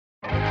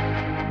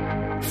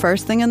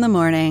First thing in the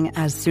morning,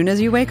 as soon as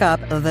you wake up,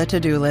 the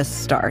to-do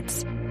list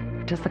starts.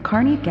 Does the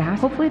car need gas?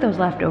 Hopefully those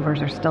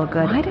leftovers are still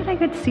good. Why did I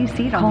get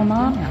CC'd on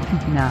Mom?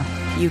 No.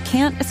 You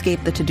can't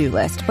escape the to-do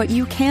list, but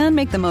you can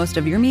make the most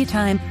of your me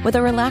time with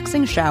a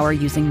relaxing shower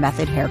using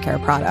Method Hair Care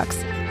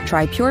products.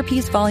 Try Pure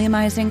Peace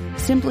Volumizing,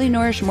 Simply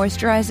Nourish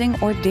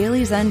Moisturizing, or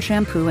Daily Zen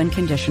Shampoo and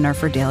Conditioner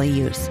for daily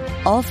use.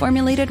 All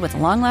formulated with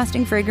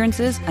long-lasting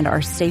fragrances and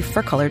are safe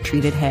for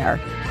color-treated hair.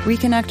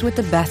 Reconnect with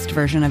the best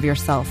version of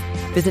yourself.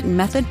 Visit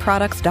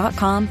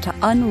methodproducts.com to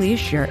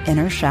unleash your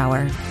inner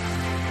shower.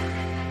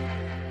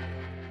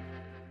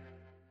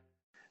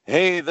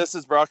 Hey, this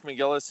is Brock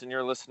McGillis, and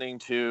you're listening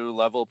to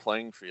Level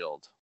Playing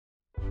Field.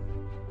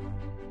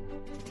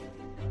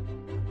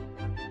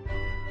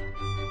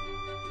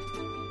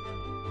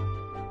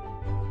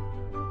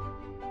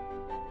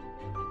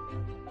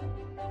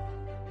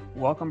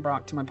 Welcome,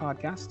 Brock, to my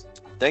podcast.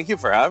 Thank you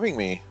for having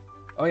me.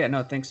 Oh, yeah,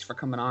 no, thanks for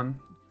coming on.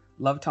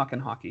 Love talking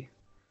hockey.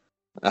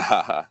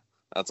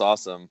 That's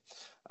awesome.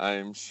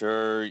 I'm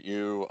sure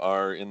you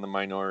are in the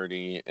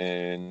minority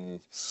in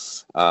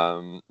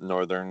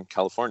Northern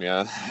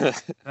California.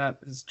 That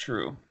is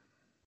true.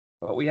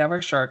 But we have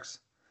our Sharks,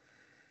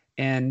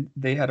 and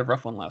they had a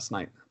rough one last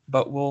night.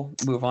 But we'll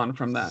move on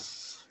from that.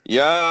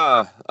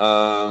 Yeah.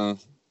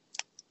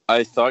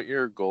 I thought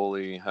your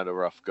goalie had a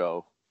rough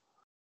go.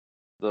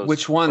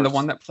 Which one? The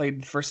one that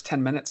played the first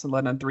 10 minutes and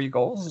let in 3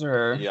 goals?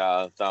 Or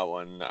yeah, that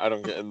one. I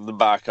don't get the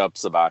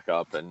backup's a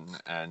backup,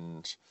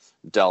 and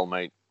Dell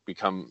might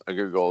become a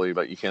good goalie,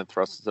 but you can't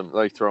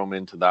throw him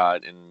into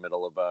that in the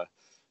middle of a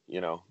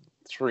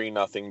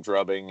 3-0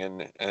 drubbing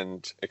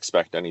and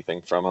expect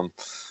anything from him.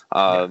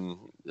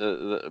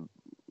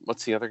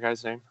 What's the other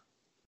guy's name?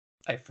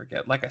 I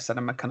forget. Like I said,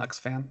 I'm a Canucks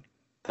fan.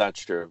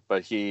 That's true,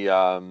 but he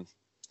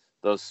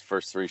those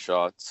first 3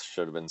 shots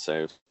should have been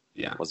saved.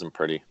 Yeah, it wasn't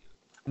pretty.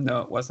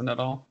 No, it wasn't at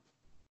all.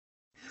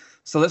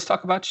 So let's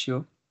talk about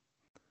you.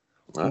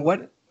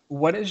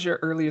 What is your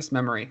earliest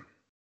memory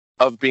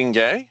of being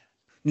gay?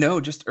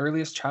 No, just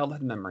earliest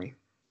childhood memory.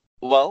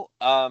 Well,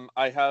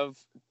 I have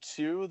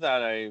 2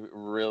 that I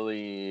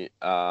really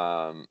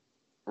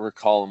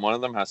recall, and one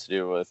of them has to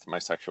do with my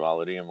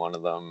sexuality, and one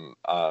of them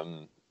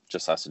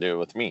just has to do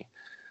with me.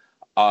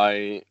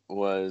 I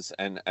was,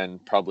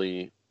 and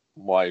probably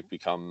why I've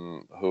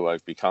become who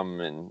I've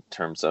become in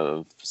terms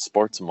of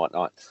sports and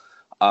whatnot.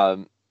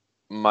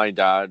 My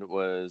dad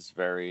was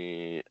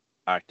very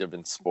active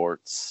in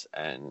sports,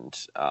 and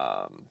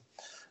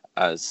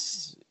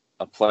as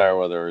a player,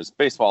 whether it was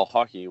baseball,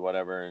 hockey,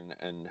 whatever,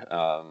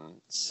 and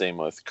same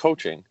with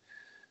coaching.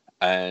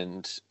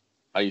 And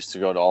I used to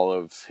go to all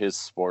of his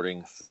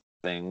sporting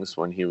things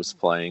when he was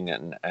playing,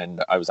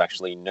 and I was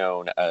actually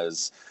known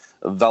as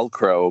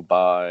Velcro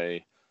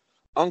by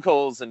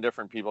uncles and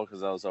different people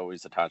because I was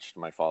always attached to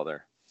my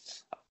father,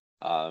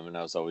 and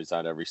I was always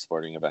at every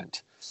sporting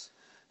event.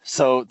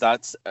 So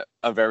that's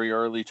a very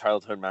early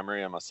childhood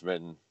memory. I must have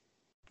been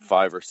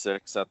 5 or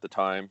 6 at the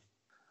time.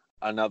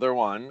 Another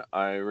one,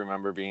 I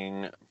remember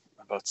being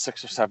about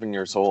 6 or 7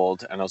 years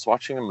old, and I was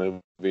watching a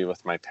movie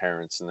with my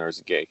parents, and there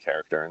was a gay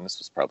character, and this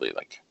was probably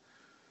like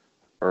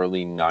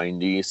early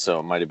 90s,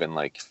 so it might have been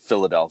like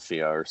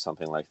Philadelphia or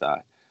something like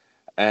that.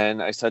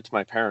 And I said to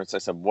my parents, I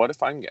said, what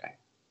if I'm gay?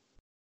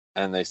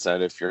 And they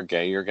said, if you're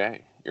gay, you're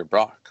gay. You're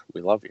Brock. We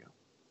love you.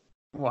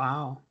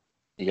 Wow.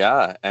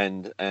 Yeah,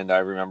 and I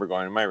remember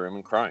going to my room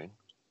and crying.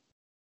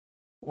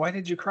 Why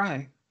did you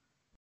cry?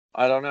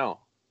 I don't know.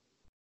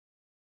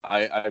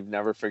 I've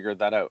never figured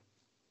that out.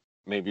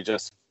 Maybe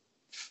just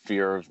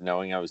fear of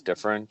knowing I was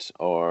different,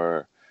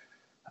 or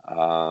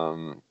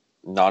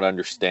not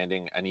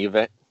understanding any of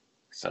it.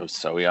 So I was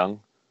so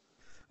young.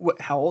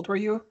 How old were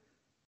you?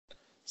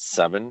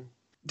 7.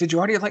 Did you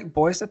already like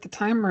boys at the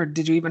time, or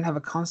did you even have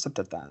a concept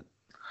of that?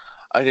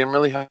 I didn't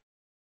really have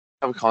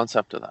a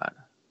concept of that.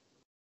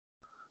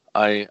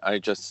 I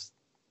just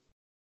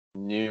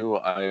knew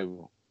I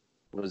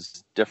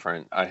was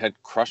different. I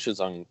had crushes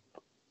on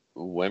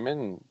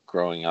women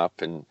growing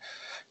up and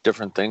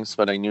different things,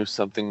 but I knew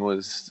something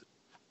was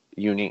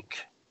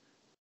unique,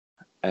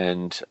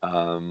 and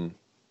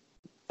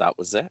that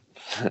was it.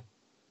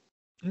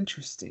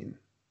 Interesting.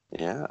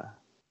 Yeah.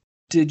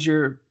 Did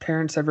your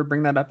parents ever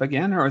bring that up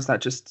again, or was that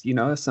just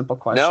a simple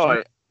question?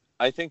 No,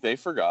 I think they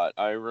forgot.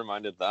 I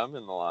reminded them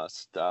in the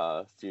last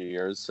few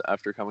years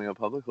after coming out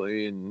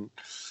publicly and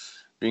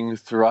being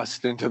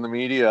thrust into the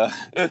media.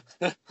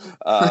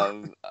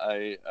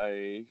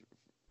 I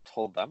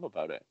told them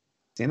about it.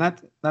 See,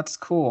 that's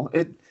cool.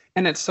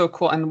 It's so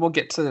cool, and we'll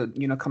get to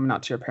coming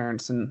out to your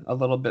parents in a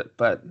little bit,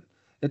 but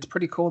it's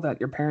pretty cool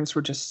that your parents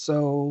were just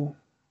so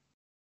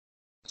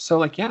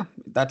like, yeah,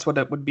 that's what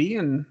it would be,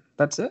 and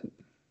that's it.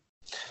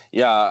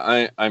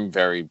 Yeah, I'm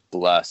very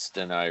blessed,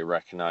 and I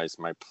recognize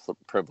my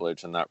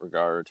privilege in that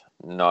regard.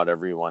 Not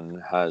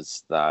everyone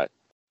has that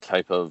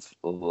type of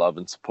love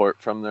and support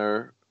from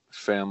their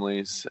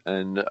families,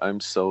 and I'm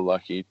so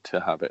lucky to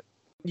have it.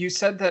 You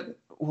said that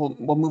we'll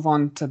move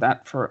on to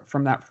that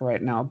from that for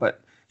right now,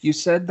 but you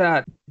said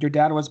that your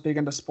dad was big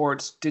into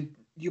sports. Did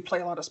you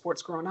play a lot of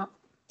sports growing up?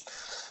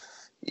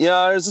 Yeah,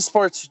 I was a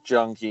sports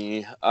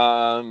junkie.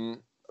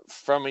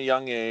 From a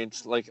young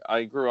age, like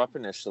I grew up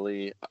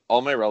initially,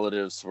 all my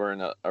relatives were in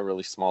a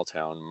really small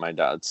town. My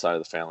dad's side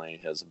of the family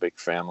has a big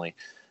family,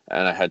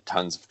 and I had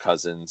tons of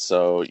cousins.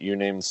 So you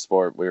name the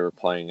sport, we were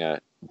playing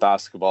it.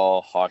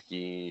 Basketball,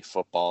 hockey,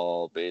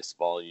 football,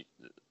 baseball,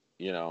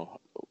 you know,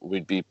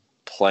 we'd be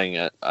playing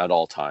it at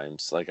all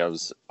times. Like I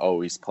was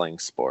always playing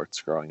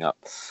sports growing up.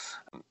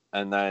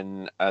 And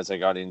then as I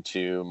got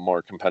into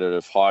more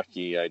competitive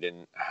hockey, I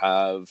didn't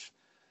have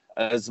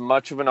as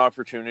much of an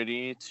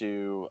opportunity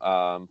to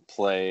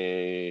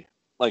play.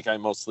 Like I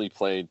mostly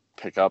played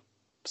pickup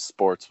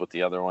sports with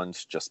the other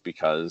ones just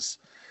because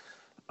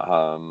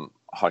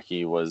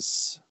hockey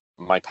was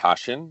my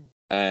passion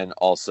and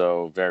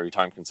also very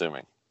time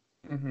consuming.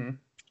 Mm-hmm.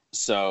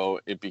 So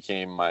it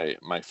became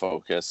my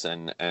focus,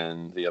 and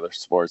the other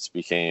sports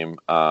became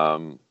uh,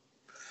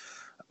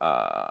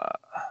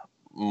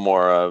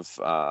 more of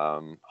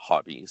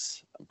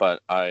hobbies.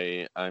 But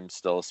I'm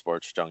still a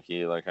sports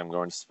junkie. Like I'm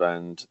going to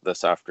spend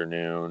this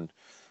afternoon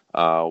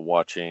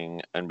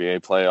watching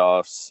NBA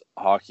playoffs,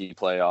 hockey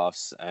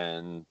playoffs,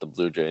 and the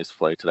Blue Jays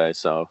play today.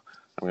 So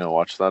I'm going to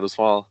watch that as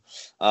well.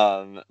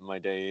 My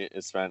day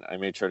is spent. I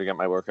made sure to get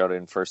my workout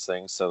in first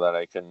thing so that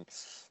I can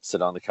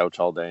sit on the couch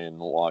all day and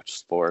watch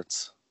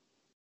sports.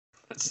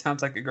 That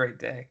sounds like a great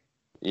day.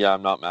 Yeah,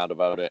 I'm not mad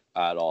about it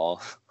at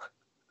all.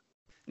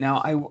 Now,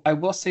 I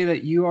will say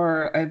that you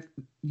are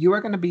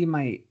going to be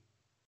my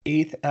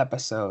 8th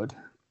episode,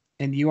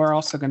 and you are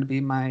also going to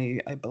be my,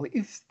 I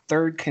believe,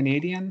 3rd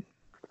Canadian.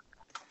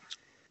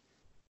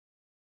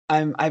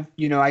 I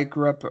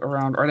grew up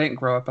around, or I didn't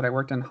grow up, but I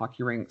worked in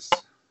hockey rinks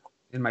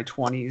in my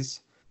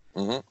 20s,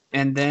 Mm-hmm.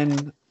 and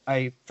then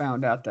I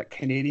found out that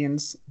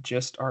Canadians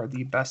just are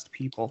the best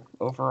people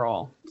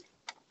overall.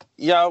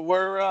 Yeah,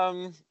 we're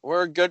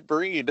a good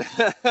breed.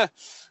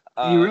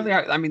 You really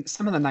are. I mean,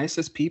 some of the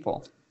nicest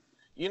people.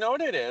 You know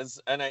what it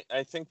is, and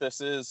I think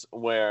this is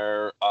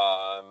where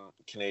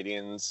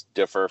Canadians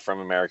differ from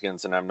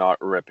Americans, and I'm not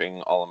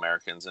ripping all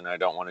Americans, and I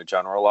don't want to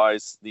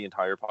generalize the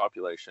entire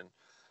population.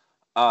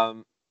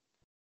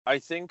 I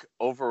think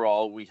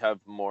overall we have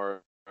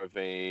more of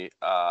a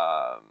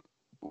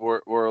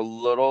we're a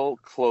little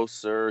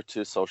closer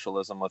to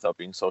socialism without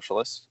being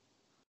socialist,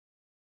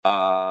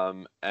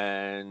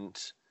 and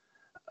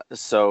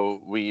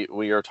so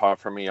we are taught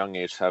from a young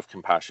age to have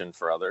compassion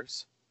for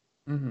others.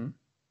 Mm-hmm.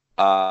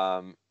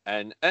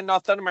 And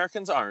not that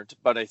Americans aren't,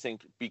 but I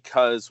think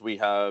because we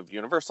have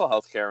universal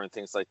health care and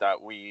things like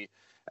that, we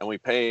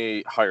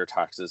pay higher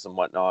taxes and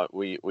whatnot,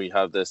 we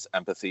have this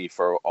empathy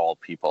for all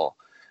people,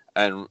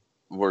 and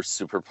we're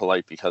super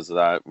polite because of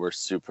that. We're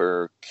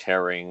super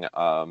caring,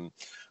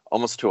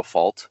 almost to a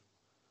fault.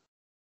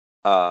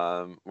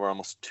 We're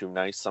almost too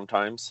nice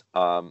sometimes.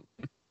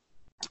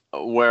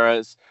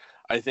 Whereas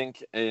I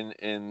think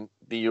in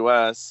the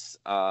U.S.,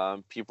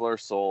 people are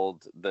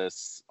sold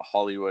this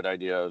Hollywood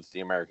idea of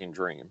the American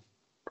dream,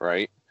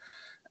 right?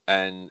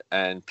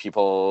 And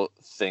people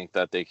think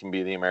that they can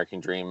be the American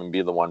dream and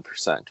be the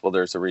 1%. Well,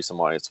 there's a reason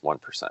why it's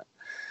 1%.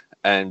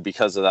 And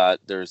because of that,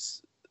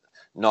 there's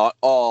not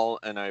all,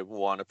 and I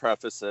want to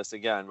preface this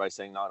again by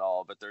saying not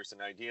all, but there's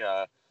an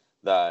idea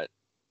that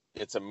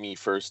it's a me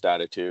first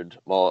attitude.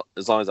 Well,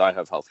 as long as I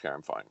have healthcare,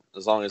 I'm fine.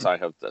 As long as I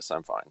have this,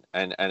 I'm fine.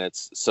 And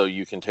it's so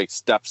you can take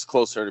steps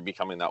closer to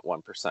becoming that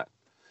 1%.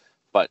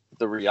 But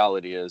the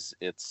reality is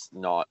it's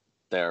not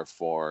there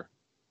for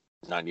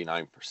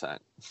 99%.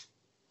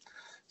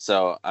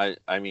 So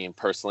I mean,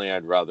 personally,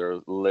 I'd rather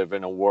live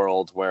in a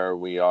world where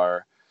we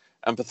are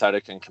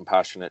empathetic and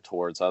compassionate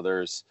towards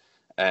others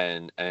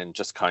and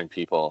just kind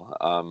people.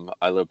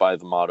 I live by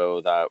the motto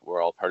that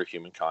we're all part of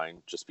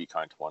humankind. Just be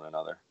kind to one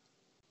another.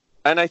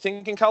 And I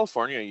think in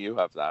California, you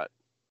have that.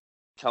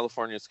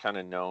 California is kind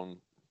of known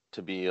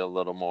to be a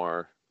little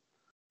more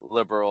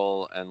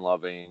liberal and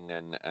loving,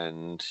 and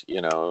and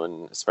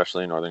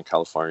especially in Northern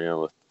California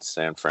with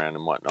San Fran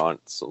and whatnot,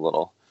 it's a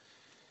little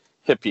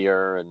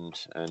hippier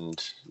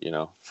and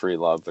free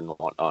love and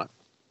whatnot.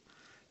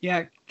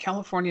 Yeah,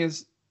 California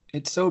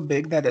it's so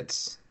big that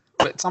it's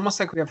almost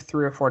like we have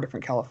 3 or 4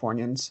 different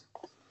Californians.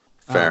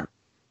 Fair.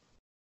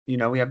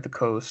 We have the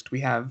coast,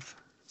 we have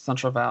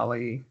Central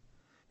Valley,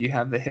 you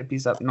have the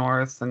hippies up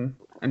north, and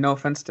no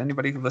offense to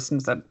anybody who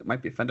listens that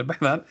might be offended by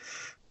that,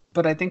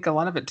 but I think a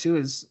lot of it too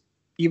is,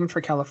 even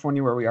for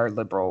California where we are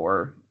liberal,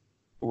 or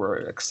we're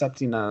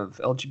accepting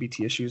of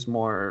LGBT issues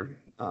more,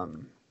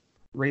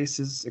 race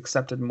is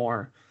accepted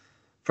more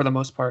for the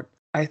most part.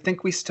 I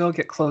think we still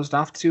get closed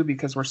off too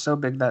because we're so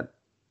big that,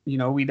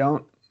 we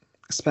don't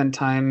spend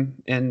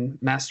time in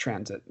mass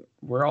transit.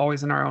 We're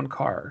always in our own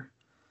car.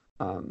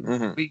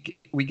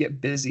 We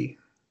get busy.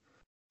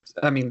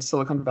 I mean,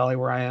 Silicon Valley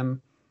where I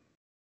am,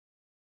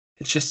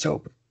 it's just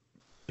so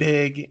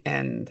big,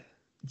 and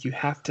you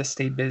have to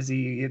stay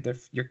busy.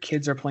 If your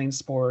kids are playing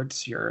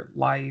sports, your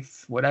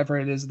life, whatever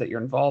it is that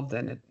you're involved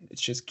in, it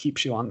just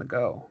keeps you on the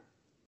go.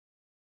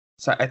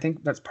 So I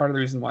think that's part of the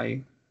reason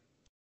why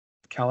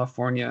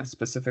California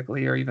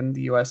specifically, or even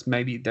the US,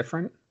 may be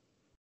different.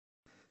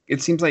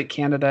 it seems like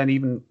Canada and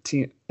even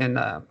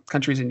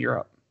countries in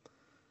Europe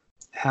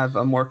have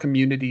a more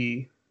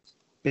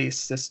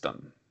community-based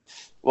system.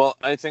 Well,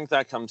 I think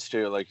that comes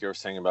to, like you were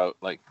saying about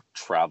like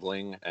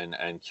traveling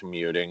and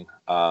commuting.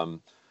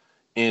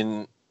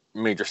 In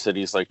major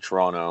cities like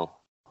Toronto,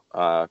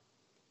 a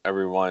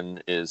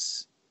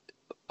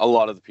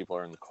lot of the people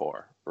are in the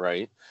core,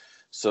 right?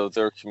 So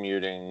they're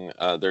commuting,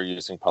 they're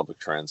using public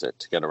transit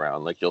to get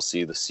around. Like you'll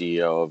see the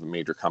CEO of a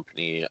major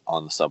company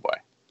on the subway.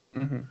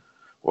 Mm-hmm.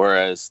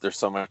 Whereas there's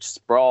so much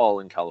sprawl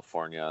in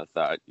California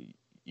that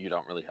you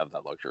don't really have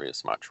that luxury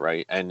as much,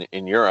 right? And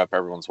in Europe,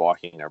 everyone's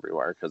walking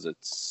everywhere because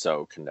it's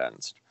so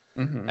condensed.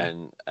 Mm-hmm.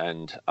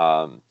 And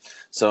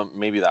so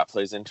maybe that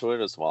plays into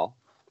it as well.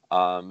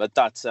 But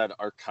that said,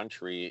 our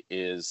country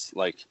is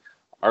like,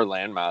 our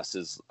landmass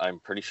is, I'm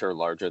pretty sure,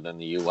 larger than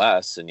the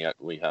U.S., and yet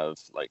we have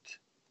like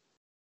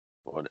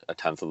a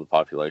tenth of the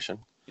population.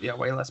 Yeah,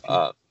 way less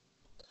people.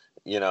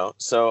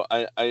 So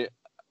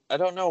I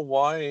don't know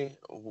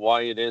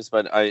why it is,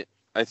 but I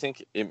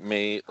think it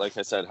may, like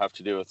I said, have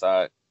to do with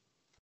that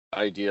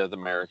idea of the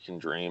American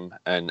dream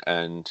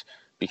and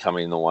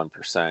becoming the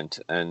 1%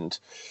 and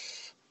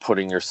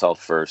putting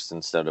yourself first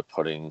instead of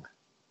putting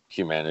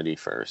humanity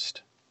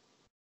first.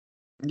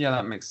 Yeah,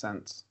 that makes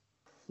sense.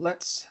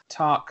 Let's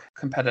talk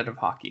competitive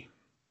hockey.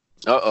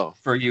 Uh-oh.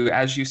 For you,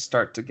 as you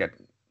start to get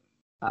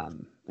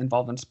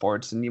involved in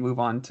sports and you move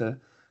on to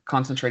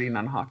concentrating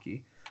on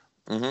hockey.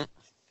 Mm-hmm.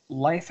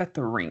 Life at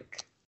the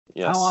rink.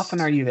 Yes. How often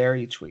are you there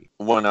each week?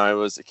 When I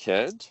was a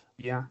kid,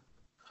 yeah,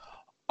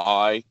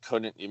 my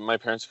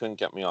parents couldn't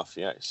get me off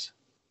the ice.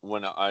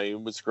 When I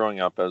was growing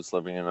up, I was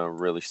living in a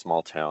really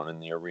small town,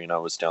 and the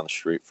arena was down the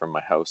street from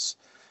my house.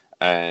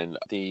 And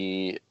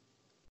the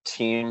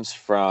teams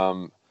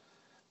from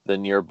the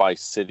nearby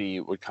city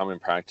would come and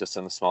practice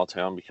in the small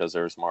town because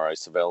there was more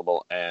ice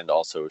available, and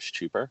also it was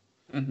cheaper.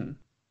 Mm-hmm.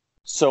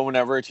 So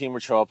whenever a team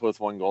would show up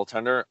with one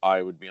goaltender,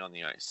 I would be on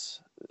the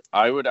ice.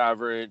 I would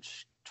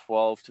average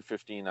 12 to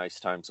 15 ice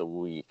times a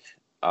week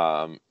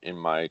in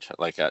my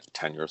at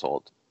 10 years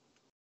old.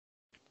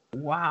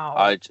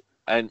 Wow.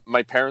 And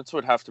my parents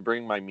would have to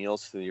bring my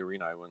meals to the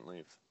arena. I wouldn't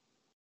leave.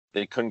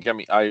 They couldn't get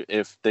me.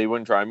 If they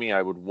wouldn't drive me,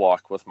 I would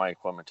walk with my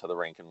equipment to the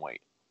rink and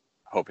wait,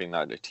 hoping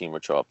that a team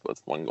would show up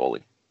with one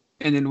goalie.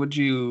 And then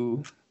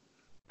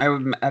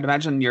I'd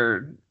imagine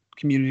your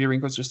community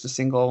rink was just a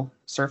single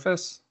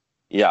surface?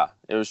 Yeah,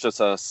 it was just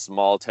a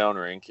small town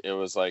rink. It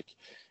was like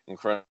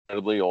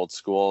incredibly old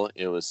school.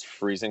 It was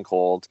freezing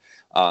cold.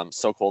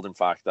 So cold, in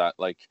fact, that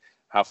like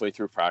halfway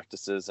through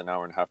practices, an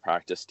hour and a half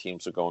practice,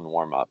 teams would go and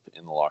warm up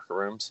in the locker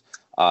rooms.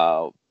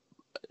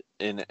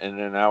 In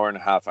an hour and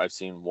a half, I've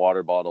seen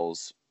water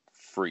bottles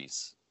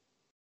freeze.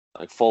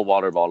 Like full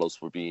water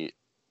bottles would be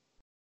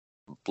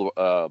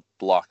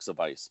blocks of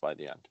ice by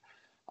the end.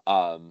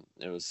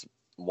 It was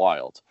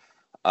wild.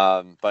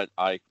 But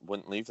I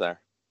wouldn't leave there.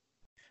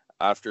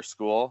 After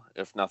school,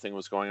 if nothing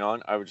was going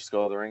on, I would just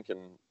go to the rink and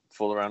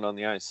fool around on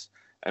the ice.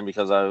 And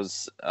because I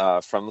was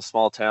from the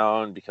small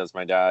town, because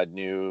my dad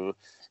knew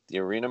the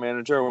arena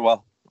manager,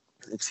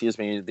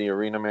 the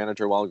arena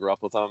manager while I grew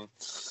up with him,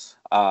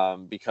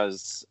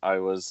 because I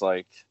was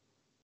like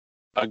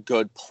a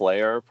good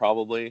player,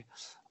 probably,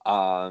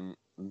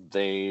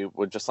 they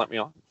would just let me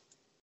on.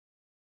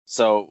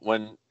 So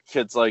when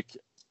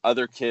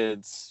other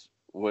kids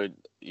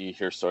you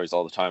hear stories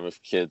all the time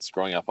of kids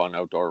growing up on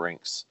outdoor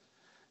rinks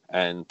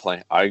and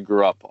playing. I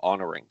grew up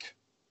on a rink,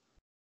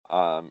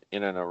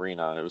 in an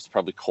arena. It was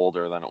probably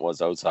colder than it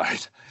was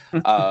outside.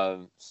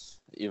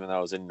 Even though I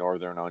was in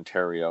northern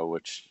Ontario,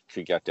 which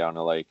could get down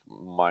to like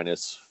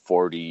minus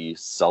 40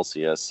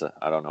 Celsius.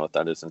 I don't know what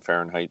that is in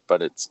Fahrenheit,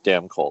 but it's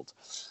damn cold.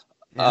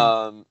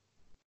 Yeah.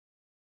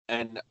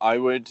 And I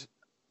would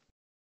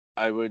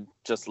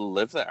just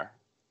live there.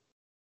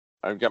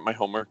 I would get my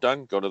homework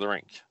done, go to the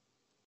rink.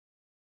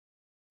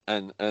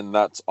 And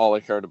that's all I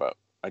cared about.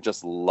 I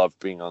just loved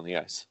being on the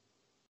ice.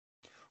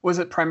 Was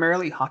it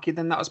primarily hockey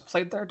then that was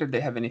played there? Did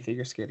they have any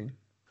figure skating?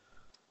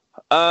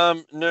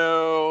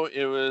 No,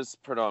 it was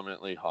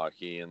predominantly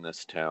hockey in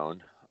this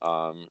town.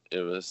 It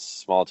was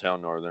small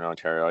town northern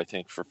Ontario. I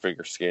think for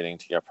figure skating,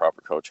 to get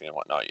proper coaching and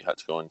whatnot, you had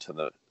to go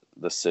into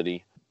the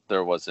city.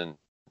 There wasn't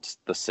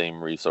the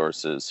same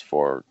resources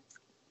for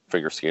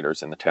figure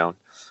skaters in the town.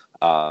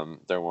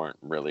 There weren't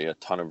really a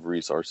ton of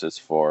resources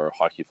for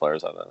hockey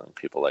players other than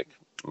people like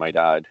my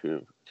dad,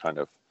 who kind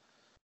of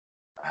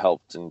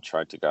helped and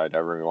tried to guide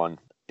everyone.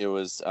 It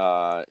was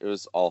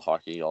all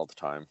hockey all the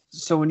time.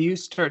 So when you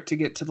start to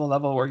get to the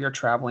level where you're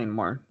traveling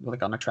more,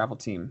 like on a travel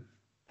team,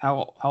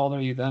 how old are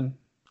you then?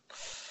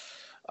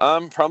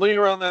 Probably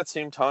around that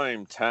same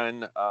time,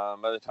 10.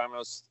 By the time I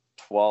was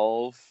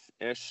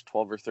 12-ish,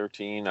 12 or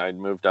 13, I'd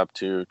moved up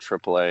to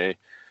AAA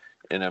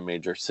in a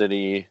major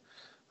city,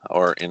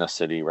 or in a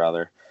city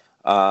rather.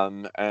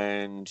 And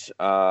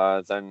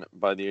then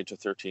by the age of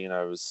 13,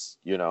 I was,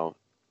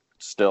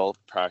 still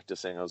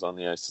practicing. I was on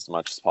the ice as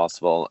much as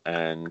possible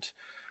and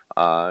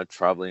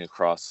traveling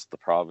across the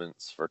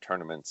province for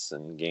tournaments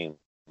and games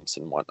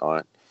and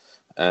whatnot.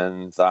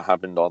 And that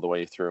happened all the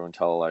way through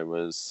until I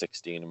was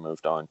 16 and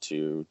moved on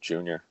to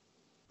junior.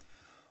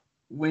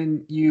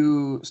 When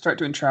you start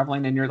doing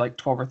traveling and you're like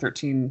 12 or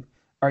 13,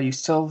 are you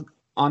still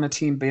on a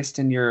team based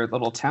in your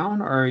little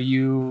town, or are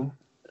you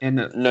in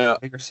a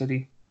bigger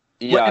city?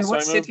 Yeah. And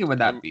what city would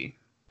that be?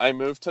 I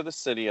moved to the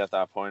city at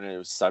that point. It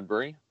was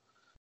Sudbury.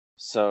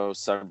 So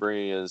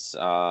Sudbury is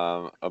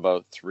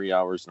about 3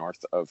 hours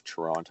north of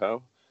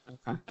Toronto.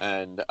 Okay.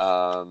 And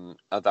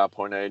at that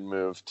point, I had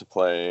moved to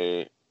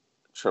play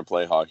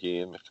AAA hockey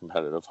and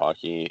competitive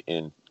hockey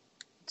in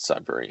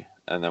Sudbury.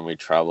 And then we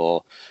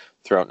travel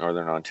throughout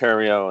Northern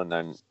Ontario and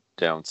then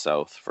down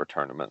south for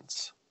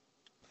tournaments.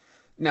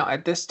 Now,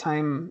 at this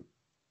time,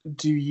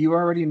 do you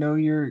already know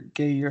you're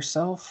gay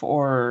yourself,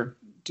 or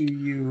are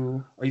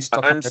you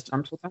still coming to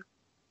terms with that?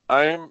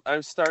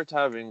 I've started to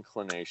have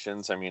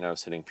inclinations. I mean, I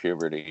was hitting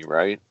puberty,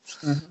 right?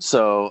 Mm-hmm.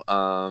 So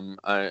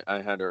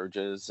I had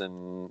urges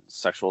and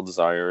sexual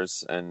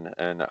desires, and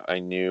I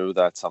knew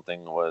that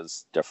something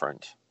was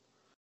different.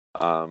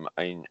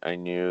 I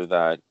knew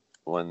that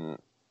when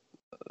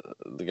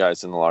the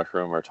guys in the locker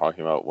room were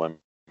talking about women,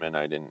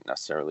 I didn't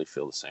necessarily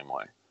feel the same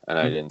way, and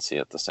I didn't see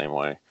it the same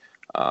way.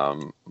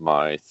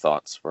 My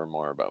thoughts were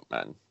more about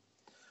men,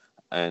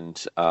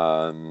 and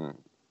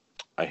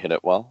I hit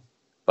it well.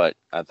 But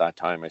at that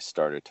time, I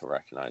started to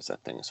recognize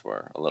that things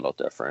were a little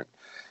different.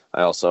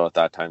 I also, at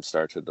that time,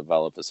 started to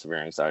develop a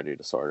severe anxiety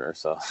disorder.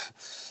 So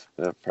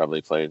it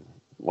probably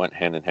went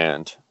hand in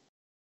hand.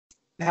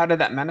 How did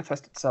that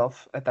manifest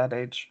itself at that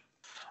age?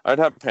 I'd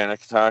have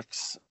panic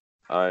attacks.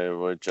 I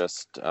would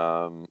just,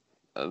 the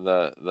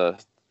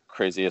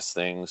craziest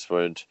things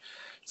would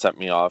set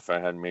me off. I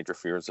had major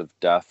fears of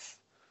death,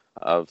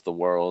 of the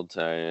world,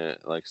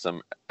 like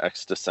some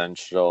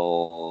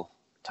existential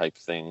type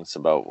things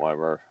about why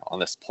we're on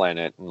this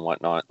planet and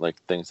whatnot,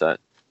 like things that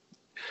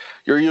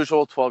your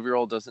usual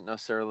 12-year-old doesn't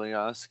necessarily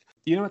ask.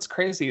 You know what's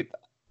crazy?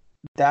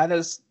 That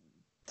is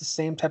the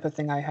same type of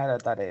thing I had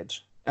at that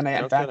age. And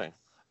in fact,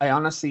 I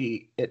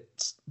honestly,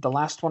 it's the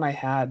last one I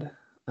had,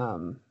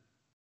 it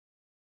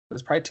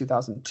was probably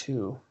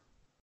 2002.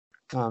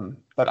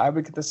 But I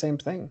would get the same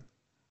thing.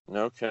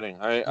 No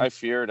kidding. I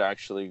feared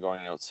actually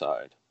going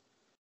outside.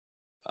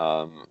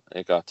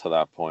 It got to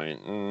that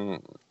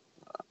point.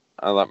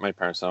 I let my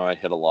parents know I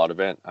hit a lot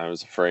of it. I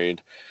was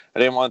afraid. I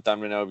didn't want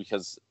them to know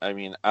because, I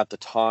mean, at the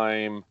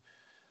time,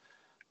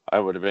 I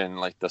would have been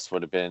like, this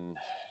would have been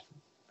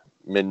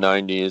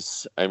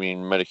mid-90s. I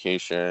mean,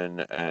 medication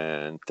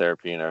and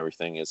therapy and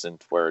everything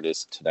isn't where it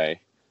is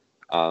today.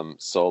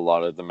 So a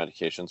lot of the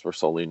medications were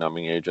solely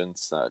numbing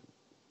agents that,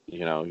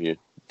 you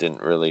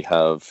didn't really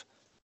have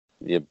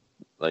you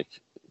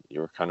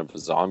were kind of a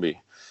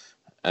zombie.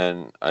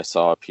 And I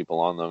saw people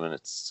on them and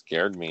it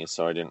scared me.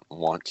 So I didn't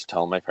want to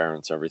tell my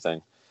parents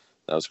everything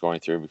that I was going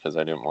through because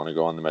I didn't want to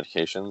go on the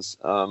medications.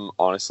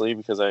 Honestly,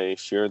 because I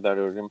feared that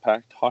it would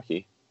impact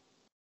hockey.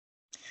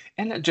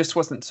 And it just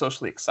wasn't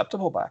socially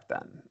acceptable back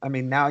then. I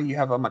mean, now you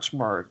have a much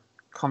more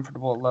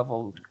comfortable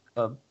level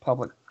of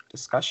public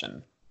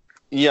discussion.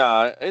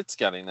 Yeah, it's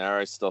getting there.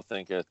 I still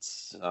think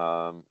it's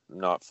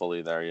not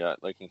fully there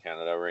yet. Like in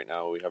Canada right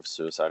now, we have a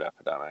suicide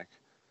epidemic.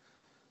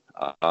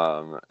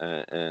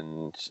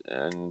 And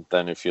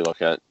then if you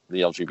look at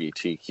the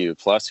LGBTQ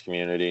plus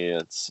community,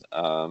 it's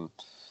the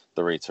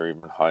rates are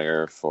even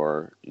higher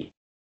for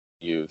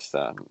youth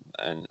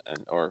and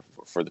or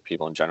for the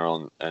people in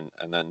general, and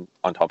then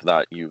on top of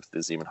that, youth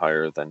is even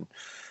higher than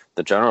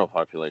the general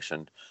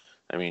population.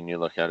 I mean, you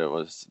look at it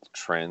with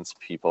trans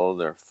people;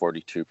 they're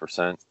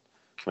 42%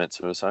 commit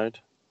suicide.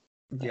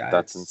 Yeah,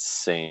 that's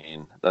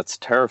insane. That's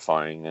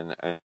terrifying,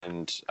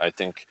 and I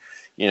think,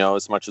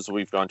 as much as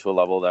we've gone to a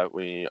level that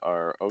we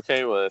are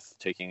okay with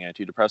taking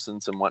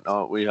antidepressants and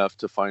whatnot, we have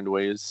to find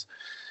ways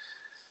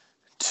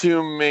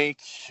to make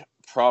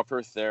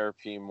proper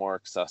therapy more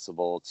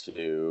accessible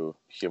to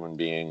human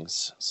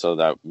beings so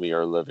that we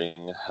are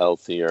living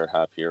healthier,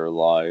 happier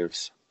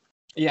lives.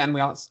 Yeah, and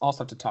we also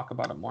have to talk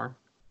about it more.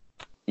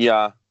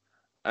 Yeah,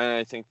 and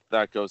I think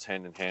that goes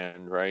hand in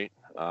hand, right?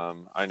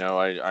 I know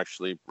I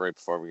actually, right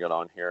before we got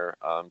on here,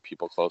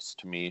 people close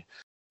to me,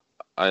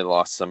 I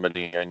lost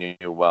somebody I knew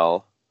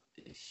well.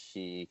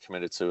 He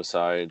committed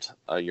suicide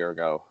a year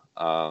ago.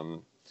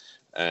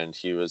 And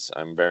he was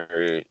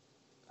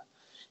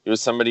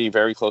somebody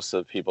very close to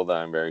the people that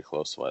I'm very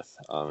close with.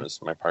 It was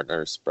my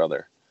partner's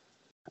brother.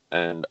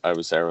 And I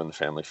was there when the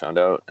family found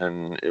out,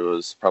 and it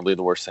was probably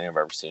the worst thing I've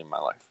ever seen in my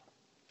life.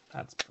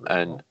 That's brutal.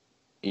 And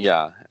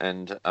yeah,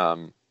 and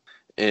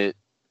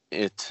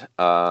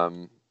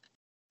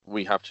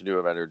we have to do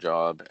a better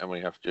job, and we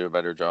have to do a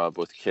better job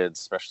with kids,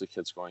 especially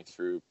kids going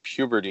through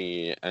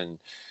puberty and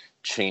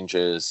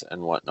changes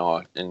and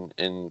whatnot,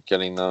 and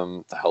getting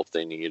them the help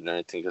they need. And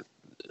I think that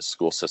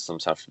school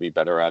systems have to be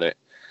better at it.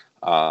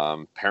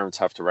 Parents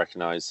have to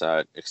recognize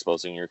that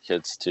exposing your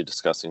kids to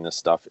discussing this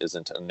stuff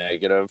isn't a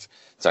negative.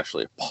 It's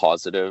actually a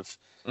positive.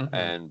 Mm-hmm.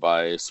 And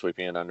by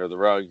sweeping it under the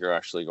rug, you're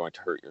actually going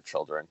to hurt your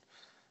children.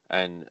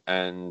 And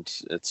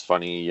it's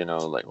funny, you know,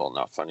 like, well,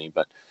 not funny,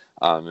 but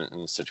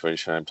in the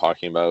situation I'm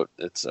talking about,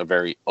 it's a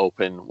very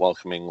open,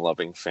 welcoming,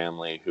 loving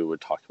family who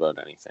would talk about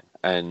anything.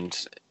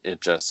 And it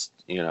just,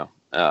 you know,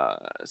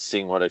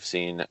 seeing what I've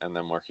seen and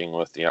then working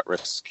with the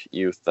at-risk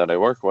youth that I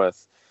work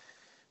with,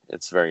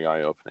 it's very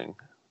eye-opening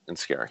and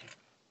scary.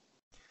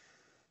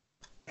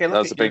 Okay, that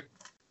was a big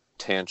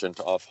tangent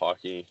off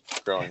hockey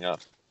growing up.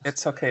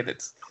 It's okay.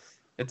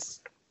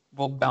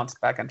 We'll bounce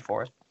back and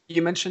forth.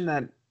 You mentioned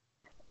that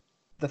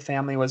the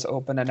family was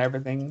open and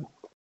everything.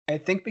 I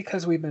think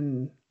because we've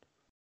been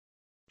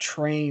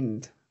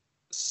trained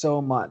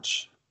so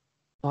much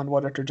on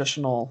what a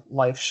traditional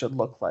life should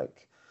look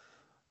like,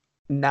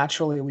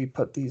 naturally we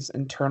put these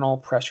internal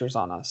pressures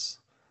on us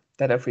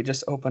that if we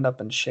just opened up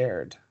and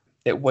shared,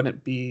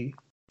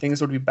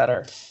 things would be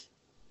better.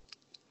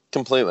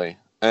 Completely.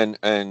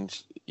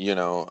 And you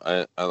know,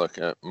 I look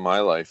at my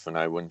life and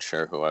I wouldn't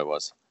share who I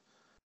was.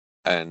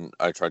 And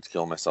I tried to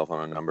kill myself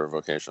on a number of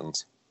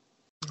occasions.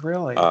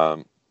 Really?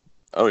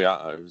 Oh yeah,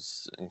 I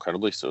was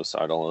incredibly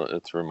suicidal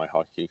through my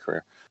hockey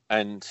career.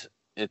 And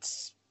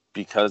it's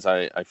because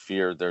I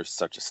fear there's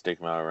such a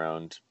stigma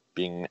around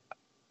being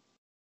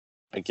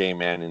a gay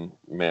man in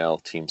male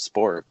team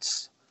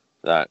sports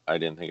that I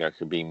didn't think I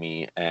could be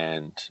me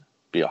and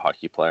be a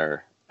hockey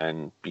player.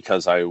 And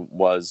because I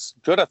was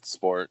good at the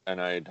sport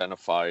and I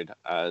identified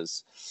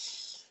as,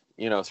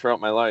 you know, throughout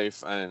my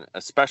life, and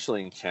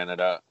especially in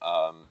Canada,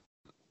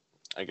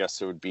 I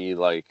guess it would be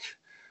like,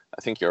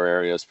 I think your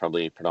area is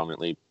probably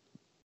predominantly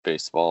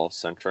baseball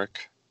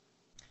centric.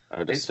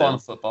 Baseball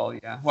and football,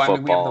 yeah. Well, football, I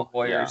mean, we have the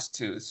Warriors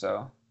too,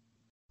 so.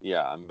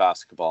 Yeah, and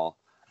basketball.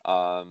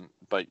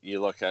 But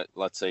you look at,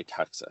 let's say,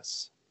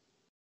 Texas.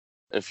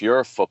 If you're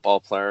a football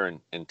player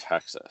in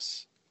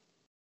Texas,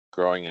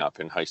 growing up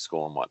in high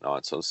school and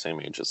whatnot, so the same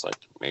age as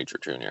like major,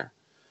 junior,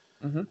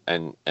 mm-hmm.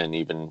 and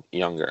even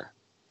younger,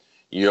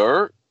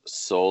 you're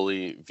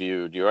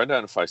you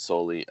identify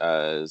solely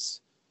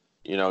as,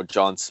 you know,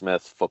 John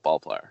Smith, football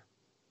player.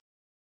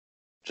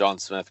 John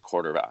Smith,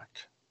 quarterback.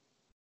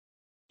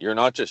 You're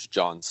not just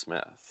John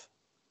Smith.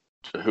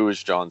 Who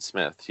is John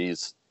Smith?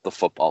 He's the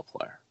football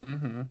player.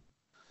 Mm-hmm.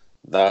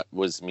 That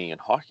was me in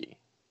hockey.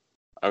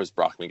 I was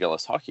Brock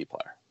McGillis, hockey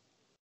player.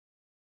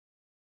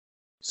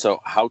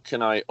 So how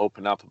can I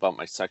open up about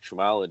my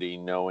sexuality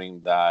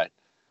knowing that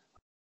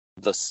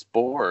the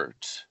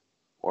sport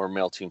or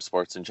male team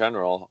sports in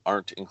general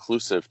aren't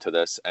inclusive to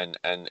this and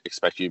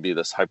expect you to be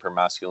this hyper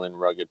masculine,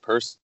 rugged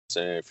person?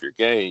 If you're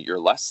gay, you're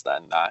less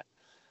than that.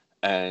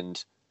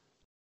 And,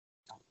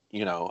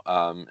 you know,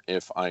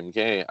 if I'm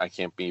gay, I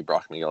can't be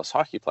Brock McGillis,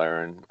 hockey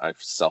player. And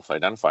I've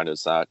self-identified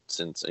as that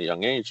since a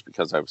young age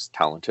because I was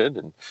talented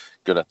and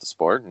good at the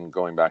sport. And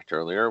going back to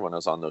earlier when I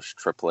was on those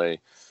AAA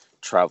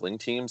traveling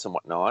teams and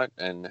whatnot,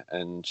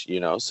 and you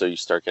know, so you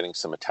start getting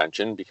some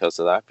attention because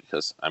of that,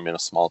 because I'm in a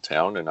small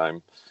town and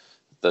I'm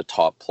the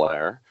top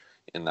player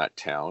in that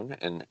town,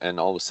 and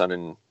all of a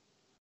sudden,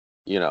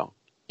 you know,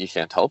 you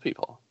can't tell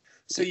people.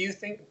 So you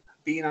think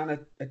being on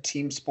a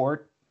team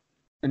sport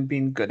and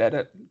being good at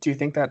it, do you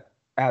think that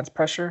adds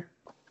pressure?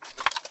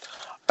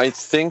 I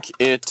think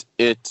it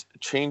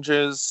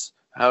changes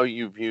how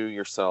you view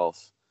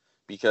yourself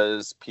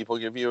because people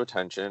give you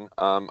attention.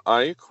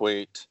 I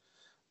equate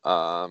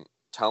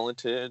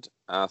talented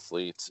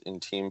athletes in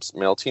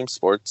male team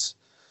sports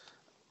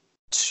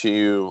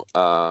to,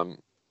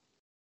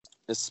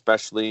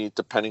 especially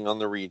depending on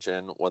the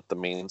region, what the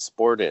main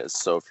sport is.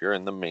 So if you're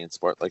in the main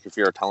sport, like if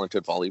you're a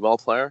talented volleyball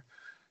player,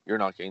 you're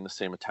not getting the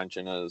same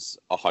attention as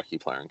a hockey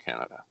player in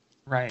Canada.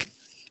 Right.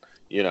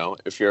 You know,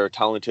 if you're a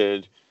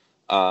talented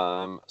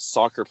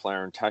soccer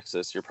player in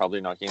Texas, you're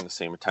probably not getting the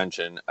same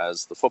attention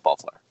as the football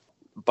player.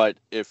 But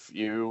if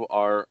you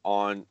are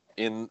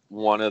in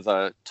one of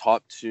the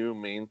top two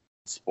main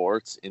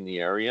sports in the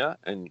area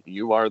and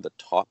you are the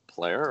top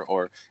player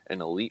or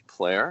an elite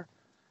player,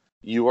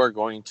 you are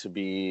going to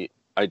be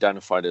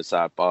identified as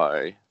that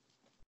by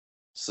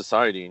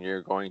society and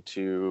you're going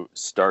to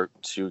start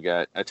to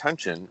get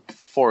attention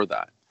for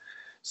that.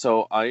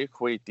 So I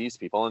equate these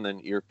people, and then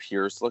your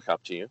peers look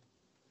up to you.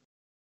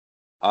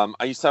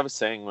 I used to have a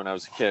saying when I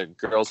was a kid: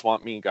 girls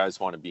want me, guys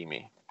want to be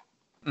me.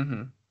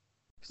 Mm-hmm.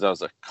 Because I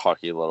was a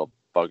cocky little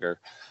bugger.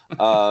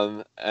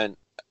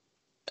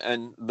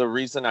 And the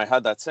reason I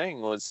had that saying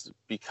was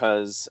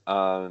because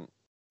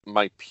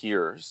my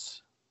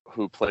peers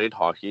who played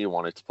hockey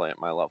wanted to play at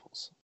my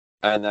levels.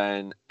 And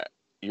then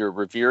you're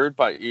revered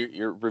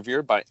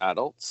by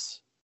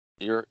adults.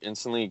 You're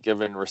instantly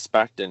given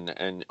respect,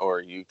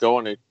 or you go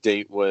on a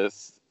date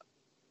with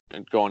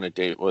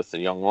a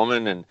young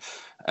woman,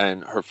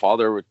 and her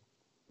father would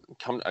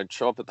come. I'd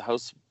show up at the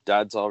house.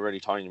 Dad's already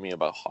talking to me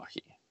about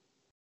hockey.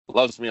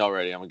 Loves me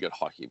already. I'm a good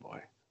hockey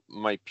boy.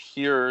 My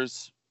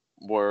peers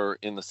were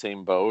in the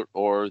same boat,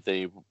 or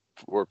they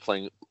were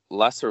playing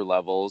lesser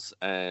levels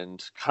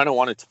and kind of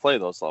wanted to play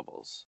those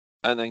levels.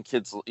 And then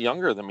kids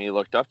younger than me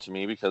looked up to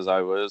me because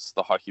I was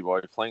the hockey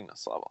boy playing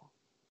this level.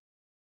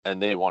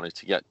 And they wanted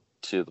to get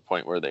to the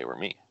point where they were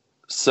me.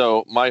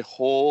 So my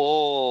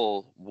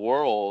whole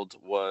world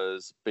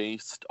was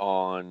based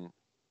on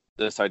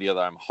this idea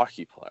that I'm a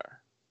hockey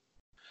player.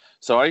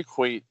 So I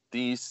equate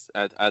these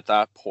at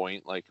that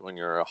point, like when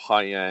you're a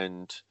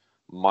high-end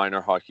minor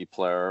hockey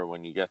player,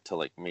 when you get to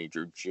like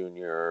major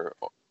junior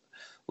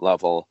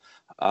level,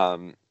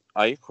 I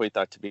equate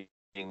that to being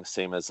the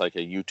same as like a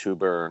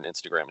YouTuber or an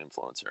Instagram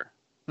influencer.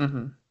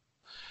 Mm-hmm.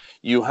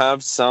 You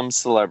have some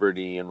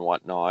celebrity and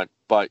whatnot,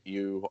 but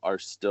you are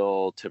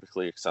still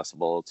typically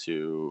accessible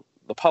to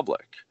the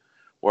public.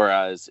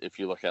 Whereas if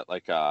you look at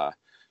like Connor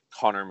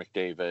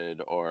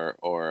McDavid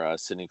or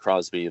Sidney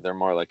Crosby, they're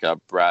more like a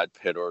Brad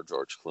Pitt or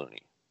George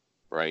Clooney,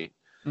 right?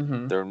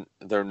 Mm-hmm.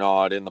 They're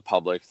not in the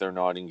public. They're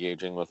not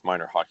engaging with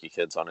minor hockey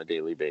kids on a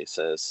daily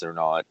basis. They're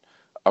not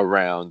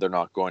around. They're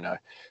not going to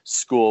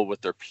school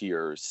with their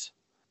peers.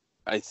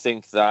 I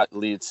think that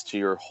leads to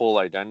your whole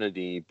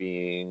identity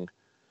being,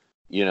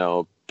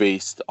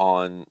 based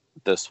on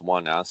this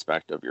one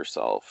aspect of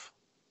yourself,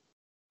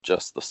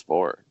 just the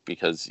sport,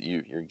 because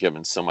you're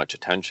given so much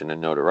attention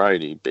and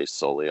notoriety based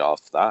solely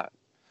off that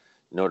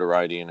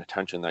notoriety and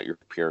attention that your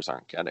peers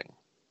aren't getting.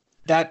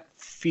 That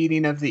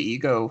feeding of the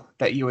ego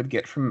that you would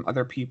get from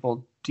other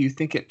people, do you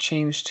think it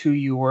changed who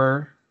you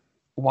were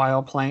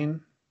while playing?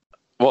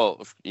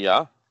 Well,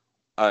 yeah.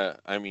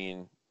 I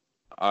mean,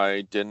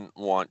 I didn't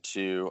want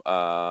to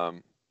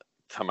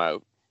come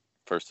out,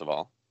 first of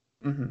all.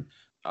 Mm-hmm.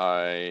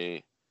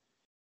 I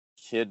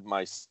hid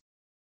my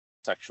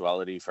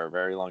sexuality for a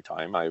very long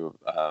time. I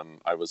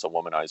was a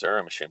womanizer.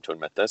 I'm ashamed to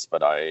admit this,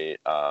 but I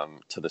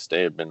to this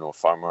day have been with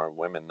far more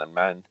women than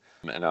men,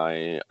 and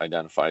I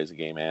identify as a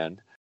gay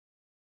man.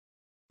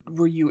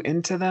 Were you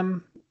into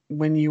them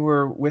when you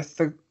were with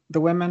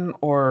the women,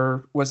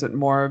 or was it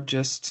more of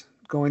just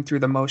going through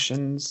the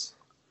motions?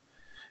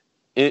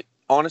 It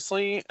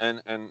honestly,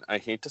 and I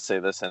hate to say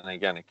this, and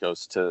again, it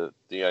goes to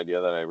the idea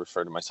that I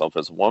refer to myself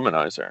as a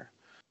womanizer.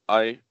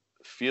 I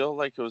feel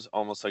like it was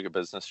almost like a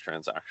business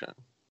transaction.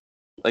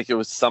 Like it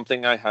was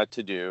something I had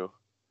to do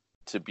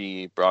to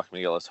be Brock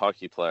McGillis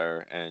hockey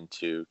player and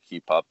to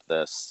keep up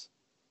this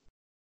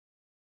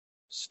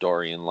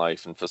story in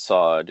life and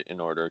facade in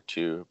order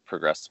to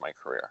progress my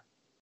career.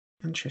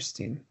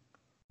 Interesting.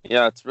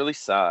 Yeah, it's really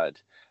sad.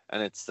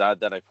 And it's sad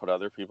that I put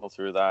other people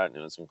through that, and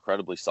it was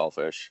incredibly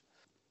selfish.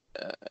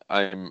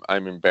 I'm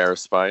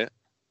embarrassed by it.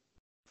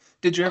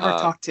 Did you ever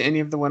talk to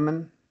any of the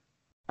women?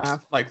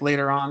 Like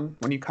later on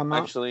when you come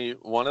out? Actually,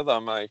 one of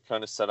them I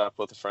kind of set up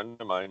with a friend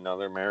of mine. Now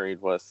they're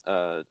married with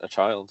a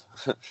child.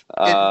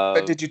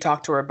 But did you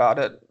talk to her about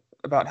it,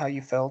 about how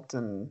you felt?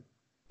 And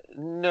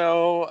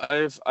no,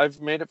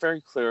 I've made it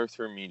very clear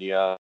through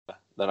media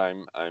that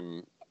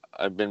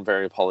I've been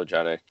very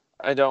apologetic.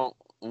 I don't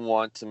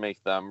want to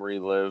make them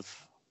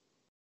relive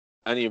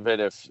any of it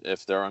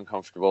if they're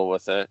uncomfortable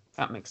with it.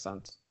 That makes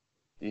sense.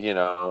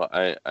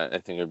 I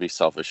think it would be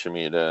selfish of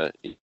me to,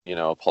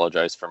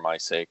 apologize for my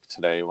sake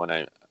today when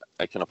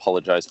I can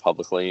apologize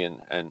publicly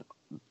and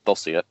they'll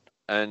see it.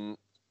 And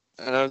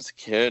I was a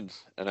kid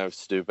and I was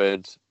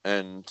stupid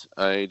and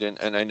I didn't,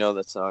 and I know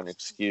that's not an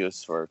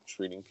excuse for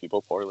treating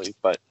people poorly,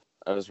 but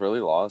I was really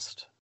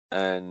lost.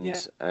 And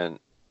I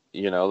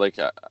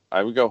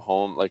would go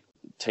home, like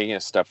taking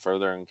a step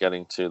further and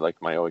getting to like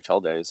my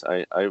OHL days.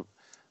 I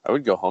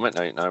would go home at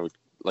night and I would,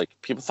 like,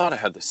 people thought I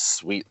had this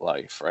sweet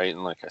life, right?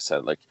 And like I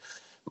said, like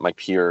my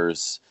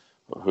peers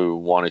who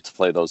wanted to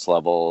play those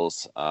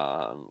levels,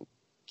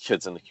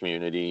 kids in the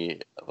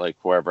community, like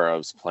wherever I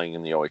was playing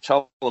in the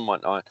OHL and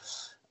whatnot,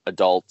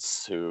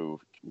 adults who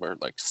were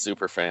like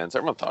super fans,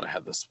 everyone thought I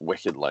had this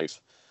wicked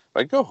life. If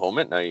I'd go home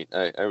at night,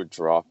 I would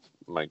drop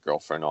my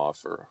girlfriend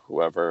off or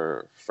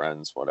whoever,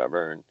 friends,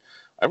 whatever, and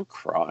I would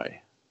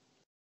cry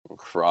and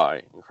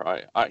cry and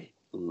cry.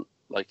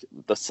 Like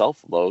the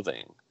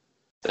self-loathing,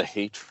 the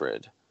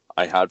hatred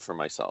I had for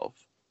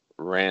myself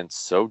ran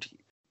so deep.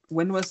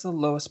 When was the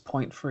lowest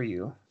point for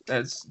you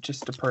as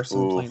just a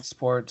person playing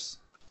sports?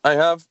 I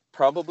have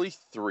probably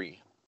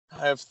three.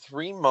 I have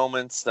three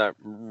moments that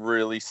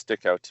really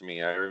stick out to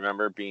me. I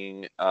remember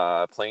being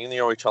playing in the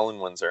OHL in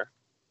Windsor,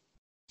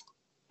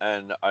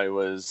 and I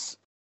was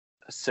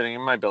sitting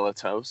in my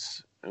billet's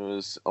house. It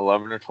was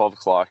 11 or 12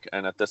 o'clock,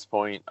 and at this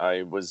point,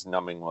 I was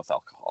numbing with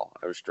alcohol.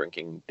 I was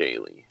drinking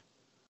daily.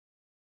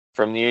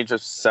 From the age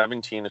of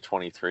 17 to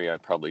 23, I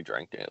probably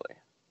drank daily.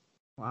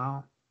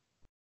 Wow.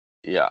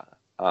 Yeah.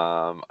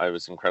 I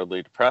was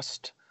incredibly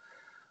depressed.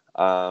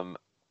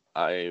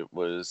 I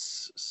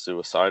was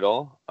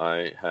suicidal.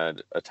 I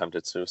had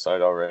attempted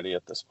suicide already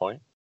at this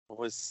point. I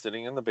was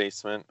sitting in the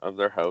basement of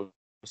their house.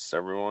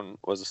 Everyone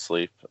was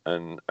asleep,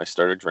 and I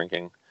started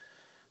drinking.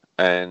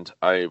 And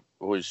I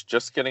was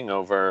just getting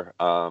over,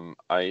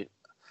 I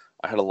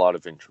had a lot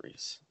of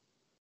injuries.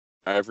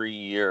 Every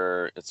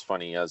year, it's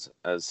funny, as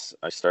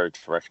I started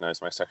to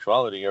recognize my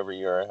sexuality, every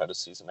year I had a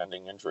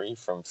season-ending injury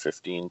from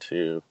 15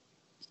 to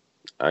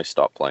I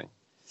stopped playing.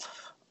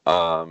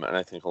 And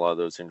I think a lot of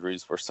those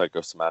injuries were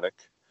psychosomatic.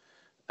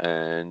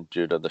 And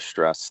due to the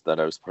stress that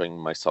I was putting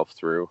myself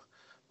through,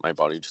 my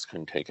body just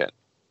couldn't take it.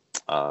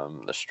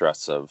 The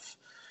stress of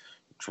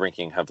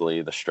drinking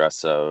heavily, the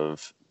stress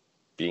of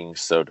being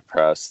so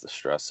depressed, the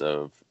stress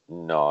of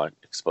not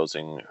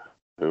exposing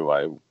who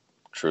I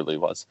truly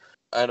was.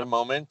 I had a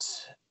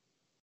moment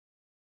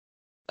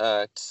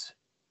at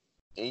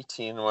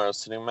 18 where I was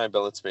sitting in my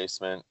billet's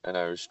basement and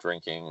I was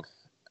drinking,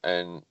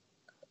 and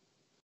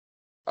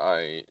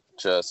I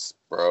just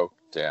broke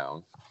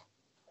down.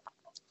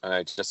 And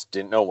I just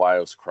didn't know why I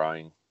was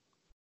crying.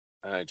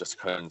 And I just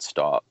couldn't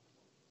stop.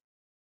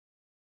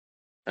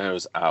 And it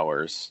was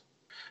hours.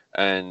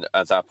 And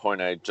at that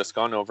point, I had just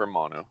gone over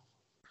mono.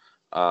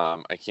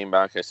 I came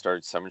back, I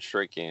started 7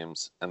 straight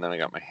games, and then I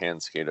got my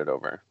hand skated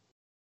over.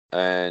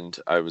 And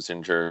I was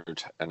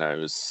injured, and I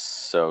was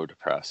so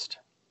depressed.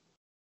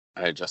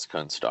 I just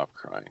couldn't stop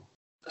crying.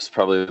 It's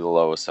probably the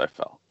lowest I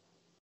felt.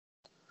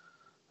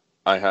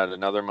 I had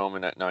another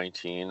moment at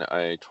 19.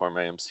 I tore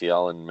my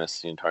MCL and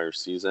missed the entire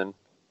season.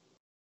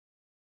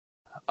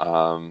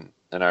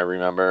 And I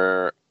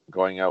remember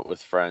going out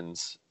with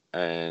friends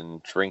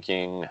and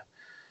drinking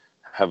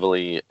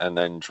heavily, and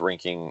then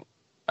drinking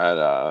at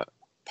a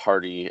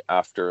party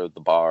after the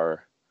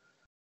bar.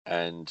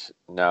 And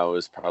now it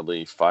was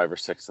probably 5 or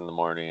 6 in the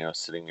morning. I was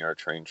sitting near a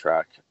train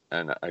track,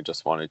 and I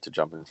just wanted to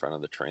jump in front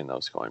of the train that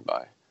was going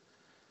by.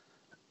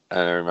 And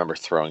I remember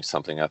throwing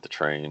something at the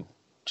train,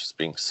 just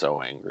being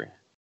so angry.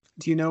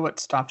 Do you know what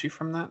stopped you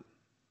from that?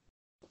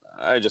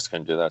 I just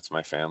couldn't do that to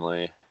my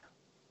family.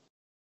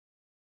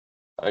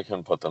 I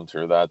couldn't put them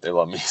through that. They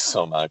love me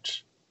so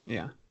much.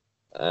 Yeah.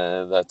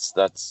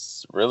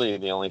 That's really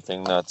the only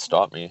thing that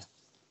stopped me.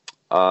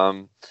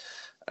 And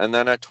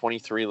then at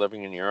 23,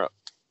 living in Europe,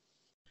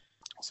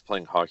 I was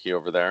playing hockey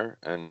over there,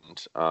 and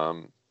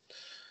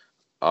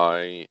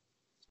I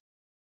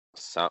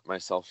sat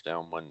myself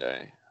down one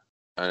day,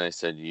 and I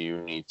said,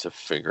 you need to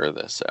figure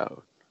this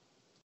out.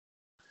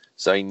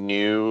 So I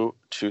knew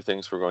 2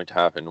 things were going to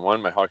happen.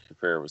 One, my hockey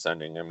career was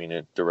ending. I mean,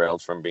 it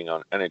derailed from being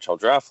on NHL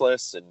draft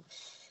lists and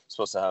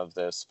supposed to have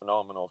this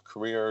phenomenal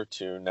career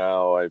to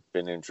now I've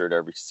been injured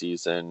every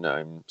season.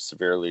 I'm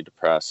severely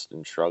depressed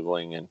and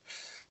struggling,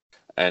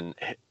 and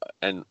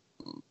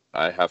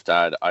I have to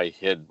add, I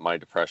hid my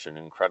depression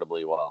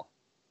incredibly well.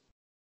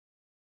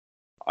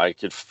 I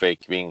could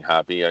fake being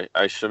happy.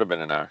 I should have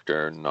been an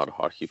actor and not a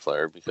hockey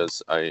player,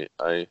 because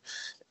I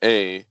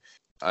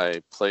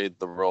played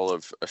the role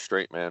of a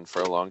straight man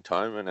for a long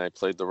time, and I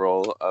played the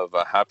role of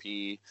a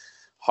happy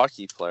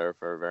hockey player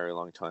for a very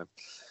long time.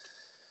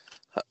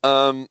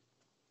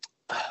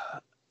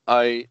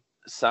 I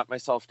sat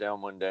myself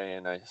down one day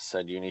and I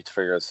said, you need to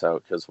figure this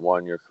out, because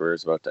 1, your career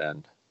is about to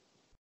end,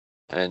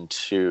 and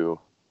 2,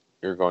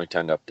 you're going to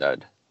end up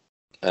dead.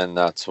 And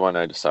that's when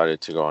I decided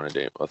to go on a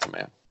date with a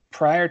man.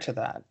 Prior to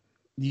that,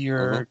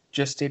 you're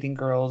just dating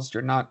girls,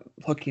 you're not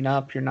hooking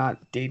up, you're not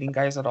dating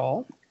guys at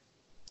all?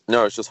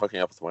 No, I was just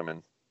hooking up with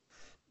women.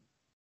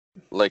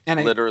 Like,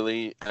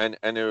 literally, and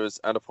it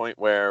was at a point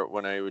where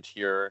when I would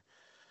hear,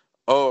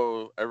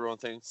 oh, everyone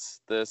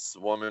thinks this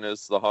woman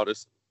is the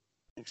hottest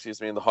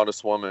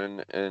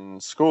woman in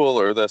school,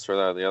 or this or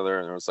that or the other,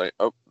 and I was like,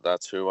 oh,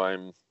 that's who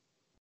I'm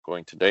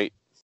going to date.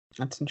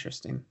 That's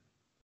interesting.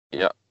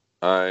 Yeah.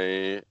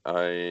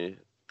 I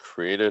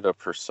created a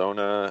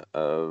persona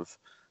of,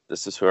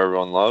 this is who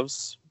everyone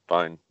loves,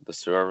 fine. This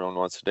is who everyone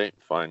wants to date,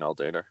 fine, I'll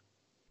date her.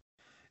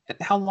 And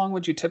how long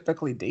would you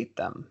typically date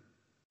them?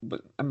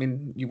 But I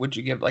mean, would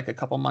you give like a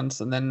couple months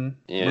and then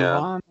move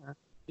on? Or?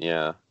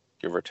 Yeah,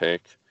 give or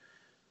take.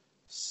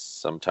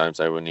 Sometimes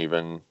I wouldn't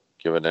even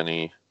give it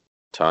any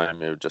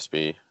time. It would just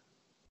be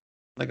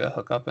like a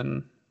hookup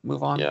and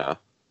move on. Yeah.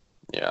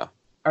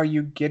 Are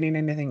you getting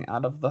anything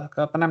out of the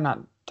hookup? And I'm not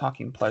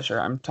talking pleasure.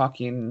 I'm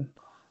talking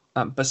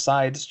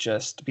besides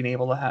just being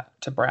able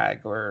to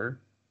brag or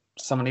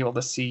someone able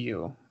to see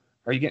you.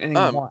 Are you getting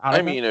anything more out of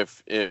it? I mean,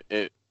 if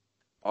it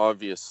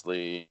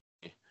obviously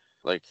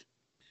like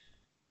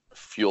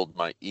fueled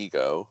my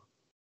ego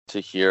to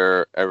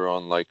hear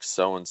everyone like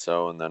so and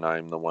so, and then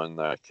I'm the one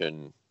that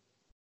can,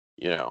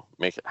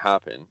 make it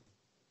happen.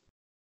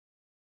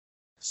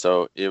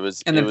 So it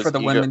was. And then for the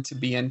women to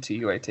be into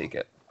you, I take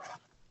it.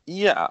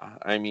 Yeah,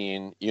 I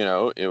mean,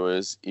 it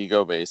was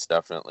ego based,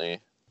 definitely,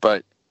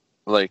 but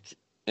like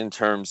in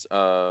terms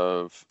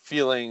of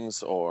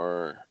feelings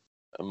or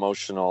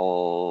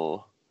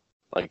emotional,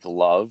 like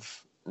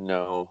love,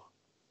 no.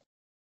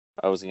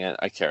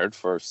 I cared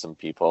for some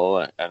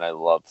people and I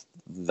loved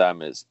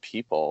them as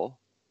people,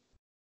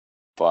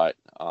 but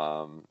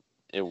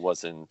it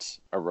wasn't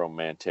a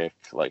romantic,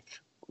 like,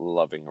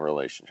 loving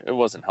relationship. It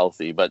wasn't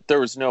healthy, but there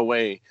was no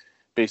way,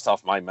 based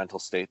off my mental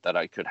state, that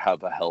I could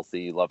have a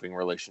healthy, loving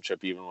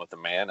relationship even with a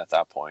man at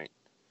that point.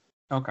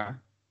 Okay.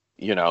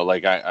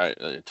 Like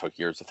it took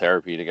years of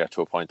therapy to get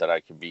to a point that I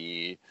could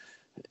be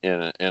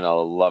in a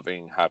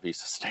loving, happy,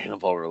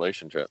 sustainable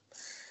relationship.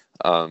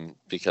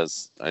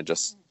 Because I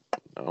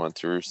went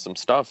through some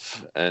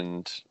stuff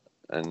and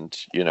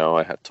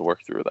I had to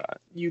work through that.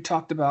 You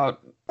talked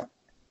about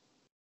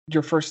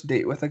your first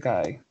date with a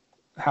guy.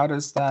 How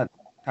does that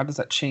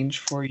change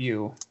for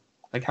you?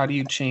 Like, how do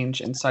you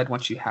change inside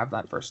once you have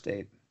that first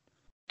date?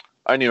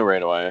 I knew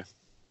right away.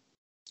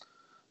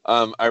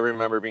 I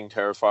remember being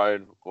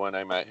terrified when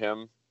I met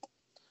him.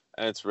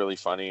 And it's really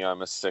funny.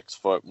 I'm a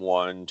 6'1",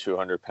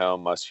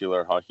 200-pound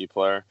muscular hockey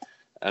player.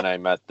 And I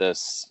met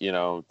this,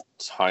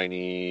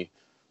 tiny,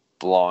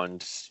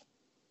 blonde,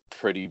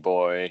 pretty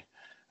boy.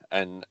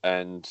 And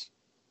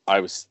I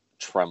was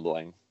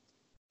trembling.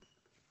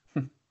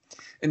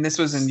 And this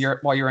was in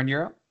Europe while you were in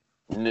Europe?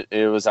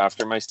 It was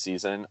after my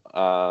season.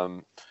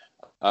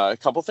 A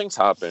couple things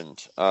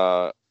happened.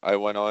 I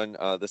went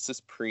on, this is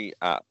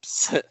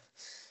pre-apps.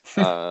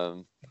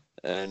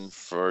 And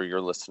for your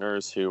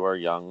listeners who are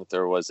young,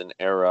 there was an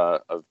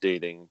era of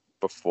dating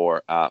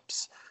before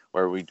apps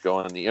where we'd go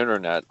on the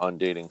internet on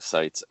dating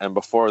sites. And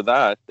before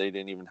that, they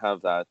didn't even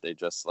have that. They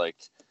just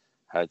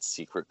had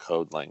secret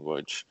code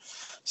language.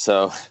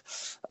 So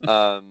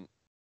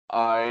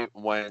I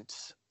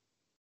went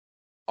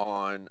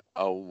on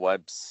a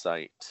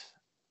website,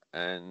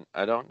 and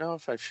I don't know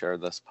if I've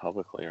shared this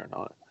publicly or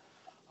not.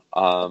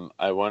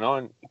 I went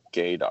on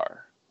Gaydar.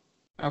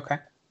 Okay.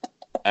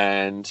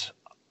 And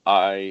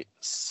I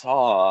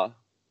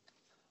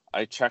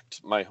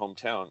checked my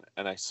hometown,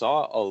 and I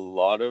saw a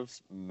lot of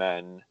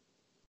men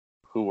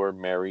who were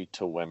married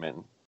to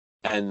women,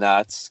 and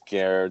that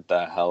scared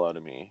the hell out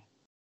of me.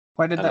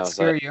 Why did that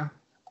scare you?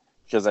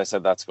 Because I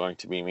said, that's going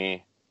to be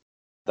me.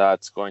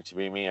 That's going to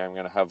be me. I'm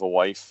going to have a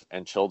wife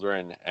and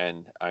children,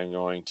 and I'm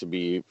going to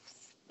be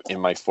in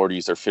my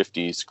 40s or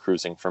 50s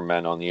cruising for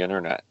men on the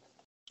internet.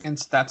 And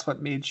so that's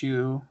what made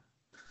you...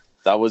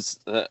 That was,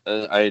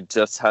 I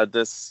just had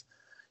this,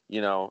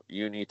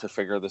 you need to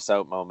figure this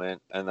out moment.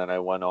 And then I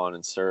went on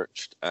and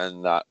searched,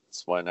 and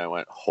that's when I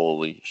went,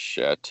 holy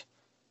shit.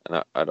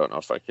 And I don't know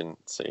if I can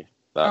say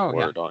that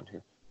word on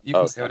here. You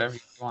can say whatever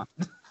you want.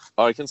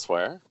 Oh, I can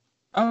swear?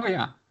 Oh,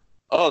 yeah.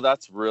 Oh,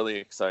 that's really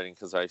exciting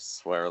because I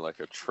swear like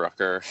a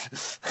trucker.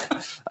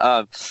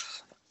 But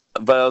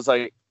I was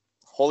like,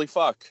 holy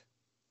fuck,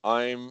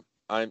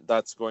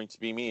 that's going to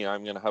be me.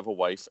 I'm going to have a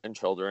wife and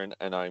children,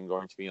 and I'm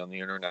going to be on the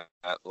internet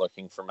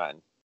looking for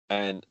men.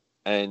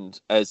 And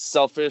as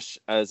selfish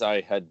as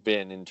I had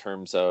been in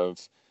terms of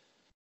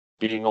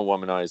being a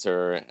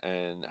womanizer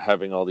and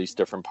having all these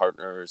different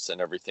partners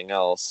and everything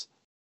else,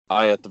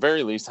 I at the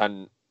very least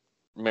hadn't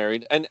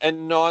married. And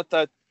not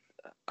that,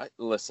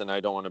 listen,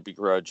 I don't want to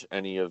begrudge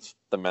any of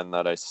the men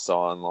that I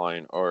saw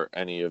online or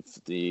any of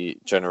the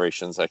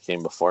generations that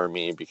came before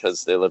me,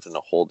 because they lived in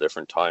a whole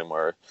different time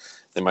where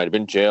they might have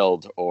been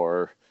jailed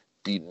or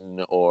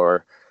beaten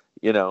or,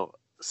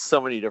 so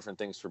many different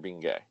things for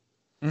being gay.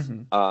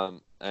 Mm-hmm.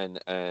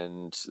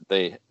 And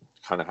they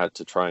kind of had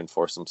to try and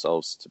force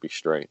themselves to be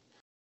straight.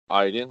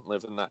 I didn't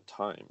live in that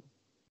time,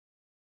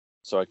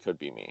 so I could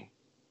be me.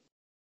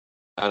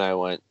 And I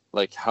went,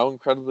 how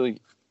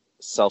incredibly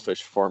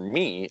selfish for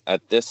me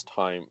at this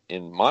time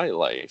in my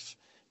life,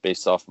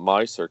 based off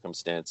my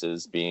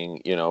circumstances,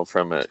 being,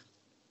 from an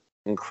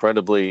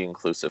incredibly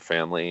inclusive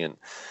family and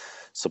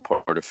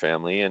supportive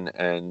family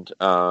and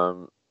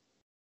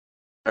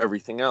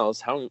everything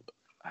else.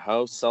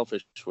 How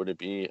selfish would it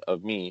be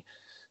of me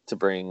to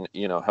bring,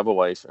 have a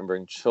wife and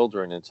bring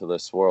children into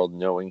this world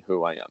knowing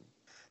who I am?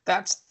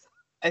 That's,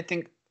 I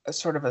think, a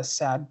sort of a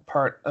sad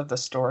part of the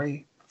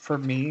story for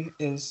me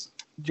is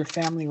your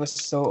family was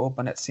so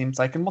open, it seems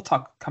like, and we'll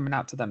talk coming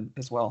out to them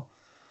as well.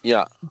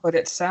 Yeah. But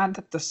it's sad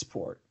that the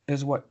sport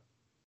is what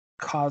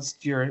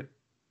caused your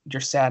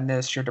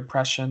sadness, your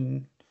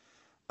depression,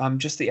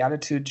 just the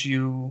attitudes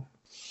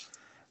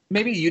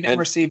maybe you didn't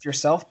receive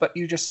yourself, but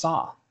you just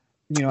saw,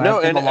 in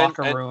the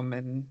locker room.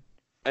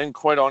 And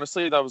quite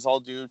honestly, that was all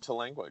due to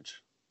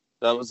language.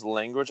 That was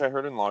language I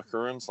heard in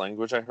locker rooms,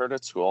 language I heard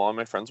at school. All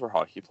my friends were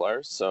hockey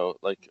players. So,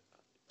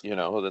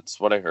 that's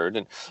what I heard.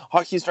 And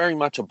hockey is very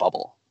much a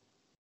bubble.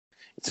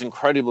 It's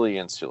incredibly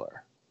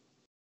insular.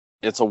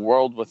 It's a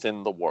world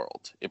within the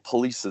world. It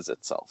polices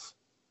itself.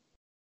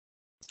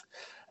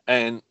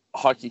 And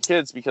hockey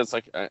kids, because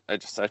I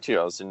just said to you,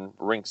 I was in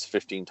rinks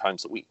 15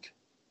 times a week.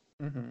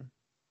 Mm-hmm.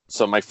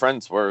 So my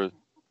friends were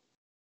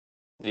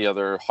the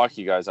other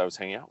hockey guys I was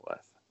hanging out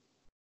with,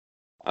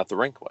 at the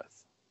rink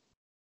with.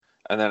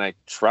 And then I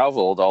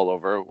traveled all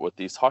over with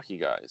these hockey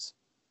guys.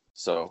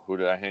 So who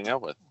did I hang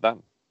out with?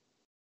 Them.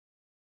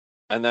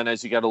 And then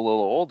as you get a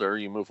little older,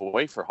 you move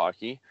away for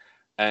hockey,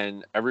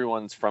 and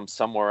everyone's from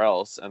somewhere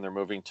else, and they're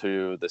moving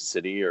to the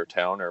city or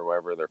town or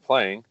wherever they're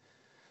playing.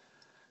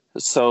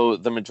 So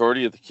the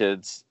majority of the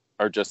kids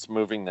are just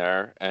moving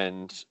there,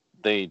 and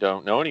they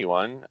don't know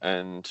anyone.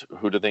 And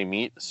who do they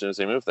meet as soon as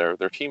they move there?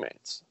 Their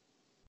teammates.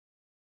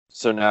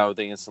 So now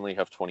they instantly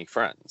have 20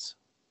 friends.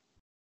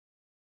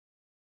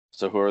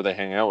 So who are they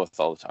hanging out with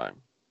all the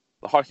time?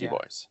 The hockey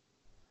boys.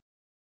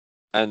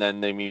 And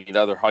then they meet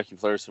other hockey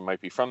players who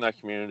might be from that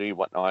community,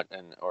 whatnot,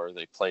 or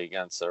they play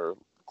against or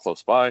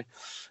close by,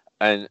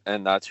 and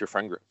that's your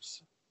friend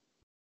groups.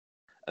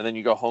 And then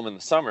you go home in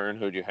the summer, and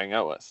who do you hang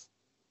out with?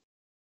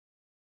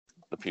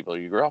 The people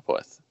you grew up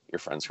with, your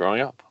friends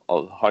growing up,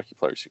 all the hockey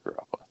players you grew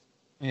up with.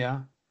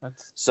 Yeah,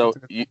 so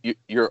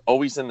you're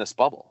always in this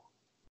bubble.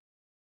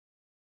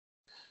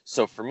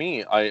 So for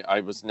me,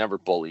 I was never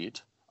bullied.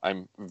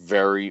 I'm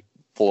very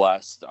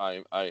blessed.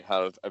 I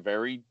have a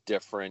very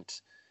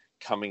different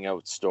coming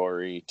out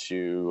story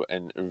to,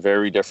 and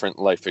very different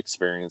life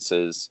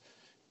experiences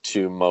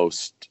to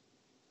most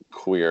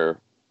queer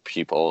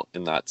people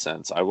in that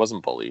sense. I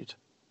wasn't bullied,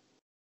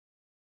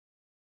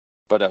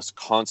 but I was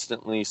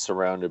constantly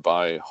surrounded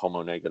by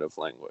homo-negative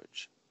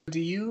language.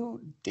 Do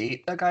you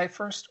date a guy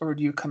first, or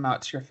do you come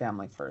out to your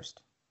family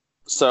first?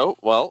 So,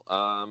 well,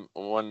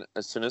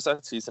 as soon as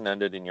that season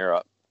ended in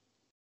Europe,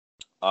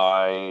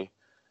 I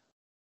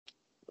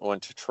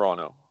went to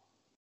Toronto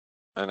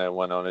and I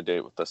went on a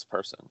date with this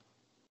person.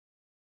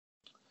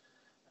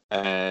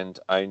 And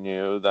I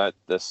knew that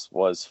this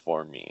was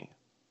for me.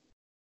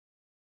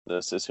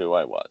 This is who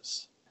I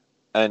was.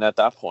 And at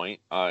that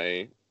point,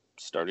 I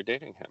started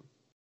dating him.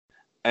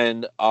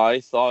 And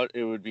I thought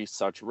it would be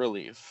such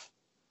relief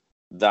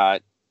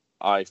that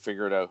I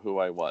figured out who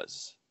I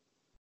was.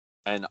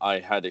 And I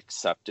had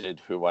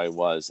accepted who I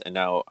was. And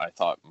now I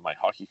thought my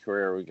hockey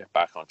career would get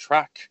back on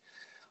track.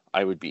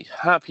 I would be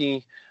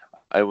happy.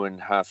 I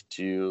wouldn't have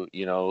to,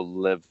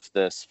 live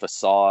this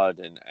facade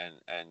and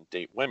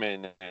date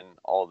women and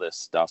all this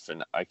stuff.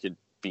 And I could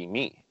be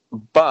me.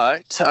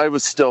 But I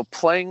was still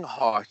playing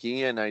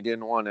hockey, and I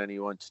didn't want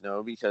anyone to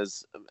know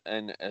because,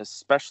 and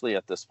especially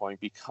at this point,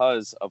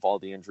 because of all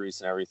the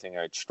injuries and everything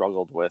I'd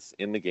struggled with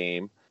in the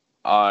game,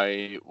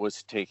 I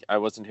wasn't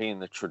taking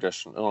the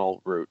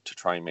traditional route to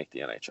try and make the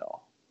NHL.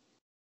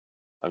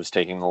 I was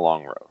taking the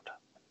long road.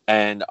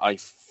 And I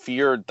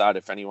feared that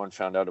if anyone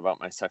found out about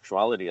my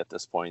sexuality at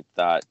this point,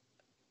 that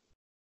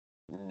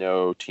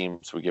no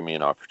teams would give me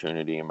an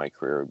opportunity and my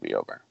career would be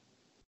over.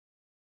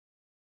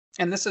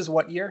 And this is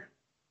what year?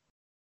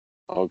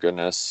 Oh,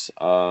 goodness.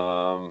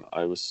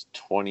 I was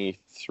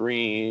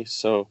 23,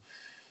 so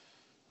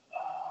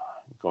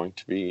going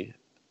to be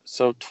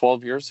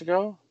 12 years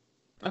ago.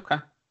 Okay.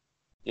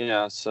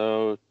 Yeah,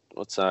 so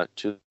what's that,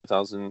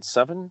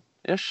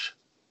 2007-ish?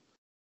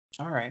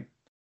 All right.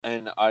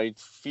 And I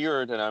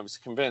feared and I was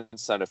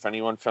convinced that if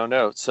anyone found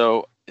out,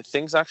 so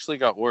things actually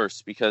got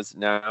worse because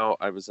now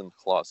I was in the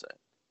closet.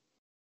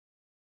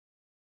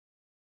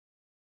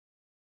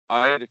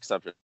 I had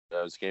accepted that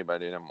I was gay, but I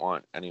didn't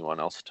want anyone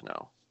else to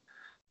know.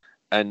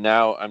 And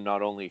now I'm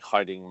not only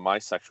hiding my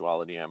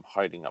sexuality, I'm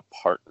hiding a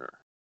partner.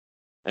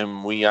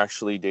 And we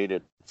actually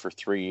dated for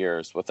 3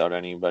 years without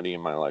anybody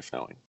in my life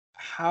knowing.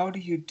 How do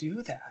you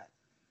do that?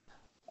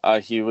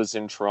 He was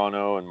in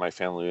Toronto and my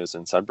family was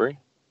in Sudbury.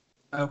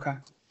 Okay.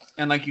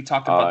 And like you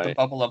talked about the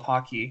bubble of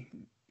hockey,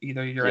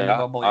 either you're in the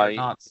bubble or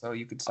you're not, so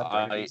you could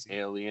separate. I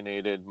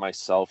alienated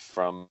myself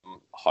from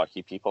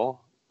hockey people.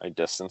 I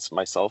distanced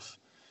myself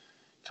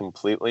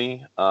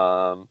completely.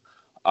 I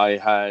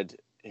had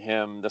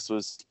him, this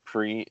was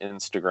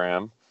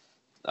pre-Instagram,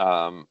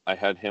 I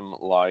had him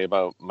lie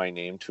about my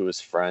name to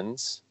his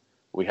friends.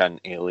 We had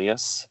an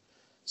alias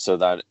so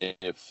that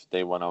if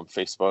they went on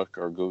Facebook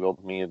or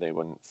Googled me, they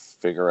wouldn't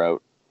figure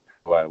out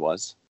who I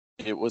was.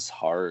 It was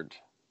hard.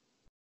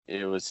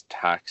 It was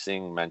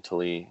taxing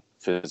mentally,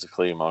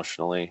 physically,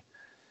 emotionally.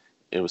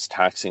 It was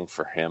taxing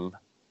for him.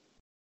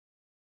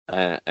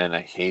 And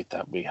I hate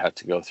that we had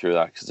to go through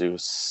that because he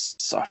was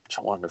such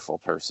a wonderful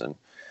person.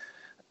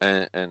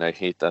 And I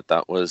hate that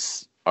that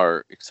was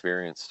our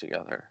experience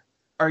together.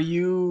 Are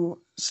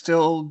you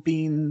still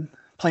playing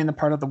the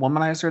part of the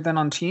womanizer then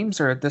on teams,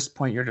 or at this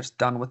point you're just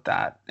done with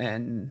that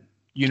and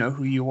you know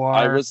who you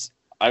are?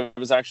 I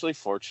was actually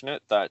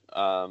fortunate that,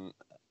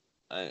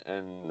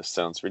 and this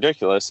sounds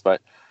ridiculous,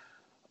 but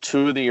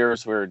 2 of the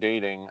years we were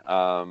dating,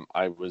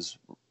 I was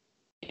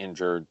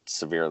injured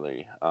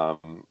severely.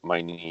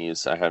 My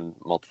knees, I had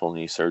multiple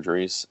knee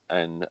surgeries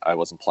and I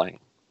wasn't playing.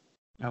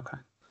 Okay.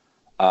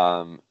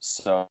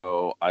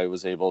 So I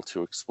was able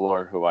to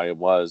explore who I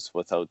was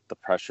without the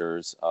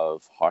pressures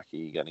of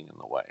hockey getting in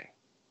the way.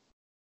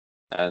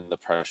 And the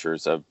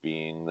pressures of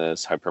being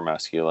this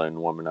hypermasculine,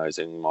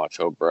 womanizing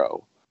macho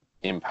bro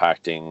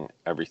impacting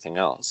everything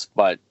else.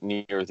 But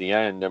near the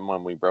end, and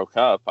when we broke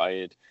up, I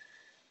had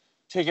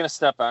taken a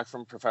step back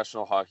from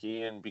professional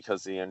hockey, and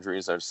because of the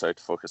injuries, I decided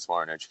to focus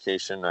more on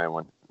education. I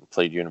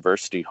played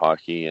university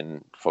hockey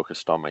and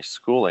focused on my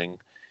schooling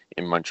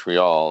in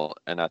Montreal.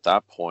 And at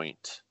that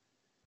point,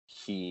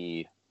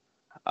 I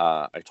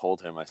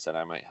told him, I said,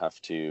 I might have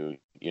to,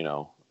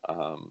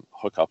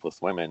 hook up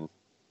with women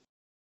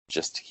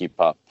just to keep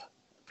up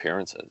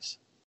appearances.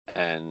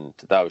 And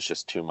that was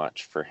just too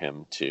much for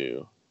him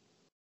to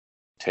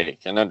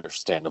take, and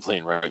understandably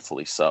and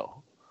rightfully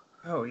so.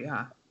 Oh,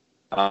 yeah.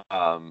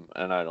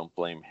 And I don't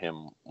blame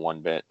him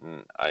one bit.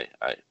 And I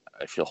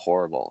feel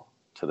horrible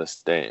to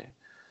this day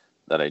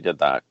that I did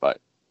that.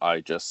 But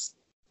I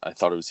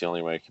thought it was the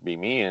only way I could be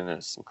me. And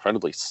it's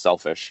incredibly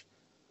selfish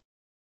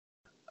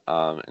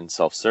and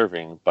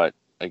self-serving. But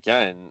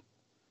again,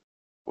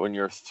 when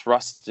you're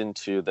thrust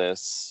into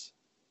this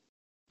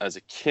as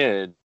a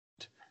kid,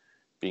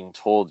 being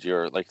told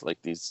you're like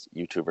these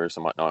YouTubers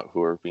and whatnot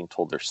who are being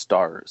told they're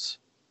stars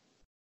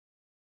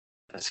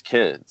as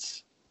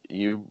kids,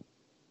 you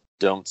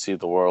don't see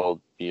the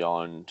world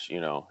beyond,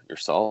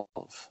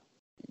 yourself,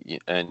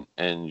 and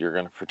you're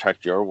going to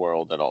protect your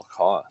world at all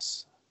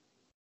costs.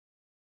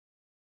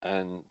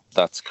 And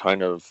that's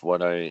kind of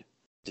what I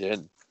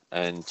did.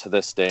 And to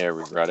this day, I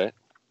regret it.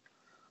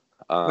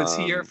 Was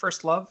he your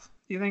first love,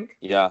 do you think?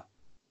 Yeah.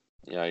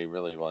 Yeah, he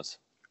really was.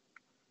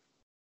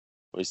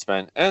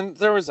 And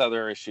there was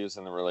other issues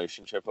in the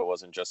relationship. It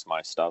wasn't just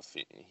my stuff.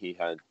 He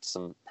had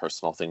some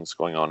personal things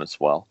going on as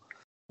well.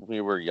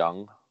 We were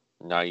young,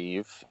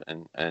 naive,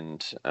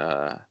 and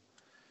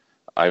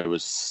I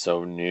was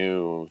so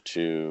new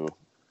to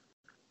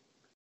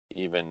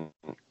even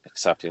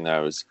accepting that I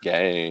was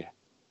gay.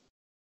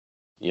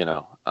 It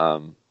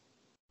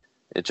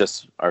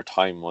just, our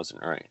time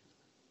wasn't right.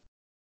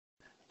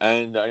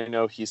 And I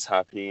know he's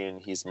happy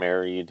and he's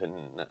married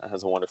and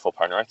has a wonderful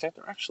partner. I think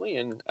they're actually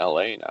in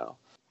LA now.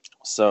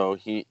 So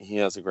he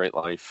has a great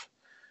life,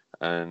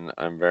 and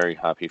I'm very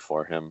happy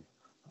for him.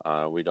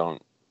 We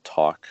don't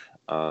talk,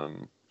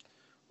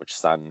 which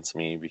saddens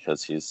me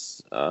because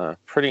he's a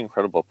pretty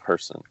incredible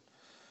person.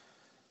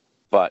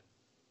 But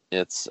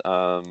it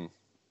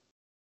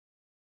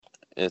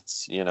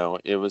was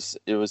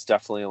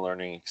definitely a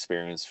learning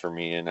experience for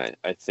me, and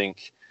I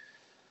think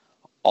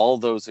all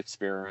those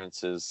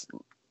experiences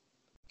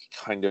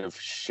kind of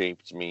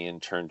shaped me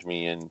and turned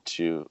me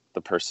into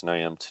the person I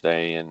am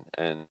today,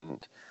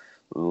 and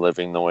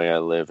living the way I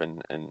live,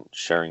 and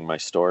sharing my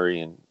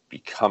story and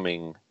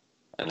becoming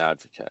an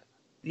advocate.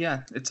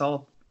 Yeah, it's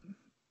all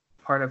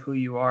part of who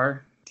you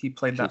are. He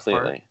played that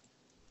part.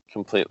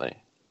 Completely.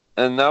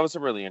 And that was a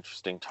really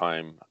interesting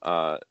time.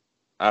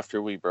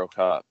 After we broke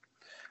up,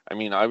 I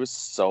mean, I was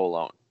so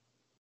alone.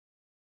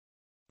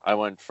 I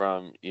went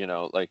from,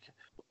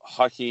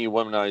 hockey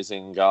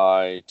womanizing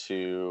guy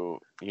to,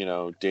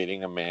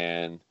 dating a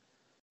man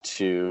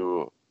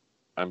to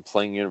I'm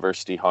playing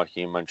university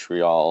hockey in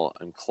Montreal.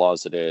 I'm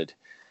closeted,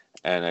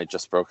 and I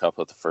just broke up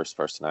with the first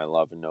person I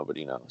love, and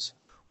nobody knows.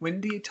 When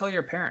do you tell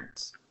your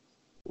parents?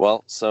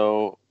 Well,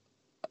 so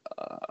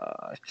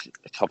a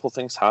couple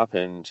things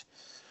happened.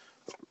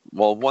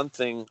 Well, one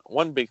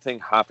big thing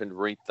happened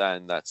right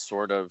then that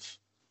sort of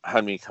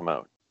had me come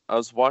out. I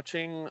was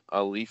watching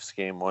a Leafs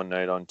game one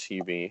night on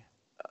TV,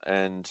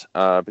 and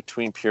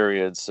between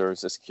periods, there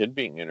was this kid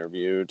being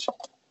interviewed.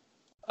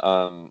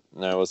 And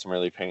I wasn't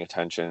really paying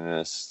attention, and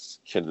this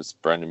kid was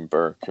Brendan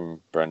Burke, and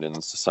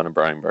Brendan's the son of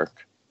Brian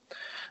Burke.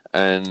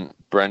 And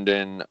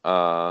Brendan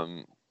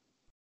was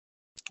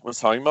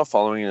talking about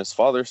following in his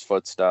father's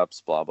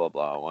footsteps, blah, blah,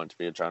 blah. I wanted to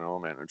be a general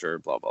manager,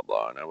 blah, blah,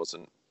 blah. And I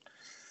wasn't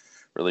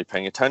really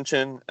paying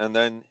attention. And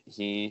then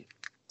he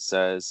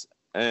says,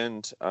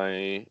 and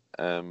I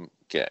am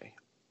gay.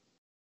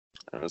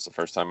 And it was the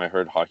first time I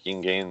heard hockey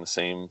and gay in the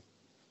same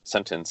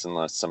sentence,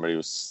 unless somebody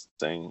was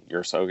saying,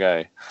 you're so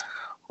gay.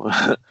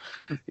 It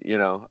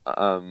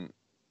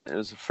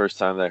was the first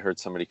time that I heard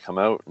somebody come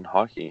out in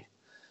hockey.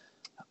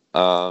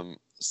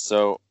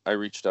 So I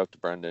reached out to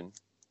Brendan,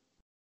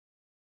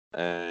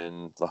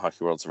 and the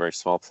hockey world's a very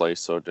small place,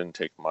 so it didn't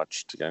take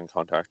much to get in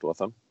contact with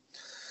him.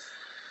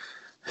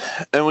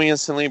 And we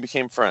instantly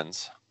became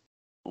friends.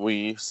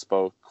 We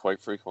spoke quite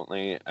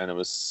frequently, and it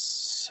was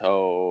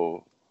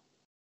so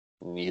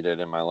needed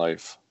in my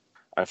life.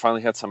 I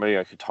finally had somebody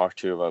I could talk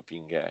to about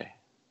being gay.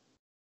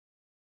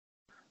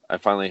 I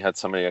finally had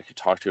somebody I could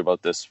talk to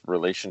about this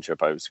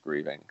relationship I was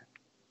grieving.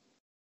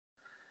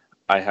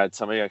 I had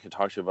somebody I could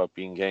talk to about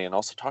being gay, and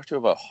also talk to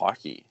about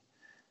hockey.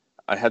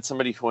 I had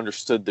somebody who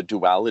understood the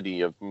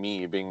duality of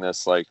me being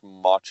this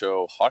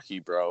macho hockey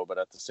bro, but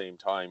at the same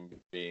time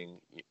being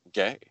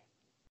gay.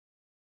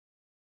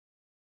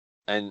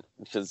 And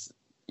because,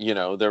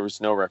 there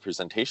was no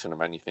representation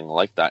of anything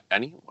like that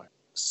anyway.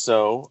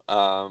 So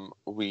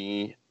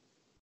we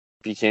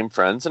became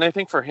friends, and I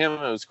think for him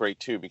it was great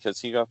too, because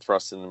he got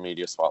thrust in the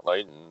media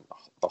spotlight in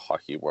the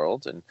hockey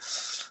world, and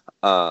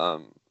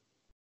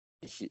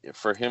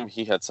for him,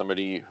 he had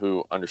somebody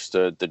who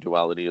understood the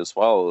duality as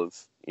well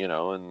of,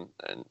 and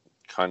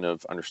kind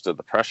of understood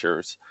the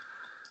pressures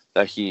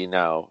that he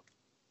now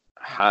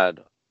had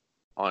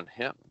on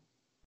him.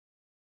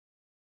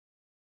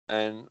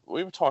 And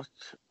we would talk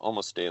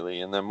almost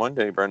daily. And then one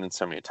day, Brendan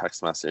sent me a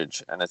text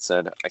message, and it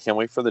said, I can't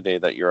wait for the day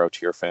that you're out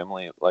to your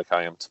family like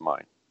I am to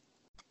mine.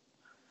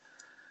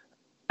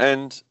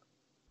 And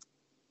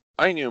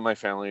I knew my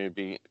family would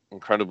be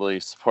incredibly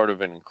supportive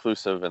and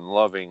inclusive and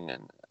loving,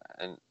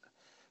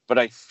 but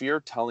I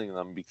feared telling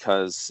them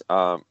because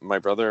my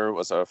brother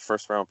was a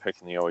first-round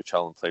pick in the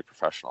OHL and played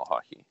professional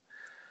hockey.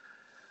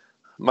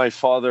 My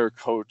father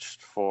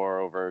coached for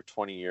over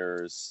 20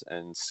 years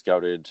and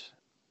scouted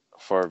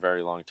for a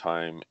very long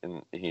time,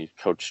 and he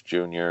coached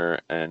junior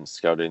and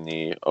scouted in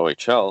the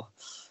OHL.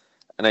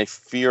 And I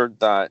feared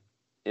that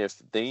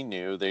if they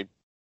knew, they'd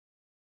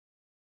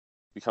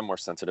become more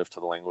sensitive to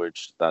the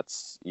language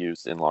that's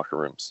used in locker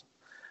rooms.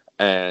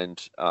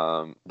 And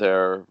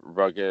they're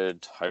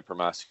rugged,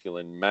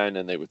 hypermasculine men,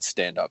 and they would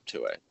stand up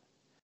to it.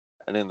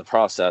 And in the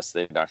process,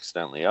 they'd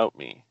accidentally out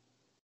me.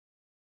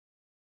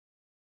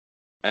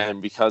 And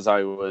because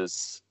I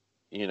was,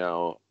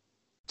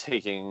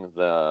 taking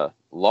the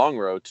long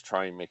road to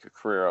try and make a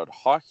career out of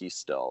hockey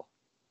still,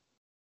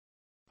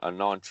 a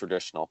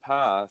non-traditional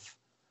path,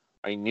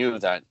 I knew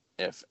that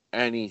if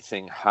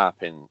anything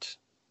happened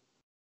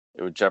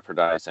it would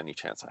jeopardize any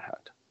chance I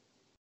had.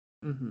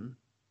 Mm-hmm.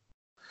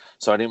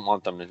 So I didn't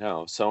want them to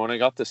know. So when I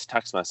got this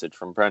text message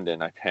from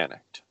Brendan, I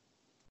panicked.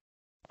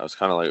 I was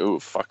kind of like, ooh,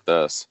 fuck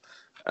this.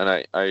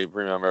 And I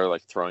remember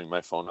like throwing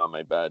my phone on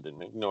my bed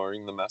and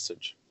ignoring the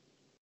message.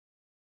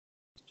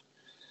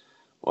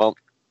 Well,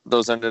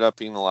 those ended up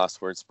being the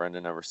last words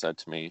Brendan ever said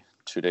to me.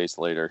 2 days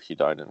later, he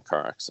died in a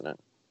car accident.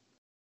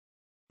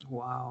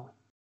 Wow.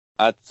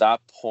 At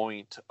that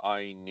point,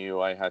 I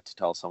knew I had to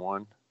tell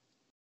someone.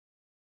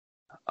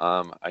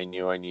 I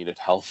knew I needed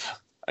help.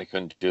 I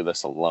couldn't do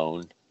this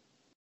alone.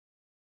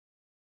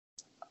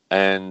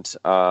 And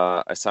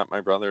I sat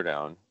my brother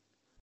down.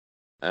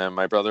 And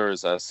my brother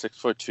is a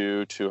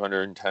 6'2",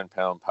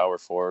 210-pound power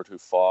forward who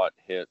fought,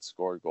 hit,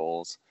 scored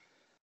goals.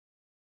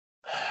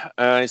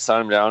 And I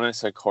sat him down and I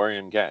said, Corey,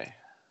 I'm gay.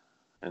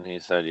 And he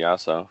said, yeah,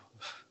 so.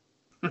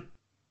 I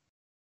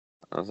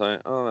was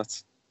like, oh,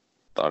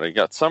 thought I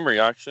got some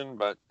reaction,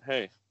 but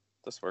hey,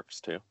 this works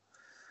too.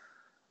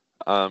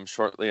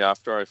 Shortly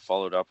after, I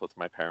followed up with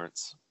my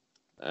parents,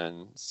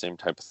 and same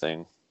type of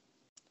thing.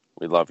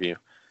 We love you.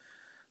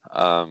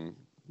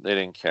 They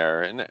didn't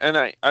care,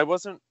 and I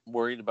wasn't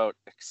worried about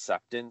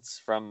acceptance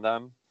from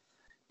them,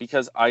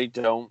 because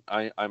I'm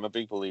a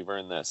big believer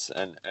in this,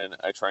 and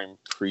I try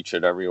and preach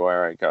it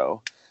everywhere I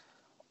go.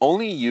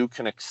 Only you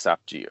can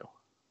accept you.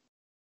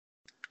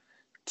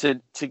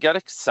 To get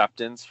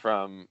acceptance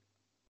from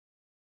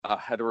a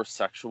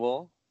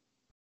heterosexual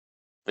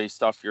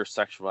based off your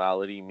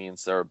sexuality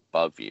means they're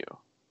above you.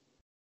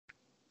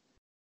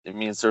 It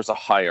means there's a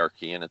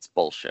hierarchy, and it's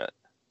bullshit.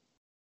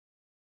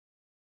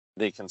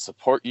 They can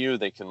support you,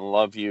 they can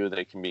love you,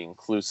 they can be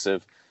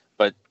inclusive,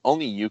 but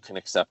only you can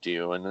accept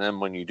you. And then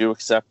when you do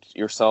accept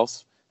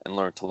yourself and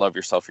learn to love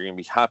yourself, you're going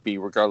to be happy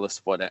regardless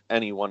of what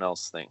anyone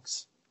else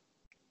thinks.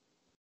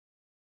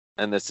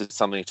 And this is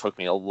something that took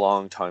me a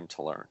long time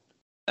to learn.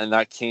 And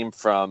that came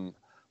from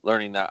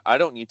learning that I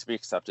don't need to be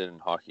accepted in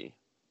hockey.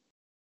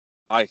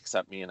 I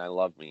accept me and I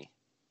love me.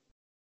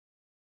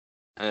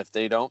 And if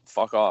they don't,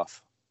 fuck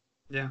off.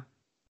 Yeah.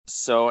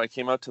 So I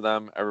came out to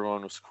them.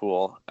 Everyone was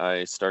cool.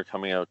 I started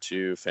coming out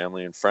to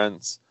family and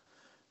friends,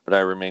 but I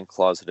remained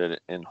closeted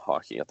in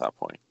hockey at that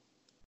point.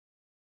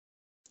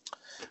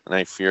 And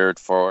I feared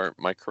for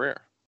my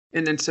career.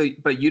 And then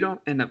but you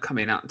don't end up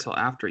coming out until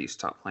after you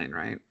stop playing,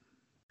 right?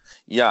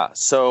 Yeah.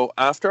 So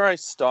after I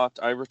stopped,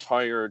 I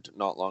retired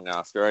not long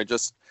after. I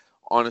just,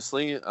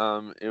 honestly,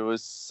 it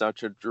was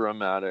such a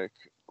dramatic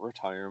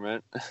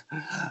retirement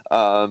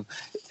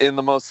in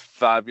the most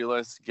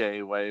fabulous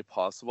gay way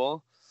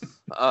possible.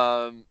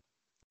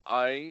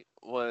 I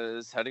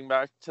was heading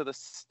back to the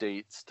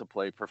States to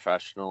play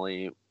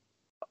professionally.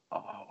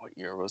 Oh, what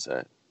year was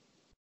it?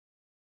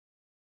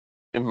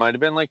 It might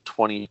have been like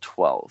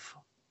 2012.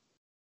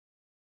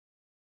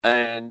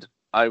 And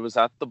I was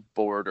at the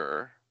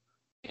border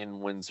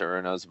in Windsor,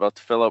 and I was about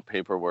to fill out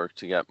paperwork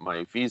to get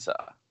my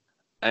visa.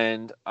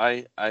 And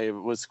I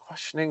was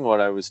questioning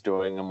what I was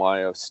doing and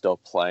why I was still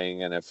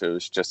playing, and if it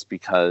was just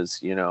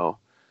because,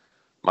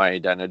 my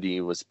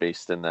identity was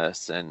based in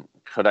this, and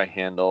could I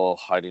handle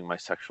hiding my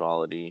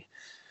sexuality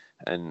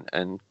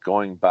and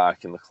going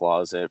back in the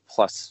closet.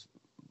 Plus,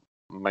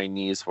 my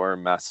knees were a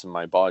mess and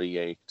my body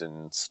ached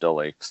and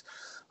still aches.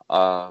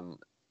 And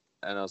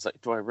I was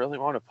like, do I really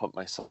want to put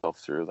myself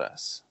through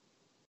this?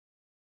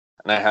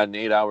 And I had an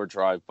 8-hour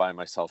drive by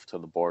myself to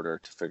the border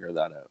to figure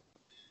that out.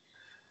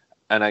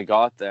 And I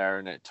got there,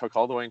 and it took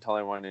all the way until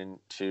I went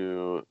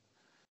into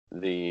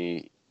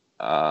the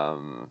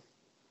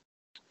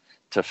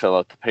to fill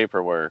out the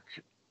paperwork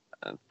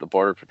at the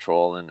Border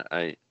Patrol, and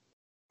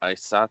I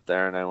sat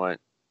there and I went,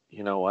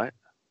 you know what?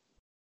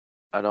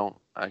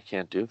 I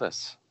can't do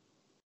this.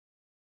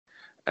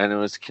 And it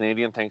was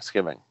Canadian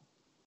Thanksgiving,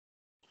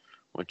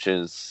 which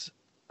is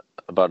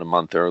about a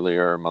month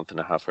and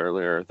a half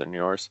earlier than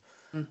yours.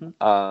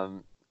 Mm-hmm.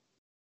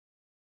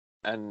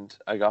 And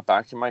I got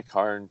back in my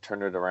car and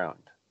turned it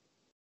around.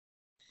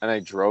 And I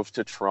drove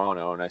to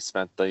Toronto, and I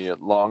spent the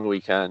long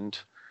weekend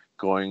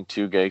going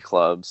to gay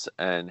clubs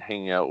and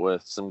hanging out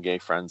with some gay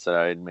friends that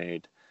I had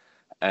made,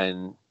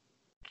 and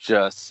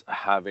just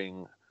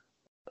having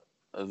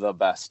the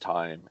best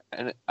time.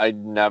 And I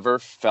never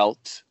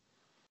felt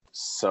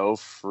so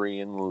free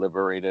and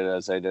liberated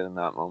as I did in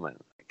that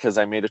moment, because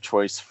I made a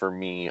choice for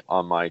me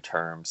on my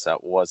terms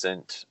that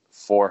wasn't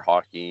for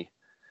hockey.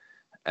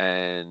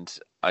 And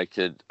I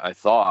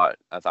thought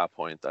at that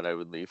point that I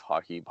would leave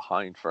hockey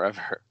behind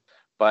forever.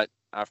 But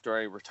after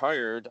I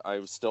retired, I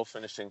was still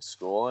finishing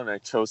school, and I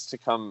chose to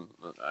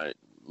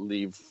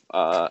leave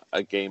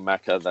a gay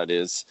mecca that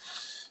is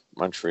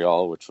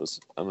Montreal, which was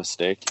a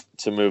mistake,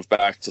 to move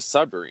back to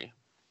Sudbury.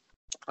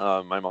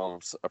 My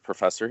mom's a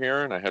professor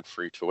here, and I had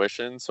free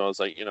tuition, so I was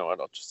like, you know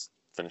what, I'll just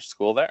finish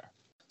school there.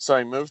 So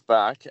I moved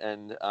back,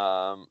 and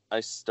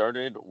I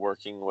started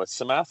working with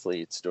some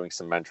athletes, doing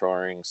some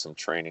mentoring, some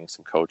training,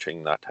 some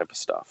coaching, that type of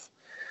stuff.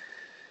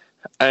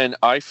 And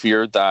I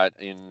feared that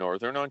in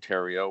Northern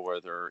Ontario, where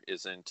there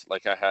isn't,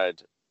 like, I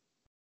had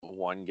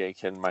one gay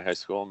kid in my high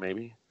school,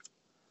 maybe,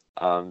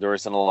 there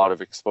isn't a lot of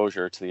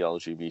exposure to the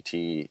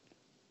LGBTQ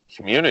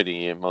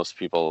community, and most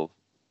people,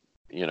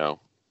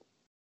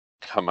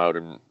 come out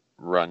and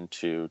run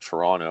to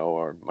Toronto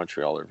or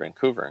Montreal or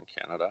Vancouver in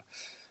Canada,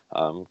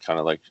 kind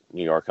of like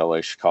New York,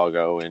 LA,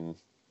 Chicago in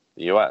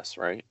the US,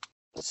 right?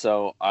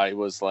 So I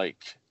was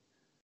like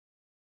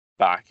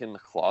back in the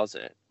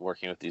closet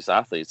working with these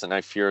athletes, and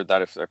I feared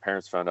that if their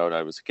parents found out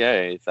I was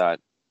gay, that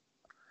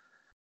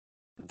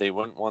they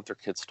wouldn't want their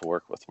kids to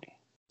work with me.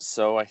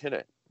 So I hid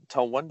it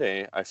until one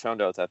day I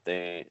found out that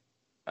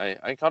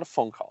I got a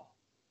phone call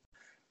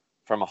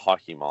from a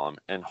hockey mom,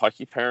 and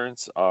hockey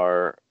parents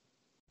are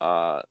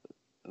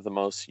the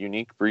most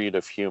unique breed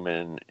of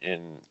human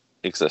in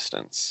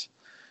existence.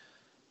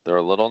 They're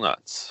a little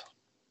nuts.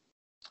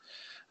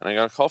 And I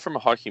got a call from a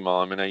hockey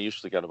mom, and I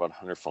usually get about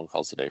 100 phone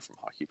calls a day from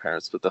hockey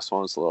parents, but this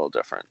one was a little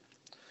different.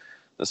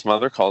 This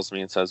mother calls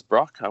me and says,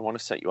 "Brock, I want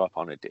to set you up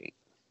on a date."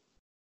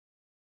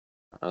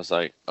 I was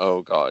like,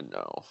 oh God,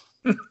 no.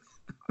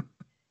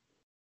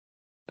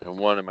 And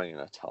what am I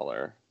going to tell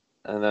her?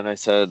 And then I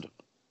said,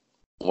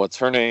 "What's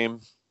her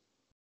name?"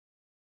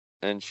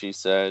 And she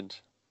said,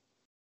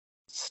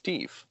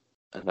 "Steve."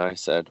 And I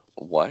said,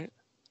 "What?"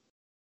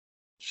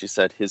 She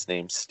said, "His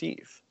name's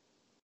Steve."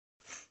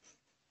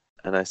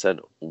 And I said,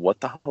 "What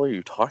the hell are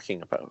you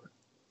talking about?"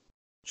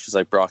 She's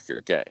like, "Brock,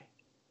 you're gay."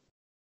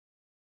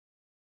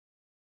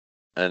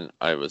 And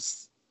I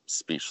was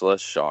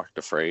speechless, shocked,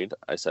 afraid.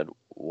 I said,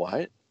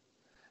 "What?"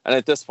 And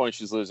at this point,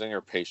 she's losing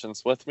her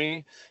patience with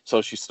me.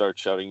 So she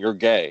starts shouting, "You're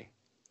gay.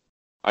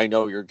 I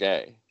know you're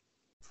gay."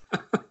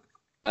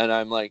 And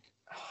I'm like,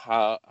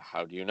 how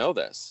do you know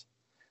this?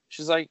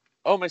 She's like,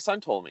 "Oh, my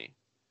son told me."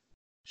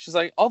 She's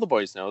like, "All the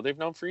boys know. They've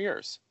known for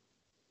years."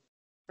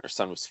 Her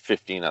son was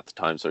 15 at the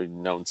time, so he'd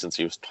known since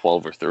he was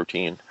 12 or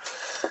 13.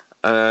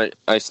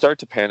 I start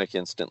to panic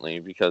instantly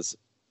because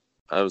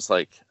I was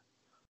like,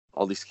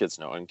 all these kids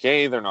know I'm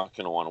gay. They're not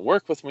going to want to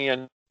work with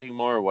me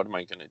anymore. What am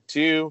I going to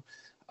do?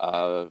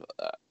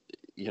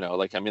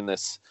 Like I'm in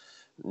this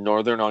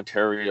northern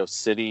Ontario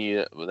city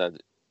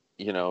that,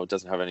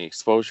 doesn't have any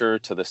exposure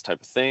to this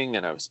type of thing.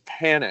 And I was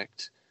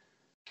panicked,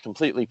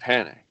 completely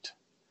panicked.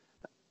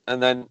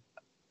 And then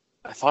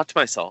I thought to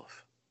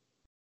myself,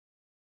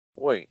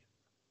 wait,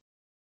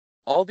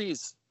 all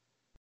these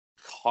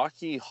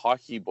cocky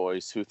hockey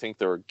boys who think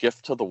they're a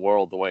gift to the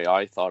world the way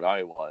I thought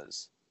I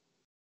was,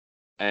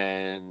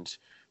 and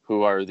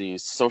who are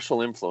these social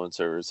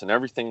influencers and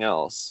everything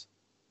else,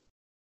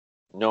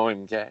 know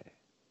I'm gay,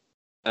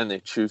 and they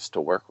choose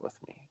to work with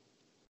me.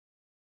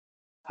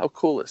 How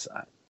cool is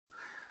that?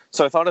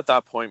 So I thought at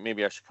that point,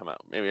 maybe I should come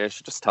out. Maybe I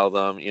should just tell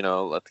them,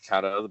 let the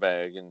cat out of the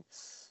bag and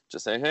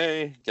just say,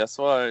 "Hey, guess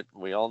what?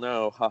 We all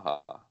know, haha."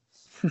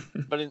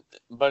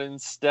 But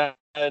instead,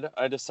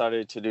 I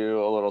decided to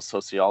do a little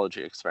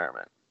sociology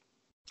experiment.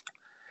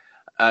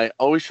 I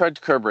always tried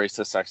to curb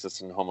racist,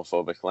 sexist, and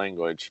homophobic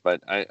language,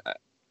 but I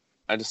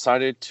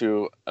decided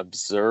to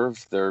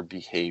observe their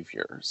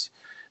behaviors,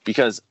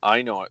 because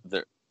I know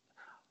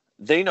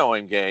they know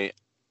I'm gay,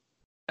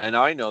 and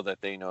I know that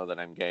they know that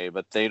I'm gay,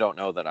 but they don't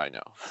know that I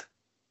know.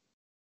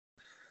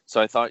 So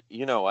I thought,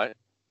 you know what?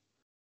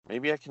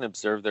 Maybe I can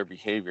observe their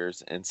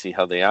behaviors and see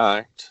how they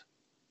act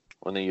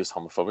when they use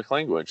homophobic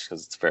language,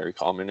 because it's very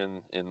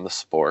common in the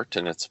sport,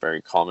 and it's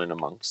very common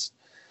amongst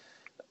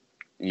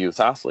youth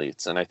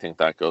athletes. And I think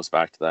that goes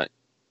back to that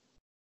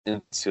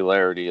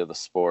insularity of the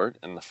sport,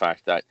 and the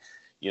fact that,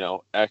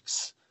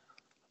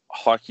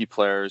 ex-hockey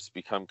players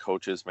become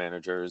coaches,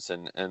 managers,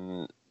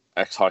 and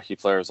ex-hockey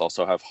players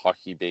also have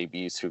hockey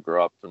babies who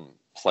grow up and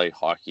play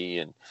hockey.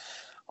 And,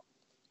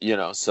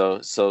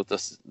 so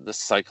this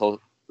cycle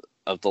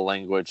of the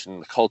language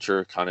and the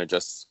culture kind of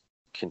just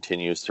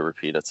continues to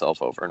repeat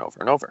itself over and over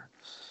and over.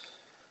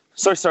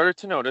 So I started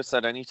to notice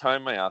that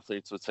anytime my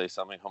athletes would say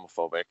something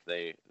homophobic,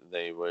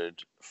 they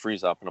would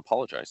freeze up and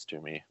apologize to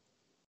me.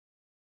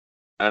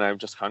 And I would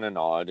just kind of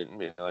nod and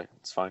be like,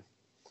 "It's fine."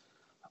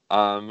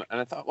 And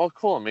I thought, well,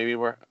 cool, maybe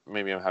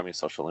I'm having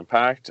social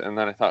impact. And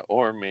then I thought,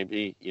 or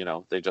maybe,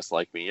 they just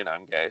like me and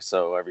I'm gay.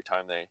 So every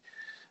time they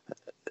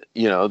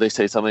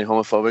say something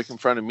homophobic in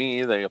front of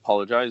me, they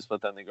apologize,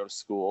 but then they go to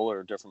school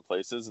or different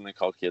places and they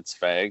call kids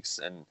fags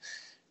and,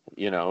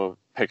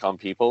 pick on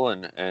people,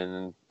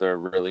 and they're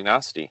really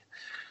nasty.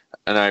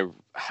 And I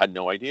had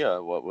no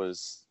idea what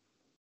was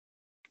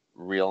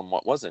real and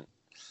what wasn't.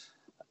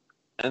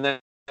 And then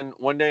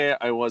one day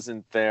I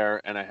wasn't there,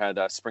 and I had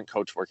a sprint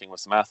coach working with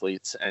some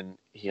athletes, and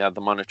he had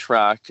them on a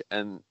track,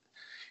 and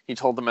he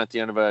told them at the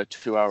end of a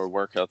 2-hour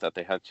workout that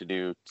they had to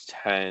do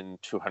 10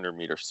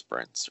 200-meter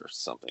sprints or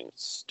something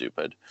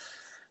stupid.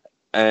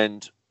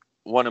 And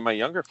one of my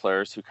younger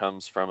players, who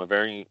comes from a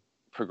very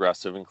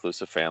progressive,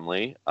 inclusive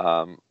family,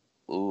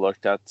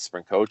 looked at the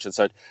sprint coach and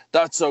said,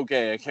 "That's so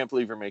gay. I can't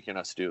believe you're making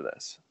us do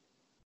this."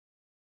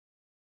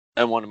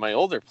 And one of my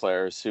older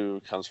players, who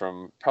comes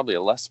from probably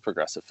a less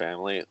progressive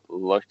family,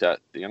 looked at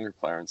the younger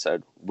player and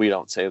said, "We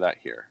don't say that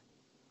here.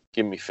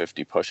 Give me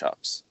 50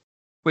 push-ups."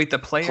 Wait, the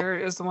player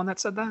is the one that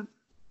said that?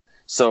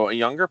 So a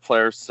younger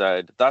player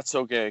said, "That's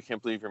so gay. I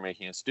can't believe you're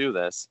making us do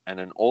this." And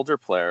an older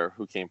player,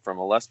 who came from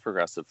a less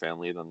progressive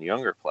family than the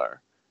younger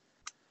player,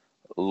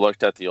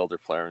 looked at the older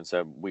player and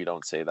said, "We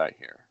don't say that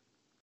here.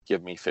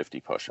 Give me 50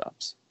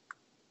 push-ups."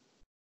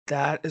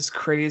 That is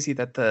crazy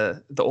that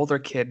the older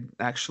kid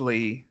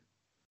actually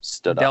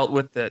Stood dealt up.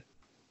 with it.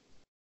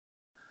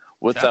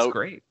 That's Without,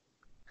 great.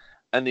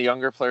 and the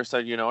younger player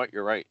said, "You know what?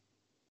 You're right,"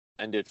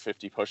 and did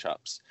 50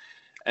 push-ups.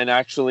 And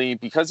actually,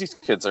 because these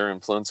kids are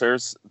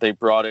influencers, they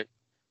brought it,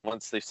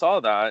 once they saw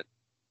that,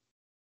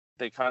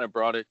 they kind of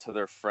brought it to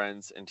their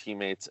friends and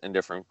teammates in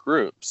different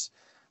groups.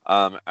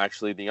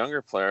 Actually, the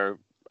younger player,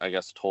 I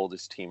guess, told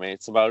his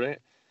teammates about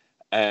it.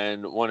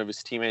 And one of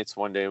his teammates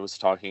one day was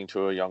talking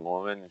to a young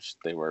woman,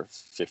 they were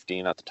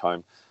 15 at the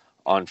time,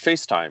 on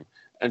FaceTime.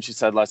 And she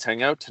said, "Let's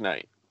hang out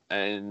tonight."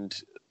 And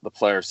the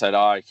player said,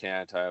 "Oh, I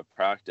can't, I have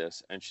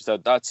practice." And she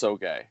said, "That's so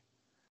gay."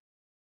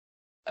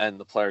 And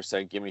the player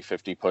said, "Give me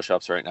 50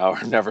 push-ups right now.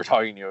 I'm never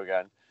talking to you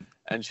again."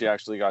 And she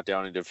actually got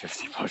down and did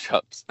 50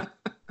 push-ups.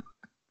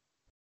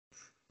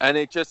 And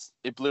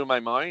it blew my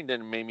mind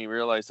and made me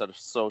realize that a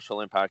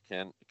social impact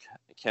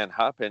can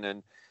happen.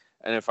 And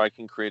if I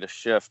can create a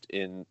shift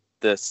in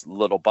this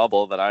little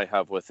bubble that I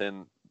have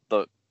within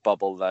the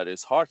bubble that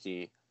is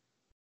hockey,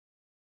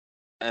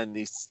 and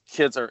these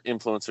kids are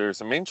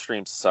influencers in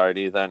mainstream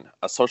society, then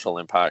a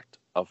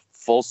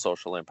full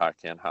social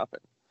impact can happen.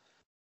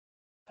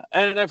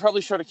 And I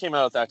probably should have came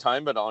out at that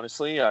time, but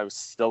honestly, I was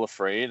still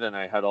afraid, and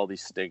I had all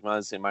these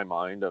stigmas in my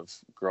mind of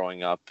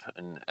growing up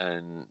and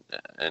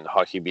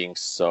hockey being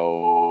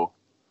so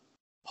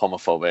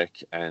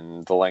homophobic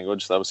and the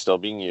language that was still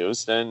being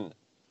used, and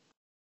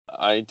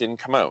I didn't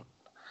come out.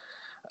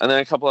 And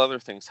then a couple other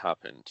things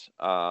happened.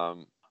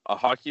 A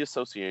hockey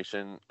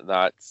association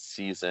that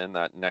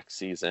next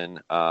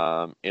season,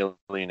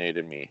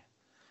 alienated me.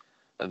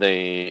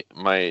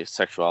 My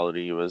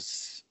sexuality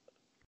was,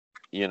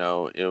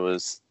 it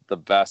was the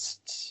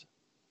best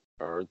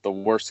or the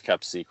worst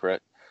kept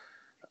secret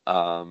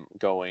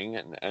going,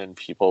 and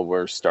people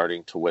were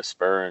starting to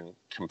whisper, and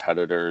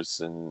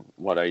competitors and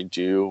what I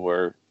do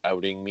were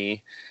outing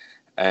me,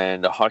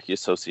 and a hockey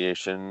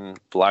association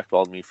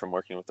blackballed me from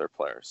working with their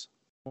players.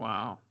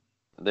 Wow.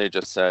 They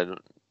just said,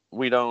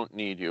 "We don't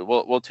need you.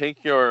 We'll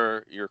take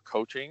your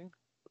coaching.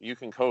 You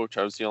can coach."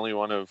 I was the only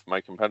one of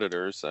my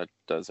competitors that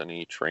does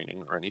any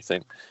training or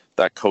anything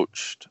that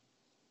coached.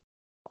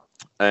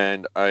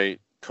 And I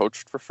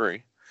coached for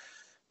free.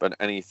 But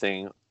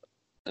anything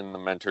in the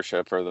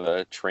mentorship or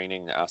the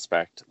training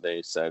aspect,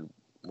 they said,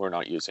 "We're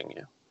not using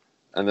you."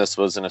 And this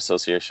was an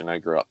association I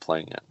grew up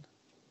playing in.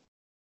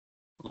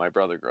 My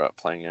brother grew up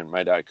playing in.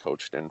 My dad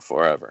coached in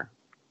forever.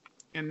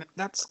 And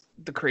that's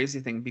the crazy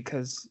thing,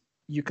 because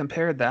you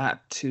compare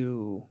that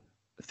to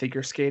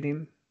figure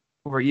skating,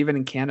 or even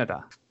in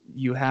Canada,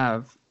 you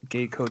have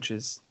gay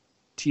coaches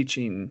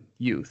teaching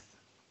youth.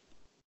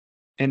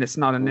 And it's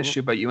not an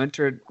issue, but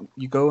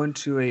you go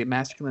into a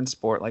masculine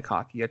sport like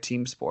hockey, a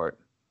team sport,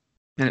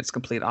 and it's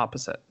complete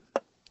opposite.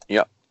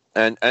 Yeah.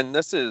 And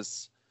this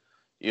is,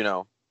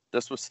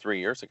 this was 3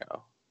 years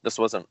ago. This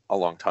wasn't a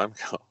long time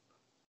ago.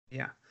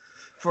 Yeah.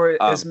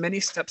 For as many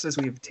steps as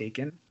we've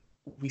taken,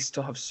 we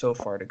still have so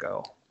far to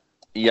go.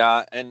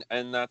 Yeah, and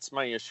that's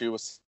my issue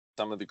with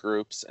some of the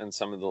groups and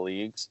some of the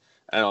leagues,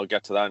 and I'll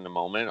get to that in a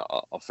moment.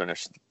 I'll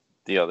finish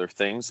the other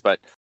things, but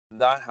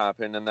that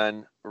happened, and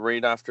then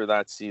right after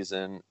that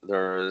season,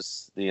 there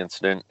was the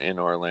incident in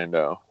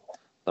Orlando,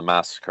 the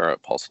massacre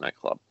at Pulse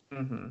nightclub.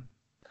 Mm-hmm.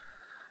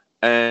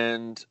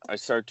 And I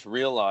started to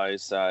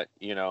realize that,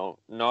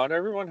 not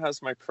everyone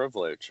has my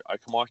privilege. I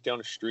can walk down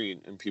the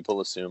street and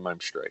people assume I'm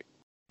straight.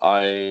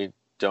 I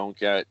don't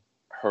get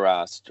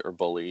harassed or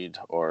bullied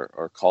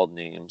or called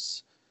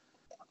names,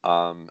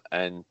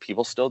 and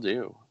people still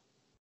do.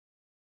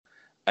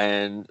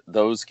 And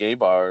those gay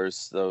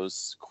bars,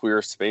 those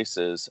queer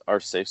spaces, are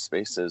safe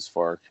spaces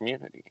for our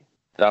community.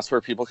 That's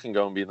where people can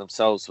go and be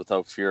themselves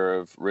without fear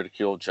of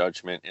ridicule,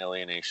 judgment,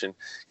 alienation.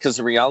 Because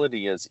the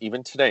reality is,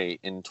 even today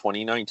in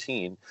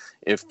 2019,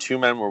 if two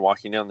men were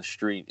walking down the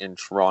street in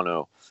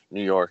Toronto,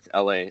 New York,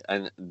 LA,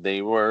 and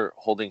they were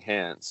holding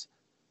hands,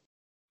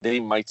 they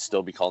might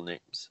still be called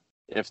names.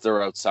 If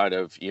they're outside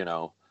of,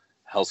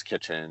 Hell's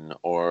Kitchen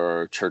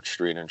or Church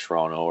Street in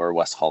Toronto or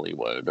West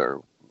Hollywood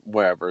or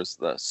wherever's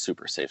the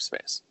super safe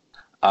space.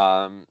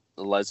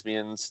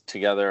 Lesbians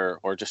together,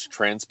 or just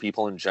trans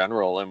people in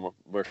general, and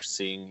we're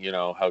seeing,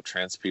 how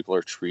trans people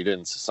are treated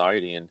in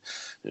society, and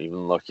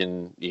even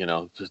looking,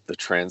 the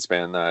trans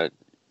ban that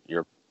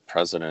your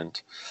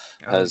president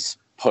has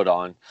put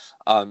on.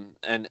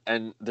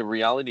 And the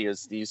reality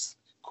is these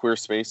queer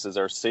spaces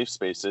are safe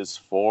spaces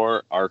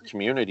for our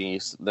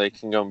communities. They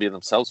can go and be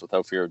themselves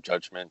without fear of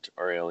judgment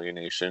or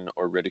alienation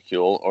or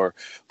ridicule or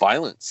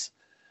violence.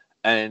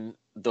 And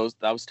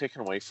that was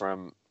taken away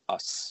from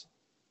us.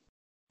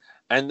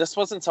 And this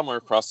wasn't somewhere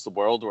across the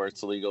world where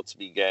it's illegal to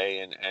be gay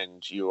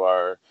and you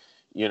are,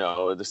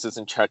 this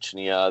isn't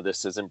Chechnya,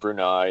 this isn't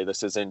Brunei,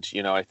 this isn't,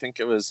 I think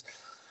it was,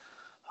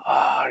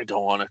 I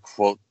don't want to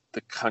quote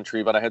the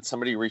country, but I had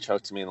somebody reach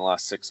out to me in the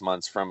last 6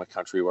 months from a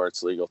country where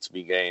it's legal to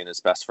be gay, and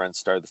his best friend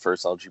started the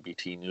first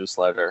LGBT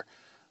newsletter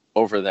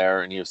over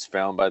there, and he was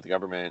found by the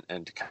government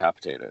and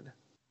decapitated.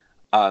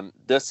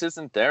 This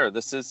isn't there.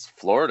 This is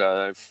Florida.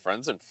 I have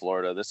friends in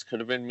Florida. This could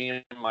have been me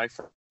and my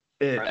friend.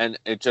 And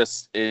it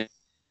just is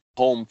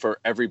home for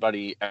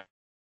everybody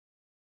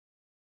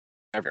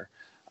ever.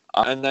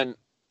 And then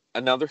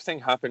another thing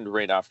happened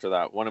right after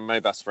that. One of my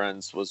best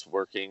friends was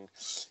working.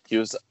 He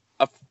was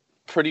a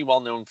pretty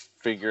well-known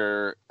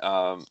figure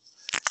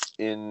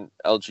in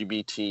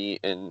LGBT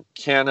in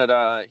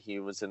Canada. He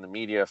was in the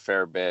media a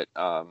fair bit.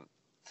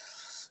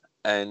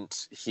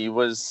 And he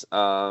was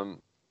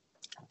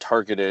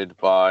targeted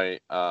by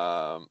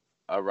a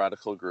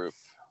radical group.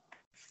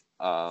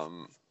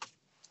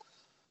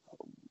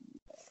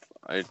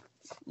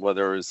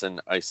 Whether it was in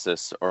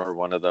ISIS or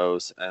one of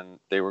those, and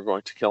they were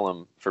going to kill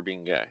him for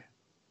being gay.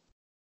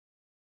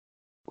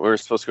 We were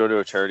supposed to go to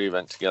a charity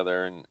event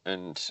together,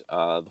 and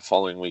the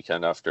following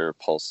weekend after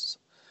Pulse,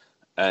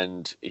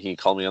 and he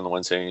called me on the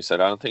Wednesday and he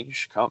said, "I don't think you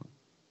should come."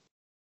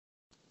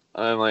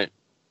 And I'm like,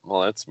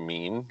 "Well, that's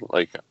mean.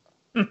 Like,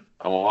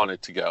 I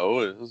wanted to go.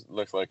 It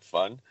looked like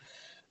fun."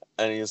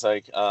 And he's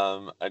like,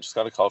 "I just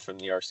got a call from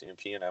the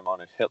RCMP and I'm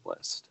on a hit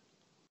list."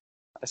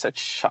 I said,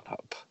 "Shut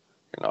up.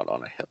 You're not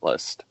on a hit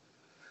list."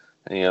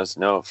 And he goes,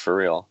 "No, for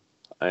real,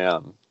 I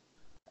am."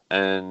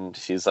 And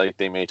he's like,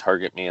 "They may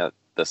target me at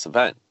this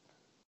event."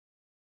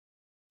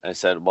 I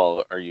said,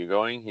 "Well, are you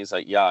going?" He's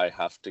like, "Yeah, I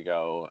have to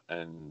go.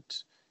 And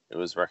it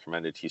was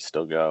recommended he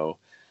still go."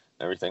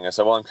 And everything. I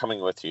said, "Well, I'm coming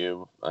with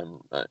you.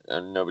 And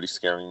nobody's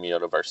scaring me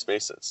out of our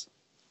spaces."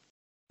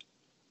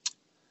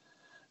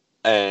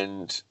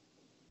 And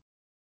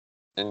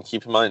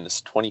keep in mind,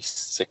 this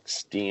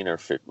 2016 or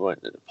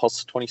what,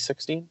 Pulse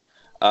 2016?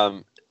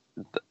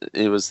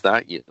 It was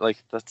that year.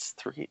 Like, that's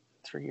three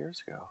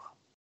years ago,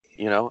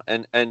 you know.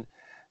 And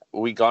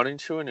we got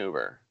into an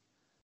Uber,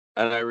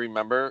 and I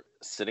remember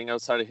sitting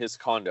outside of his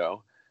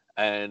condo,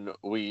 and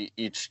we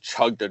each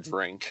chugged a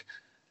drink,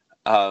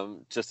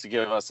 just to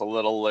give us a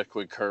little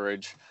liquid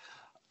courage.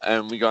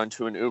 And we got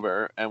into an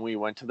Uber, and we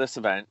went to this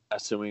event,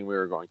 assuming we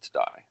were going to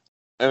die.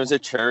 It was a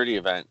charity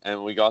event,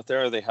 and we got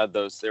there. They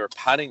were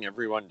patting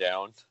everyone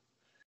down.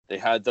 They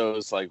had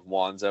those like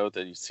wands out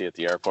that you see at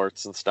the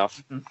airports and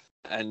stuff. Mm-hmm.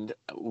 And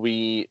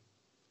we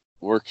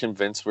were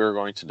convinced we were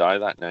going to die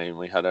that night. And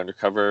we had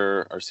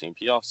undercover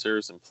RCMP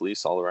officers and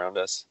police all around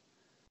us.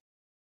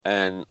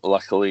 And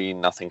luckily,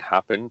 nothing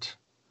happened.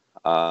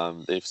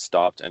 They've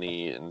stopped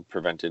and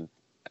prevented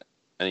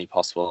any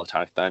possible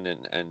attack then.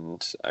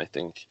 And I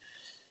think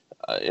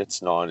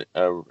he's not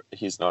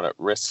at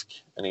risk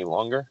any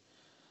longer.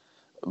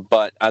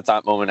 But at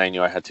that moment, I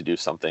knew I had to do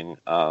something.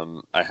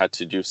 I had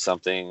to do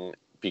something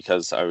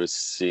because I was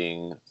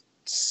seeing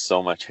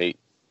so much hate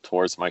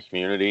towards my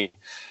community.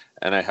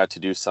 And I had to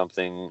do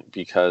something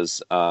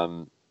because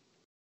I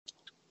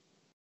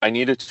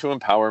needed to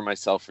empower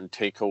myself and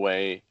take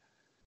away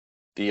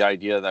the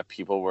idea that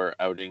people were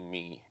outing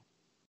me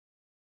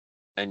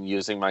and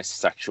using my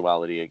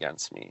sexuality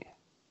against me.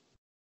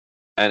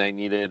 And I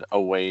needed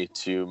a way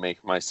to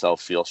make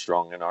myself feel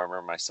strong and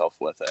armor myself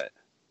with it.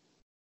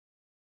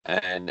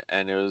 And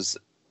it was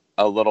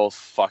a little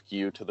fuck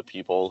you to the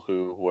people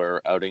who were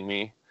outing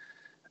me.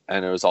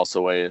 And it was also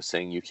a way of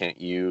saying you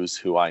can't use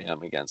who I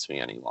am against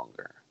me any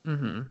longer.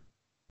 Mm-hmm.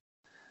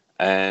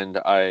 And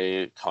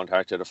I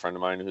contacted a friend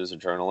of mine who's a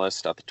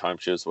journalist. At the time,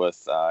 she was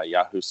with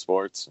Yahoo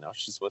Sports. Now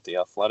she's with The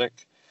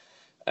Athletic.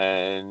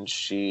 And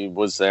she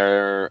was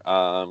there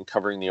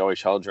covering the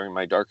OHL during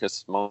my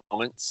darkest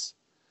moments.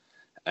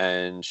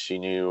 And she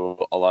knew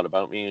a lot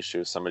about me. She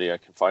was somebody I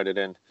confided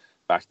in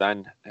back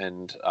then.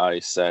 And I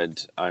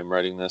said, "I'm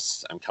writing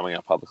this. I'm coming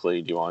out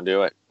publicly. Do you want to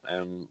do it?"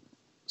 And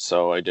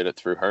so I did it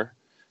through her,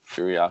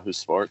 through Yahoo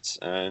Sports.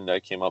 And I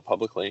came out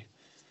publicly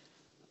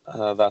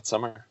that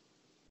summer.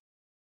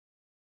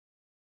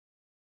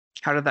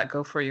 How did that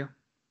go for you?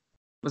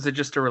 Was it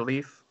just a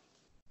relief?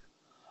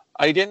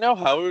 I didn't know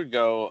how it would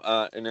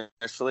go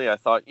initially. I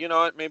thought, you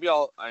know what, maybe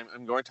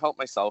I'm going to help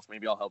myself.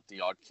 Maybe I'll help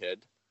the odd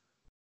kid,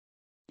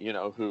 you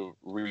know, who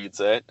reads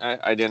it.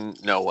 I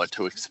didn't know what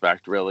to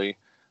expect, really.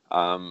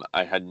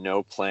 I had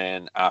no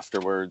plan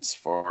afterwards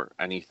for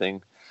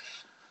anything.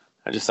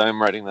 I just said,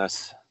 I'm writing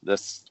this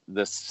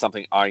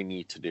something I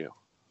need to do.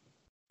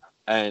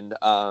 And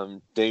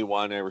day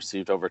one, I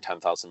received over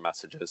 10,000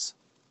 messages.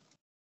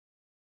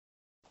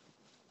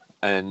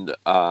 And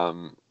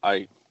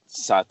I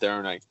sat there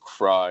and I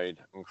cried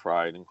and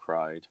cried and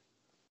cried.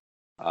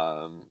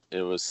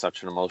 It was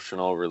such an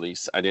emotional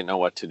release. I didn't know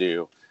what to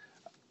do.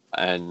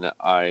 And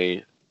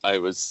I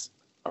was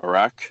a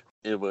wreck.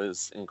 It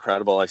was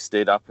incredible. I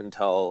stayed up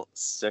until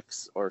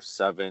 6 or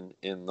 7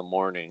 in the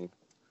morning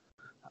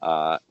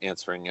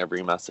answering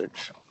every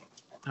message.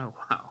 Oh,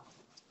 wow.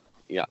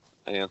 Yeah,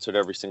 I answered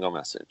every single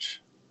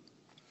message.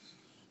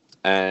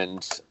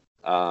 And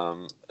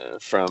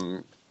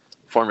from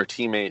former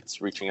teammates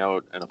reaching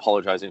out and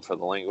apologizing for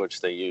the language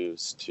they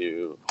use,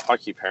 to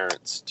hockey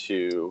parents,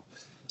 to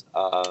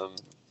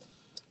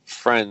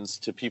friends,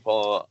 to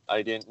people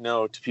I didn't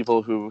know, to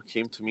people who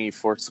came to me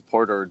for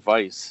support or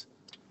advice,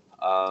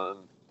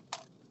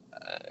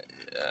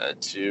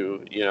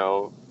 to, you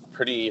know,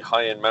 pretty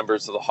high-end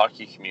members of the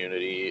hockey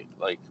community,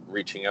 like,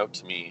 reaching out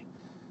to me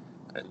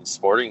and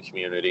sporting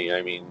community.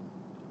 I mean,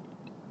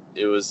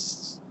 it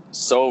was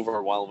so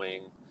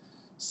overwhelming,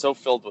 so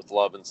filled with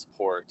love and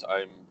support.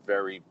 I'm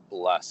very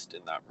blessed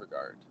in that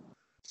regard.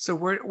 So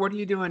what are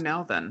you doing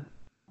now then?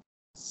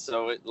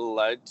 So it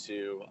led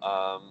to,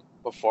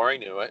 before I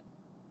knew it,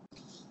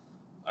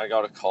 I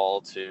got a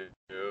call to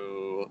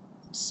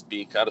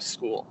speak at a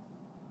school.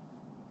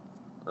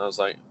 And I was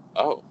like,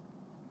 oh,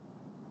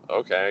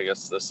 okay, I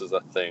guess this is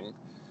a thing.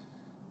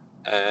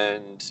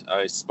 And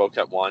I spoke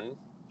at one,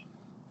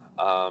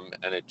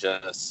 and it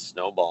just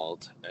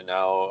snowballed. And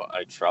now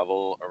I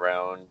travel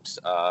around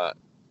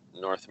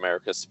North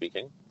America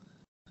speaking.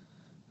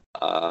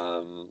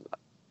 I'm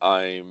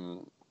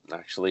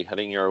actually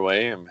heading your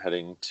way. I'm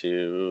heading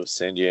to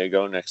San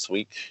Diego next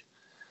week.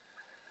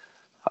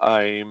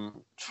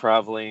 I'm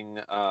traveling,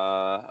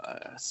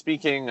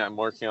 speaking. I'm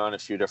working on a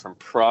few different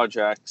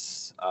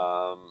projects.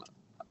 I'm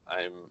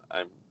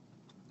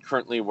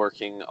currently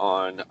working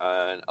on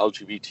an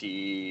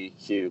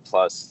LGBTQ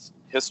plus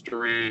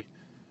history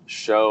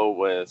show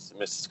with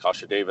Mrs.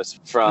 Kasha Davis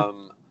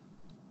from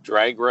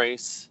Drag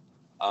Race.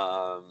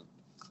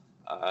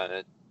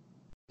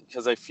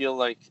 Because I feel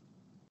like,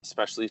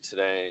 especially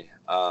today,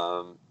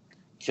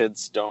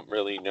 kids don't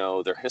really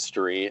know their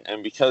history,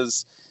 and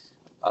because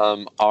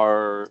the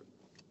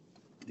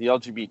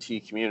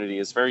LGBT community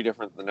is very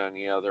different than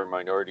any other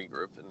minority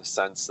group in the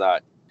sense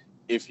that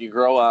if you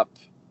grow up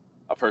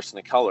a person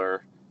of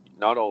color,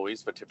 not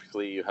always, but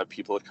typically you have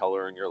people of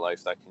color in your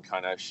life that can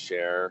kind of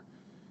share,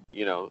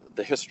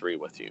 the history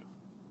with you.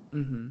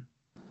 Mm-hmm.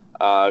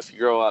 If you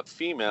grow up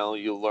female,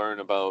 you learn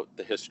about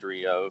the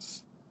history of,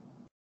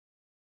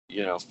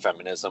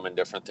 feminism and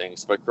different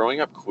things. But growing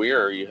up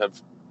queer, you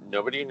have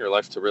nobody in your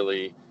life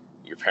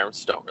your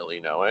parents don't really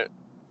know it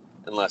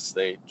unless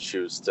they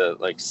choose to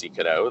seek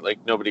it out.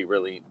 Nobody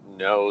really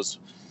knows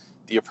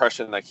the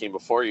oppression that came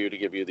before you to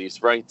give you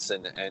these rights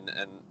and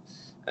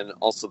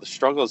also the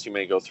struggles you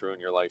may go through in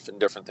your life and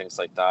different things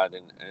like that.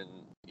 And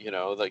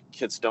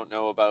kids don't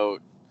know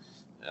about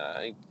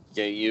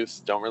gay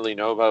youth, don't really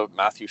know about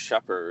Matthew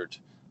Shepard.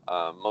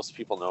 Most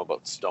people know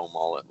about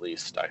Stonewall, at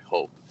least, I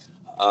hope.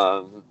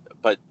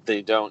 But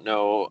they don't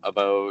know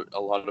about a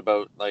lot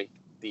about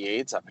the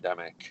AIDS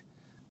epidemic.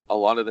 A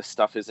lot of this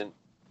stuff isn't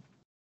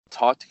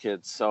taught to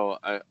kids. So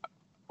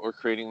we're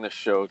creating this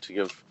show to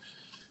give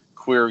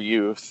queer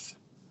youth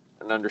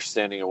an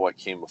understanding of what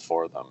came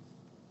before them,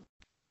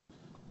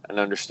 an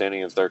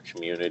understanding of their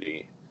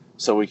community,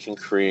 so we can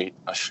create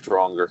a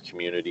stronger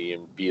community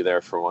and be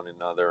there for one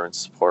another and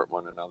support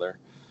one another.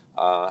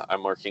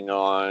 I'm working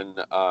on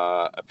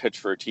a pitch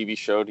for a TV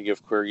show to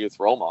give queer youth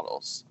role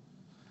models.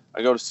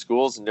 I go to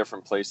schools and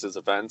different places,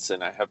 events,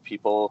 and I have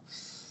people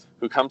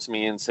who come to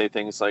me and say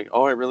things like,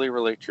 oh, I really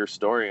relate to your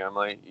story. I'm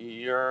like,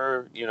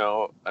 you're,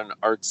 an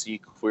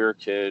artsy queer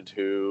kid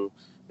who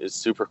is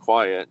super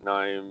quiet, and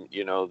I'm,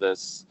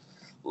 this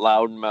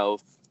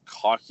loudmouth,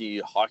 cocky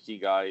hockey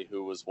guy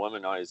who was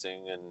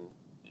womanizing, and,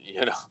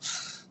 I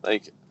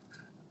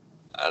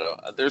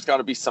don't know, there's got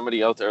to be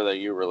somebody out there that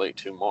you relate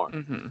to more.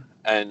 Mm-hmm.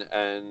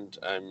 And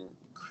I'm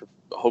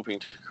hoping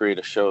to create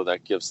a show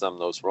that gives them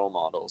those role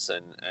models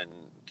and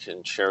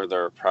can share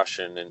their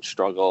oppression and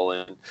struggle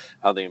and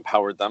how they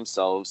empowered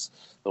themselves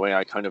the way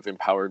I kind of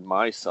empowered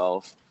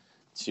myself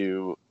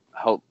to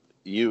help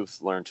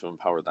youth learn to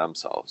empower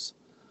themselves.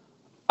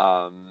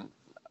 On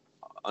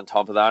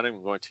top of that,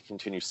 I'm going to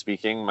continue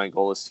speaking. My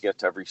goal is to get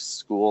to every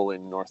school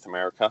in North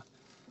America.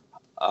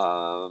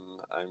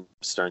 I'm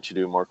starting to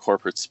do more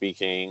corporate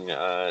speaking,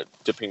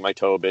 dipping my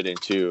toe a bit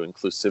into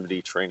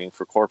inclusivity training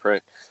for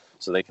corporate,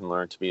 so they can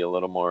learn to be a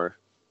little more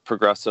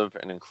progressive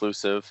and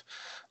inclusive.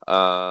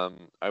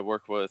 I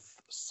work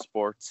with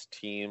sports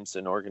teams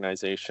and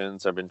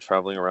organizations. I've been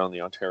traveling around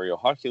the Ontario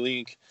Hockey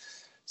League,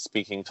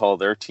 speaking to all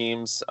their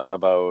teams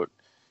about,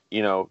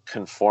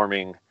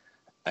 conforming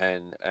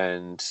and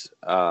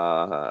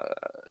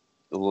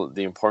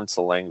the importance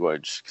of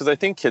language. Because I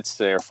think kids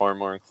today are far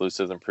more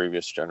inclusive than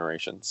previous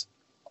generations.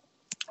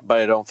 But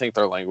I don't think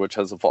their language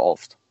has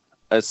evolved,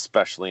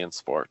 especially in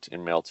sport,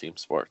 in male team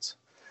sports.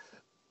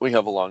 We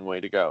have a long way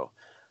to go.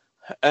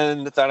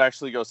 And that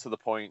actually goes to the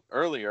point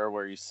earlier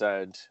where you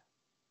said,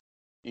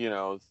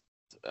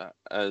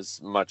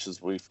 as much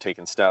as we've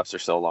taken steps,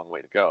 there's still a long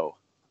way to go.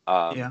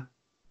 Yeah.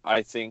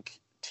 I think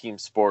team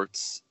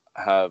sports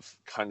have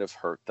kind of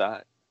hurt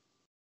that.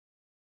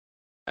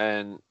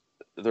 And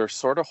they're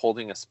sort of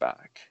holding us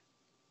back.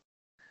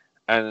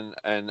 And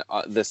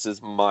this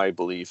is my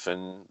belief,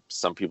 and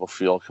some people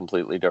feel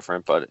completely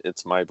different, but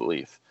it's my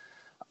belief.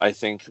 I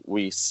think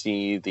we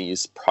see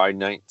these pride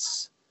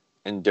nights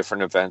and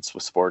different events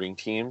with sporting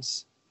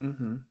teams.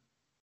 Mm-hmm.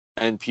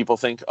 And people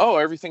think, oh,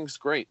 everything's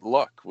great.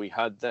 Look, we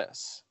had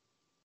this.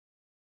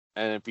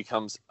 And it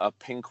becomes a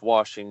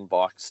pink-washing,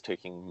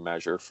 box-ticking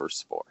measure for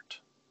sport.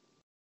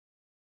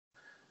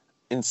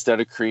 Instead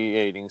of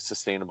creating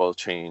sustainable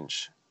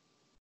change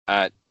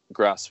at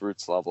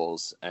grassroots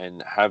levels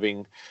and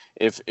having,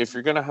 if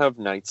you're going to have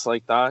nights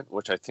like that,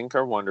 which I think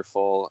are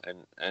wonderful,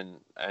 and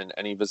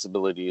any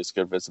visibility is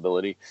good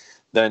visibility,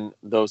 then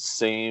those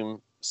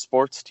same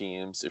sports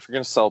teams, if you're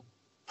going to sell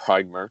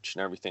Pride merch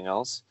and everything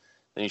else,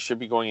 then you should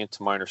be going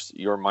into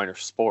your minor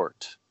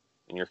sport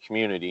in your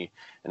community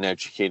and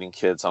educating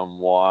kids on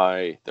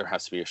why there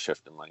has to be a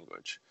shift in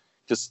language.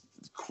 Because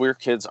queer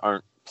kids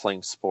aren't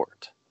playing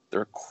sport.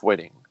 They're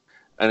quitting.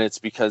 And it's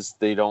because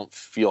they don't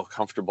feel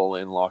comfortable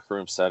in locker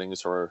room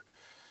settings or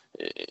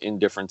in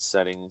different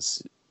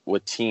settings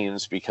with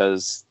teams,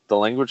 because the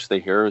language they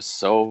hear is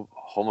so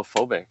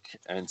homophobic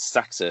and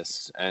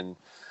sexist, and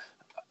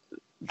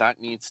that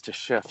needs to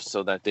shift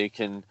so that they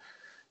can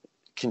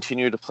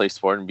continue to play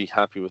sport and be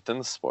happy within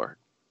the sport.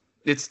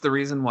 It's the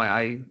reason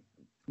why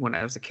when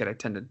I was a kid, I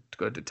tended to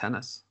go to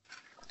tennis.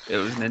 It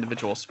was an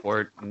individual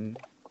sport, and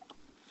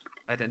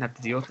I didn't have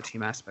to deal with the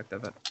team aspect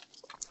of it.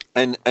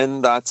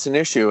 And that's an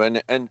issue.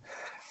 And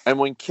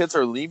when kids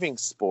are leaving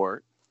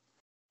sport,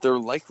 they're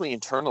likely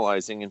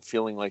internalizing and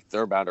feeling like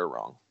they're bad or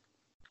wrong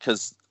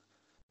because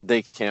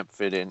they can't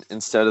fit in,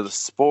 instead of the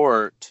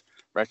sport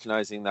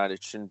recognizing that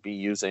it shouldn't be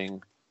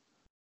using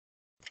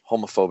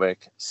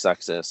homophobic,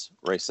 sexist,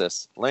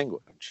 racist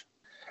language.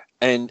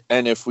 And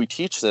if we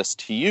teach this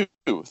to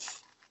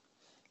youth,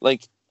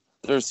 like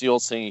there's the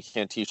old saying, you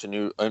can't teach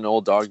an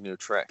old dog new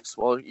tricks.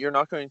 Well, you're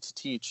not going to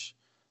teach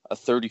a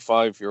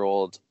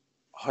 35-year-old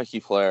hockey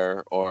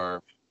player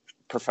or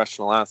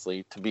professional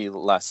athlete to be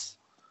less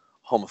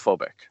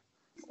homophobic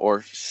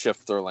or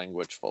shift their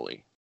language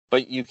fully.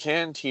 But you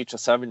can teach a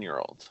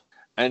 7-year-old.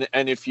 And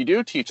if you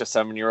do teach a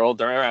 7-year-old,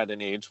 they're at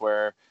an age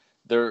where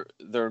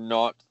they're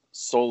not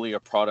solely a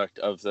product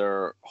of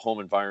their home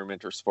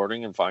environment or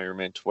sporting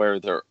environment, where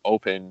they're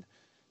open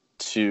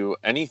to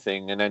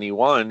anything and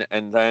anyone.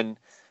 And then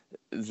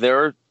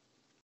they're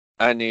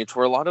at an age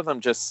where a lot of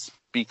them just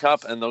speak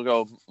up and they'll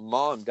go,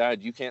 Mom,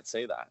 Dad, you can't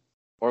say that.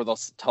 Or they'll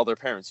tell their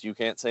parents, you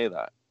can't say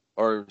that.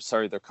 Or,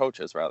 sorry, their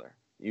coaches, rather.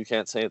 You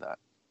can't say that.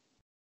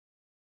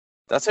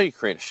 That's how you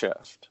create a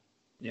shift.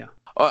 Yeah.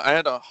 I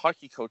had a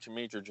hockey coach in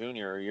Major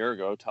Junior a year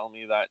ago tell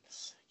me that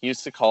he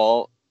used to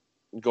call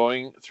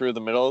going through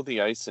the middle of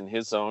the ice in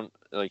his zone,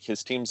 like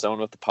his team zone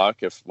with the puck,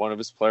 if one of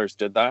his players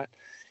did that,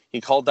 he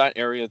called that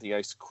area of the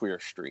ice Queer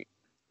Street.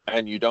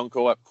 And you don't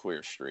go up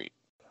Queer Street.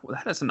 Well,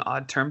 that is an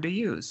odd term to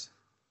use.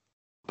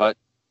 But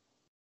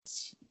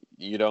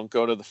you don't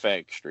go to the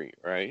fag street,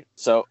 right?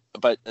 So,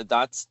 but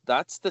that's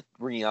the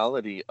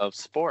reality of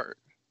sport.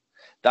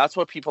 That's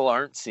what people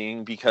aren't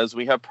seeing, because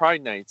we have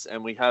Pride Nights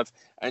and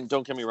and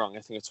don't get me wrong,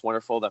 I think it's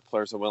wonderful that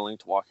players are willing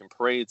to walk in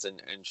parades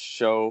and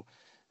show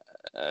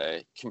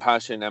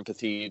compassion,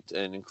 empathy,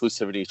 and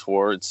inclusivity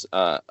towards,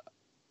 a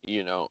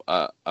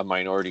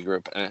minority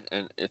group.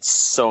 And it's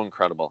so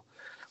incredible.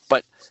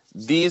 But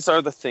these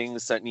are the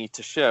things that need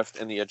to shift,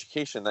 and the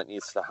education that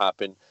needs to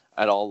happen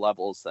at all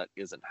levels that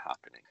isn't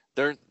happening.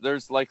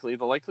 There's the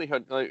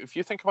likelihood, if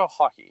you think about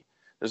hockey,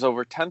 there's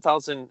over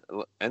 10,000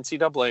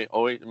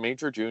 NCAA,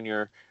 major,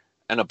 junior,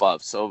 and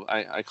above. So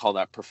I call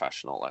that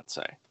professional, let's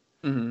say.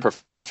 Mm-hmm.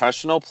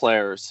 Professional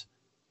players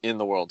in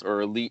the world,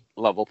 or elite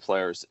level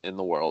players in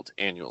the world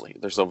annually.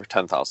 There's over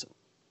 10,000.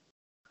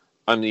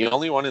 I'm the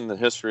only one in the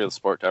history of the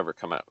sport to ever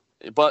come out.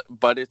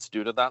 But it's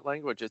due to that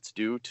language. It's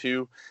due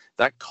to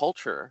that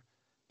culture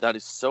that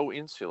is so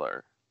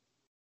insular.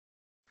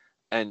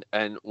 And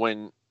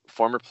when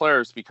former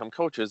players become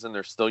coaches and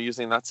they're still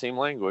using that same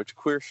language,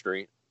 Queer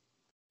Street,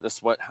 this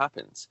is what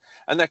happens.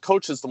 And that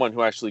coach is the one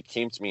who actually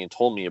came to me and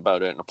told me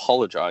about it and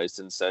apologized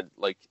and said,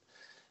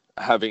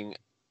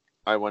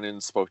 I went in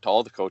and spoke to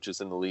all the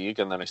coaches in the league,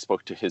 and then I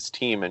spoke to his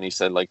team, and he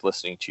said,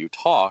 listening to you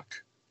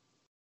talk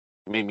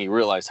made me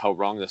realize how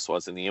wrong this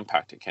was and the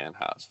impact it can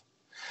have.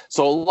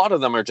 So a lot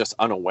of them are just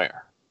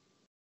unaware.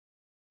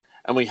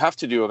 And we have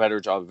to do a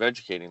better job of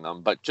educating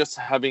them, but just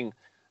having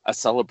a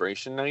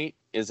celebration night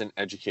isn't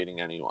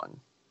educating anyone.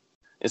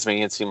 It's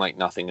making it seem like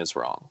nothing is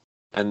wrong.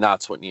 And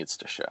that's what needs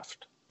to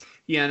shift.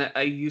 Yeah, and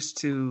I used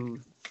to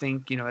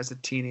think, as a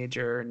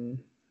teenager and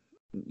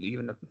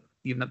even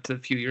up to a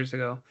few years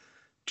ago,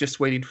 just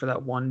waiting for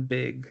that one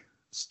big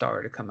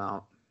star to come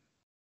out.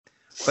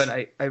 But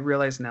I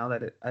realize now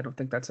that I don't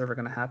think that's ever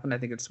going to happen. I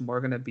think it's more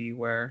going to be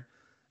where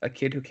a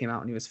kid who came out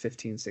when he was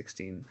 15,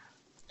 16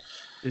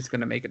 is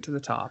going to make it to the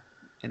top,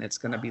 and it's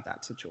going to be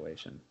that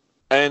situation.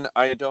 And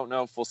I don't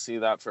know if we'll see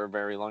that for a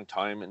very long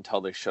time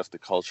until they shift the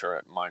culture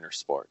at minor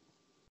sport.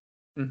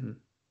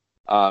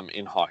 Mm-hmm.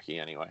 In hockey,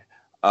 anyway.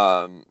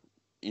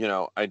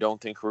 I don't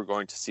think we're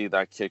going to see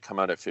that kid come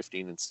out at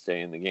 15 and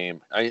stay in the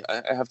game. I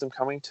have them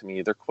coming to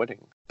me. They're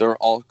quitting. They're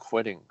all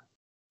quitting.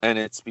 And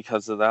it's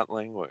because of that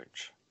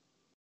language.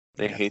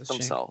 They hate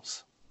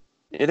themselves.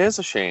 It is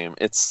a shame.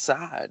 It's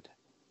sad.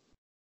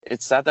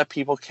 It's sad that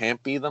people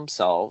can't be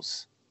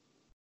themselves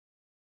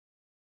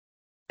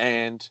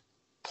and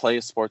play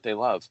a sport they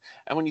love.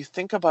 And when you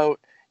think about,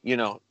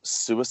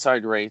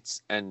 suicide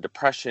rates and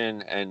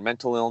depression and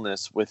mental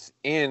illness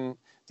within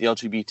the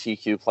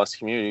LGBTQ plus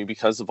community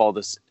because of all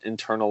this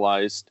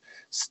internalized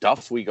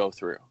stuff we go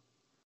through.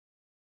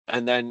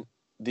 And then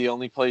the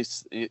only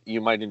place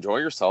you might enjoy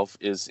yourself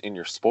is in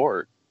your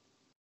sport.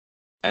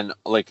 And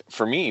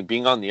for me,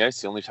 being on the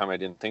ice, the only time I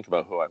didn't think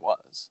about who I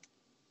was.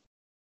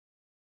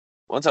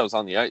 once I was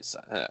on the ice,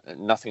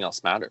 nothing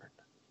else mattered.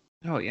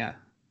 Oh yeah,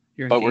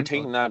 but we're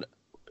taking that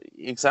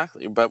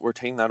exactly. But we're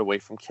taking that away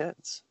from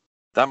kids.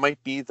 That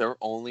might be their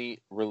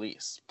only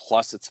release.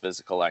 Plus, it's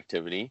physical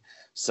activity,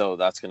 so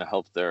that's going to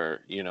help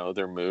their,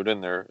 their mood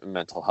and their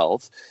mental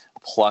health.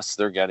 Plus,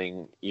 they're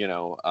getting,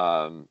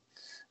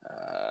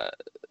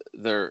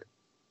 they're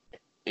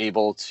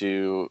able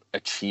to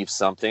achieve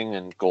something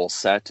and goal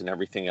set and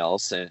everything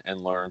else,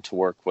 and learn to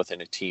work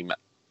within a team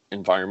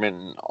environment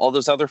and all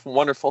those other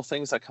wonderful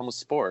things that come with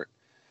sport.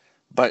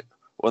 But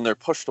when they're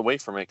pushed away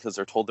from it because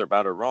they're told they're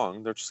bad or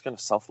wrong, they're just going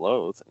to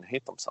self-loathe and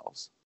hate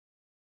themselves.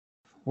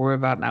 We're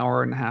about an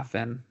hour and a half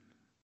in.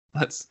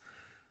 Let's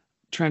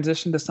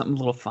transition to something a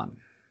little fun.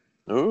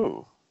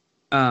 Ooh.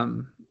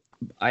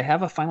 I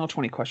have a final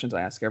 20 questions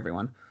I ask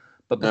everyone.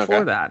 But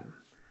before that,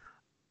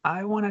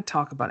 I want to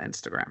talk about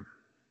Instagram.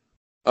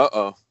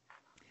 Uh-oh.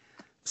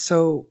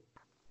 So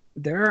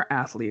there are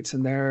athletes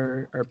and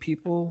there are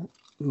people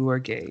who are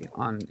gay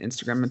on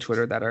Instagram and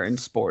Twitter that are in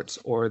sports,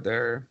 or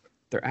they're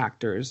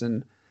actors,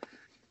 and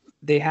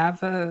they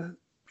have a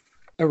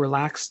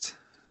relaxed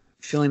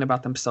feeling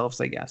about themselves,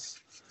 I guess,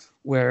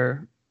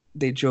 where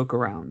they joke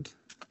around.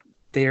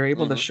 They are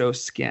able to show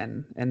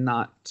skin and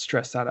not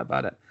stress out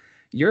about it.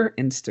 Your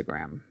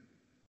Instagram,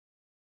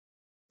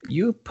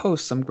 you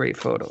post some great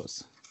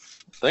photos.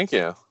 Thank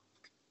you.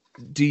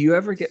 Do you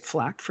ever get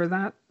flack for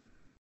that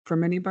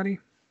from anybody?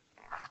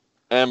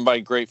 And by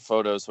great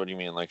photos, what do you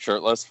mean? Like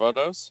shirtless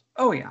photos?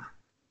 Oh, yeah.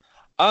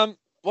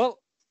 Well,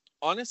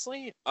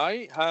 honestly,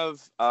 I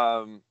have,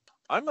 I'm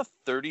a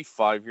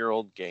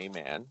 35-year-old gay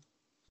man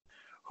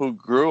who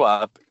grew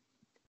up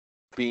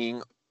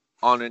being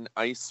on an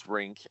ice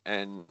rink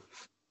and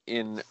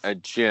in a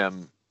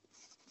gym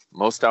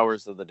most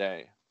hours of the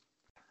day.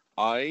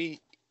 I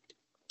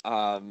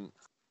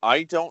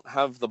don't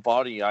have the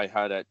body I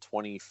had at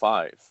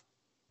 25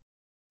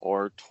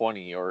 or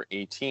 20 or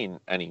 18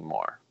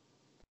 anymore.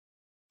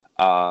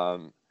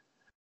 But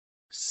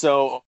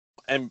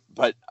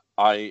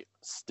I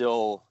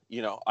still,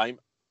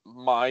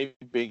 my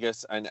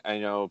biggest, and I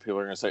know people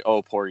are going to say,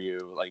 oh, poor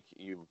you,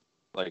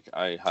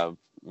 I have,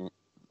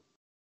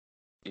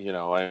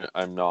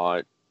 I'm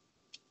not,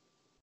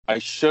 I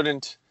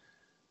shouldn't,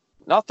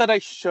 not that I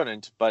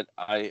shouldn't, but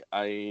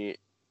I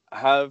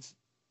have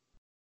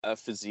a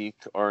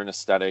physique or an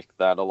aesthetic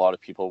that a lot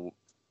of people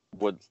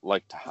would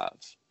like to have.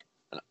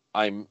 And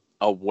I'm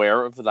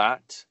aware of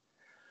that,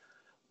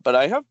 but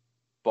I have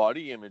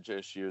body image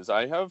issues.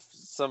 I have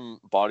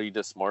some body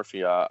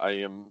dysmorphia. I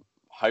am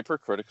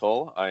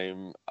hypercritical.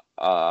 I'm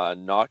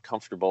not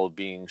comfortable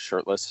being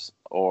shirtless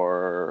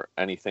or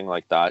anything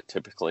like that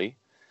typically.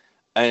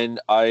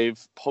 And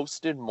I've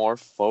posted more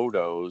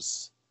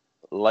photos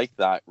like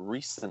that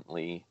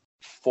recently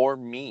for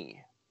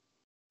me,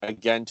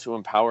 again, to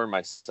empower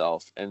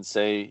myself and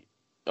say,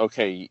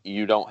 okay,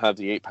 you don't have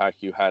the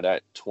 8-pack you had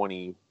at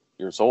 20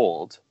 years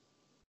old,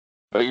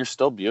 but you're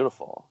still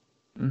beautiful.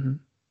 Mm-hmm.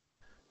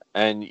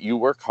 And you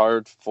work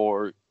hard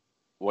for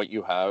what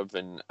you have.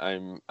 And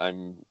I'm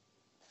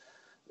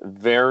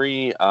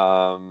very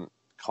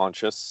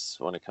conscious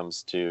when it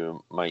comes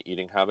to my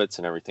eating habits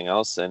and everything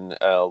else. And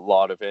a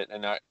lot of it,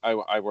 and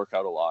I work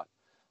out a lot.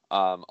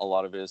 A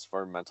lot of it is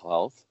for mental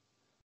health.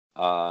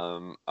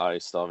 I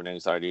still have an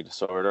anxiety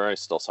disorder. I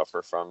still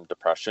suffer from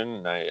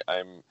depression, and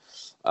I'm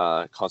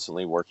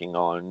constantly working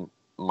on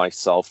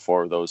myself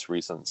for those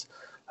reasons.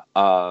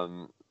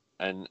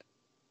 And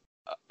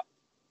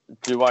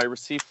do I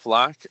receive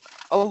flack?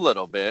 A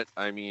little bit.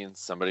 I mean,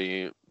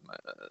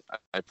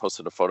 I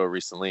posted a photo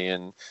recently,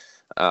 and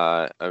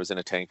I was in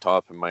a tank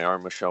top and my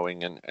arm was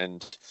showing,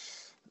 and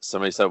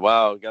somebody said,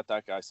 wow, get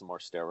that guy some more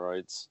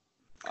steroids.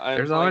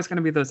 There's always going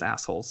to be those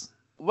assholes.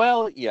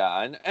 Well,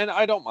 yeah, and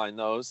I don't mind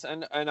those,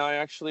 and I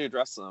actually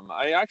address them.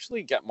 I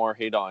actually get more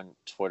hate on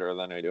Twitter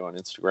than I do on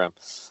Instagram.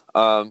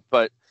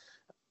 But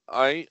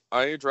I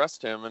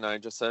addressed him, and I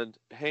just said,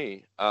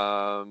 hey,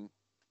 I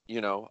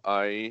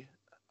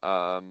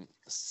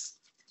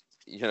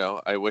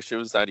wish it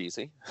was that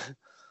easy.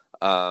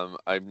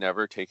 I've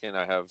never taken,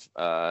 I have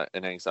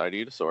an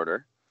anxiety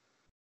disorder.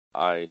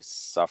 I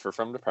suffer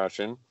from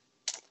depression,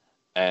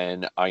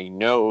 and I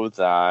know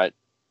that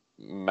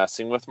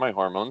messing with my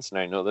hormones, and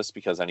I know this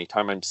because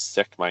anytime I'm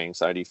sick, my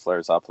anxiety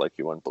flares up like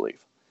you wouldn't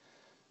believe.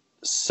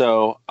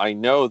 So I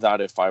know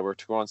that if I were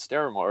to go on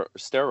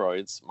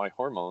steroids, my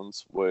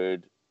hormones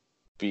would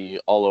be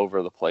all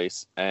over the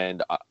place,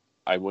 and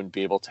I wouldn't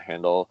be able to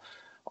handle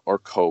or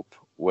cope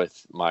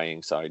with my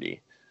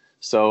anxiety.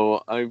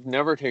 So I've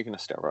never taken a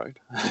steroid.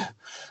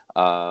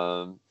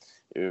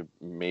 It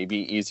may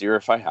be easier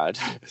if I had,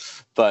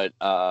 but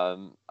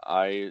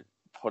I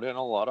put in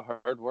a lot of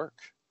hard work.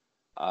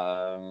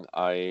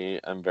 I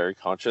am very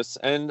conscious,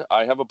 and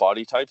I have a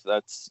body type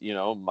that's,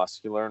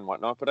 muscular and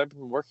whatnot, but I've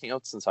been working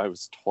out since I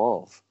was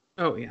 12.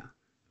 Oh yeah.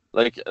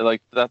 Like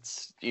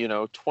that's,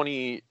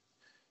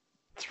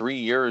 23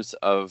 years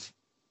of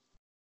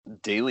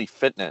daily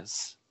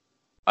fitness.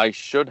 I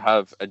should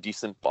have a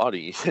decent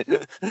body.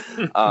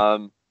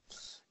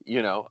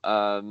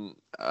 More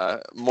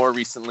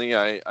recently,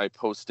 I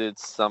posted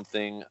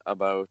something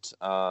about,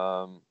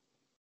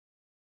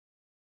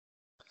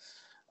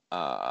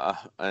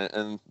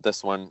 and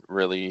this one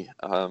really,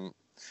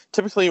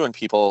 typically when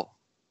people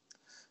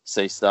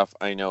say stuff,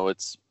 I know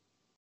it's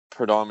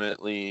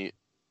predominantly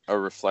a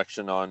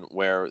reflection on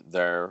where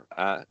they're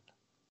at.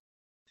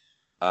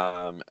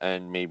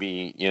 And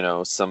maybe,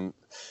 some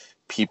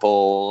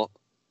people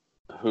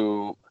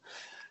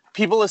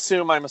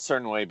assume I'm a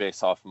certain way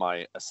based off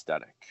my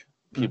aesthetic.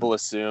 People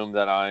assume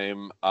that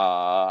I'm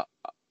a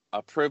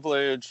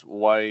privileged,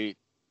 white,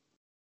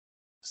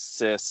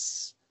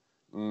 cis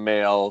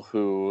male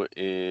who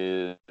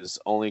is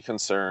only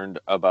concerned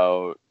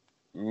about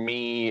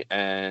me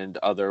and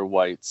other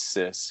white,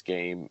 cis,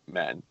 gay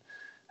men.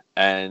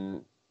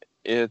 And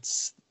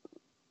it's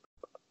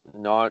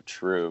not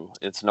true.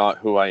 It's not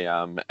who I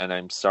am. And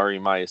I'm sorry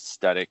my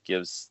aesthetic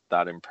gives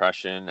that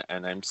impression.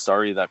 And I'm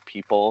sorry that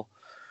people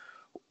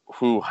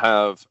who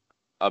have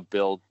a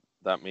build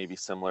that may be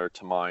similar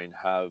to mine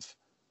have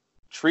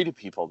treated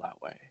people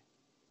that way.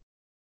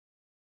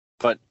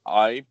 But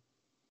I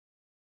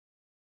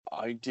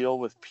deal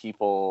with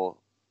people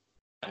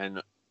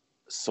and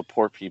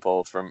support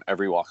people from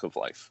every walk of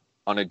life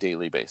on a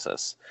daily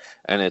basis.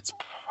 And it's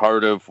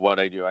part of what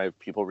I do. I have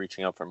people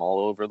reaching out from all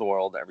over the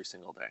world every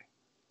single day.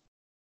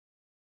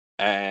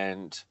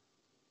 And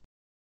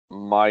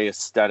my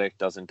aesthetic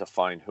doesn't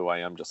define who I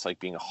am, just like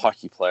being a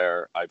hockey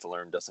player, I've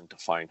learned, doesn't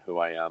define who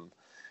I am.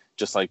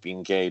 Just like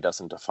being gay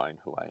doesn't define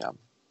who I am.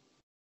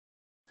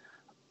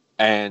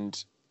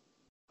 And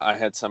I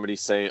had somebody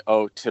say,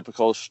 oh,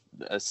 typical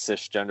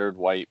cisgendered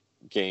white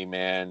gay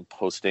man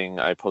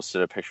I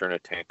posted a picture in a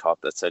tank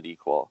top that said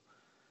equal.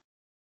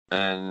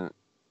 And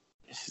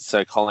he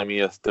said, calling me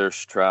a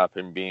thirst trap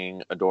and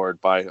being adored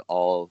by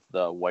all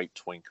the white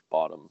twink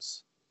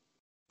bottoms.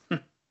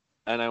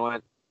 And I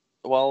went,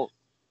 well,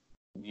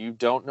 you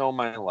don't know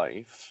my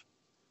life.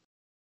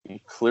 You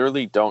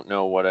clearly don't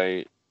know what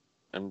I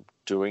am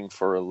doing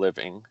for a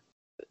living.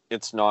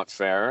 It's not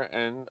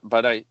fair.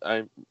 But I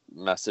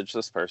messaged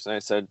this person. I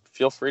said,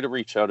 feel free to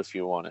reach out if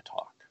you want to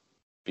talk.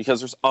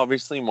 Because there's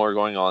obviously more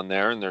going on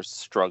there, and there's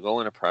struggle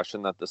and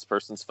oppression that this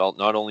person's felt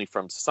not only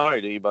from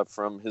society, but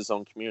from his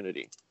own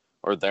community,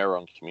 or their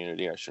own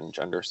community. I shouldn't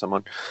gender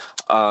someone.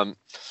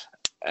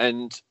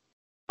 And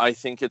I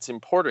think it's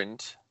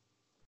important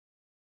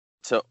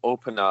to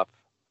open up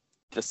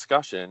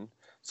discussion.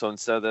 So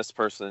instead of this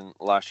person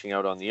lashing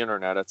out on the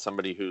internet at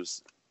somebody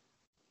who's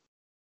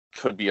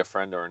could be a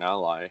friend or an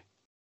ally,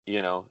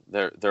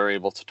 they're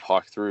able to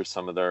talk through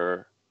some of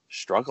their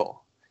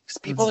struggle. Because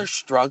people are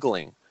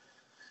struggling.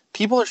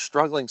 People are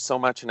struggling so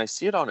much, and I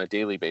see it on a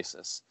daily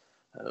basis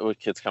with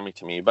kids coming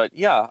to me. But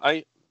yeah,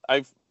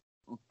 I've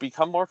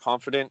become more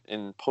confident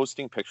in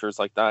posting pictures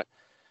like that.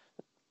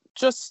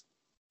 Just,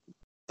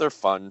 they're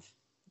fun,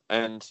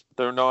 and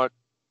they're not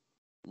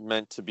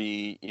meant to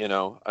be,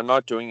 I'm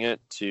not doing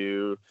it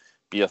to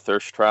be a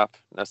thirst trap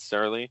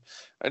necessarily.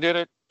 I did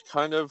it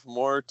kind of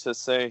more to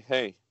say,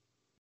 hey,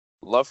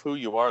 love who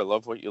you are,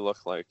 love what you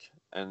look like,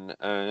 and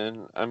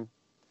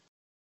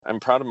I'm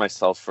proud of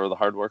myself for the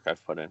hard work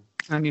I've put in.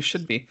 And you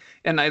should be.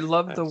 And I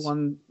love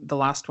the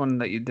last one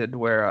that you did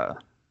where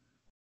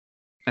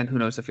and who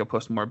knows if you'll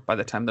post more by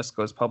the time this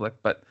goes public,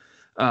 but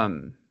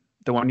the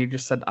one you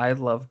just said, I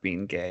love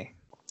being gay.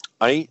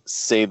 I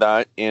say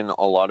that in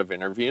a lot of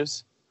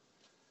interviews.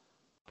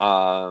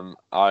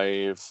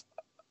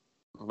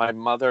 My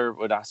mother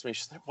would ask me,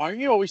 she's like, why are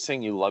you always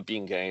saying you love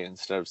being gay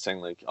instead of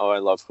saying like, oh, I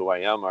love who I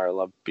am, or I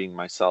love being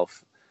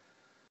myself?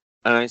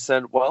 And I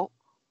said, well,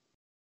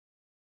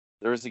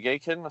 there was a gay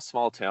kid in a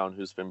small town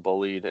who's been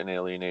bullied and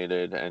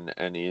alienated,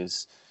 and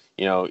he's,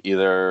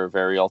 either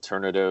very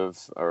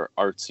alternative or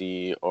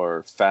artsy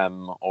or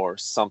femme or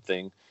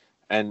something.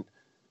 And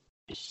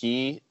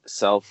he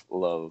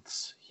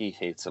self-loathes. He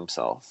hates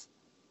himself.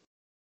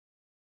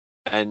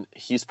 And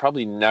he's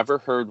probably never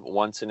heard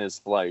once in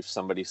his life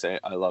somebody say,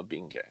 I love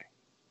being gay.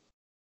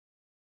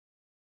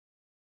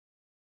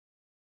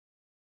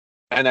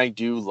 And I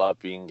do love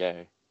being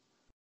gay.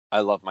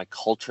 I love my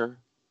culture.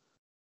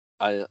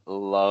 I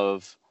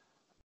love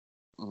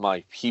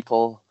my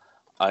people.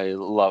 I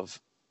love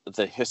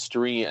the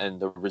history and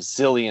the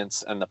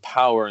resilience and the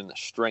power and the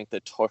strength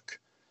it took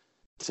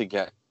to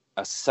get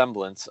a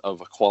semblance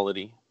of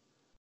equality.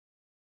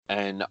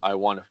 And I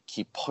want to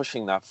keep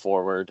pushing that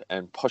forward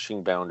and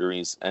pushing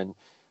boundaries and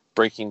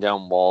breaking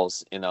down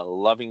walls in a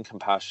loving,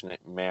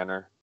 compassionate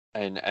manner,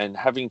 and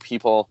having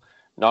people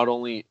not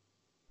only,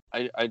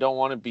 I don't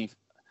want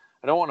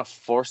to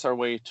force our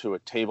way to a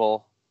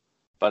table,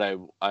 but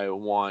I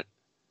want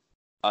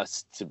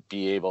us to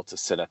be able to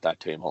sit at that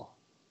table.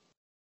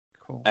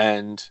 Cool.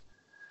 And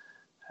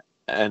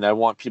I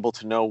want people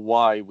to know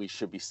why we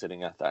should be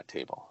sitting at that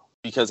table.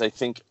 Because I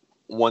think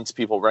once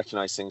people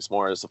recognize things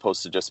more as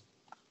opposed to just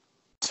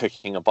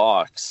ticking a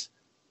box,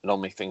 it'll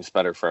make things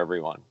better for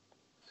everyone.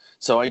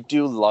 So I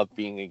do love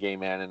being a gay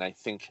man, and I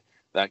think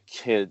that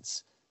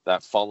kids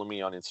that follow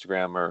me on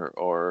Instagram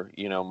or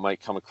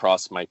might come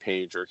across my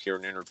page or hear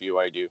an interview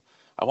I do,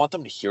 I want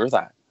them to hear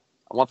that.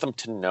 I want them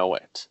to know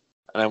it.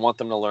 And I want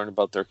them to learn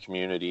about their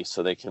community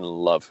so they can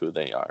love who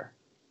they are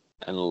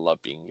and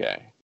love being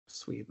gay.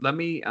 Sweet. Let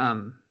me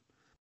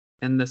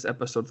end this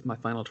episode with my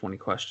final 20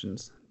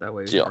 questions. That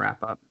way we Deal. can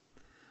wrap up.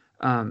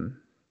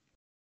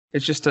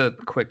 It's just a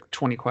quick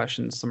 20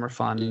 questions. Some are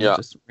fun. Yeah.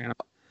 Just random.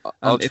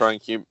 I'll try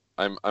and keep...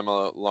 I'm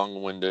a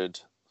long-winded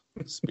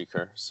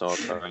speaker, so I'll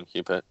try and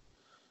keep it.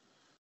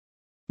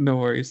 No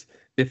worries.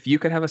 If you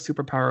could have a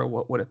superpower,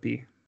 what would it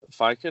be?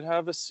 If I could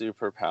have a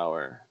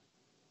superpower,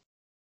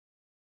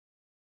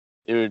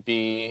 it would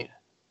be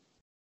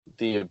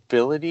the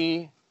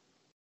ability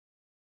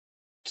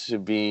to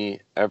be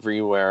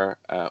everywhere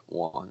at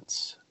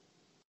once.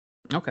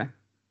 Okay.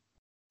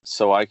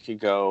 So I could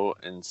go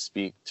and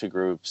speak to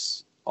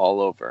groups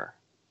all over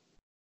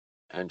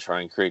and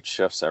try and create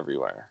shifts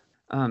everywhere.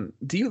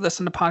 Do you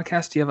listen to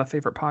podcasts? Do you have a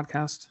favorite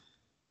podcast?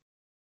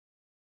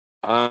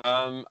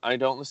 I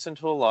don't listen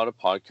to a lot of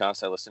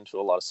podcasts. I listen to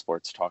a lot of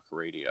sports talk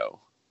radio.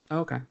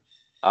 Okay.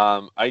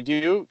 I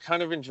do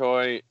kind of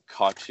enjoy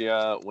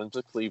Katya.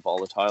 Whimsically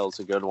Volatile is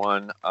a good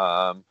one.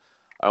 I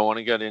want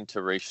to get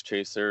into Race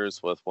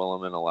Chasers with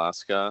Willem in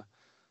Alaska.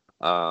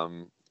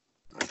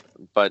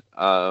 But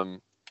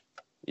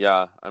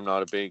yeah, I'm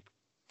not a big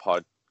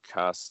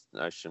podcast.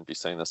 I shouldn't be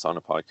saying this on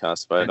a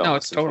podcast, but I don't. No,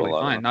 it's totally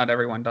fine. Not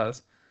everyone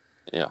does.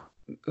 Yeah.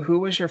 Who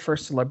was your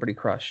first celebrity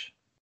crush?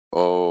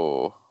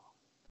 Oh,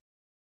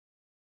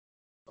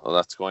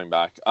 that's going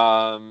back.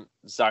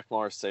 Zach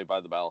Morris, Saved by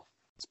the Bell.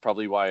 It's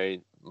probably why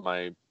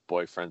my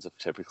boyfriends have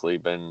typically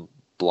been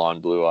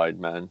blonde, blue-eyed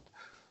men.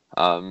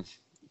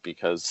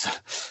 Because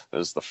it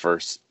was the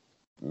first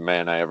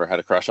man I ever had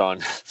a crush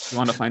on. You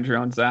want to find your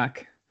own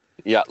Zach?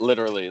 Yeah,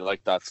 literally.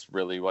 Like, that's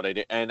really what I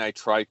did. And I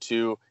try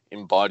to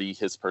embody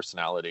his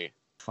personality.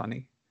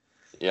 Funny.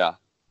 Yeah.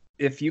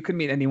 If you could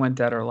meet anyone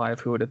dead or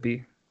alive, who would it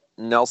be?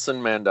 Nelson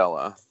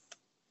Mandela.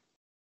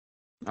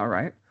 All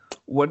right.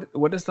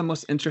 What is the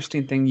most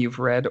interesting thing you've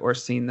read or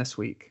seen this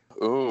week?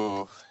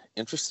 Ooh,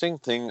 interesting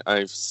thing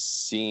I've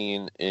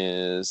seen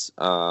is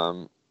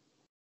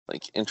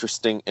like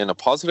interesting in a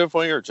positive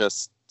way or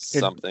just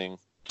something?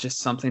 Just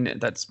something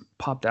that's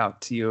popped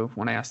out to you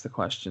when I asked the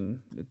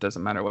question. It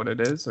doesn't matter what it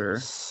is, or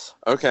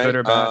okay. Good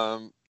or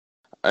bad.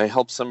 I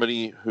helped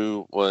somebody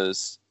who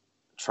was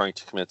trying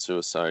to commit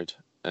suicide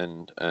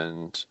and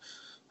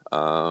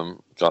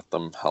got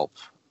them help,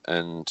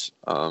 and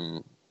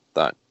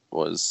that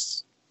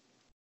was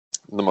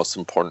the most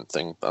important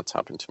thing that's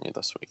happened to me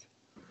this week.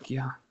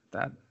 Yeah,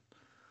 that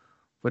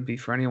would be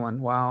for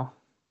anyone. Wow.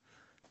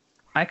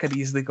 I could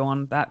easily go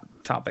on that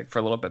topic for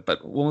a little bit,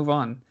 but we'll move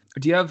on.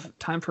 Do you have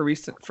time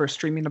for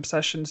streaming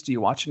obsessions? Do you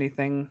watch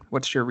anything?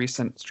 What's your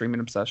recent streaming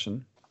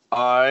obsession?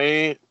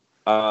 Drag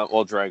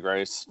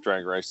Race.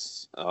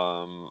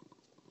 I'm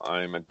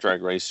a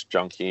Drag Race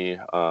junkie.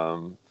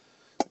 I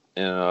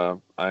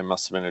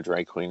must have been a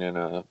drag queen in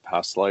a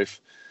past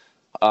life.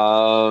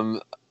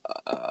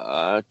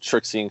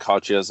 Trixie and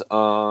Katya's,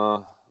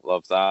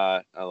 love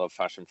that. I love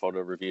fashion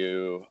photo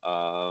review.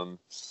 I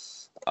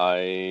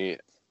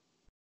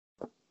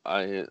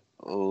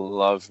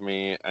love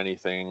me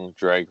anything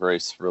Drag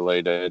Race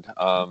related.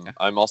 Okay.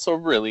 I'm also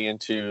really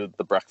into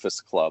The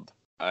Breakfast Club.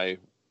 I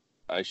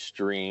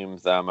stream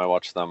them. I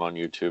watch them on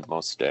YouTube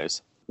most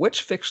days.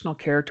 Which fictional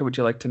character would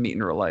you like to meet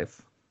in real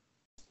life?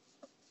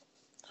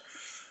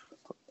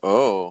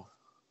 Oh.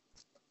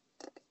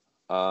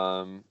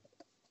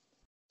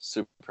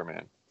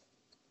 Superman.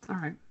 All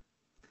right.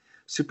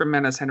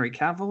 Superman as Henry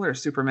Cavill or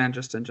Superman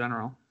just in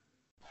general?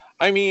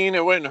 I mean,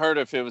 it wouldn't hurt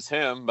if it was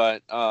him,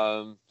 but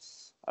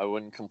I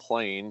wouldn't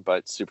complain,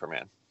 but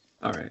Superman.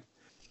 All right.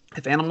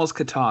 If animals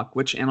could talk,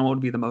 which animal would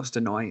be the most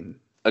annoying?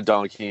 A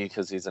donkey,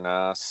 because he's an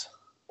ass.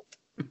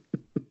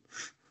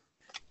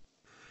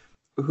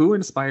 Who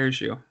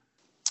inspires you?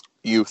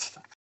 Youth.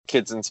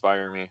 Kids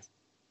inspire me.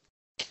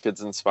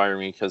 Kids inspire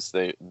me because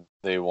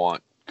they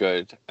want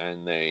good,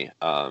 and they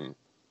are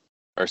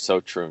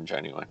so true and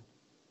genuine.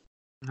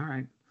 All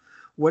right.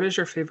 What is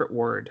your favorite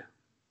word?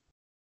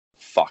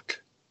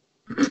 Fuck.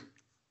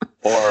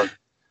 or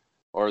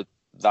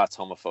that's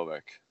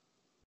homophobic.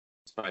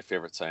 It's my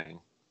favorite saying.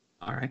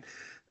 All right.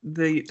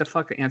 The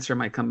fuck answer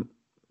might come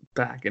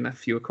back in a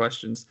few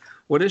questions.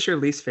 What is your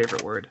least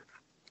favorite word?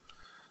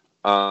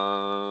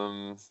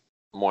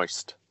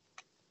 Moist.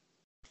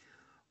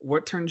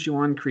 What turns you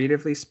on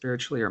creatively,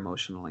 spiritually, or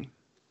emotionally?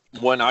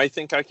 When I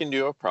think I can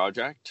do a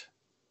project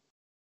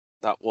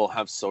that will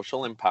have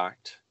social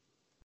impact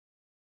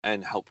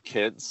and help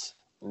kids,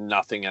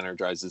 nothing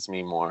energizes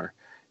me more.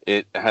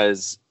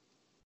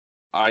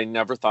 I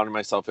never thought of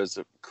myself as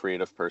a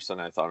creative person.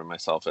 I thought of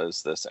myself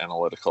as this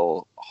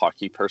analytical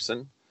hockey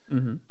person.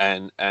 Mm-hmm.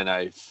 And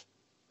I've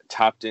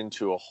tapped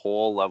into a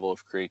whole level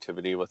of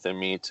creativity within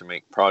me to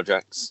make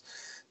projects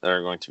that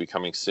are going to be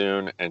coming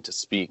soon, and to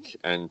speak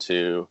and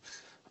to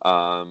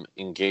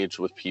engage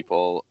with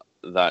people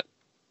that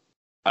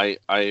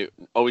I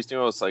always knew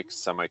I was like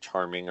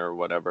semi-charming or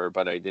whatever,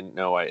 but I didn't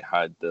know I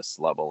had this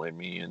level in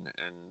me,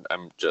 and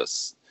I'm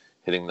just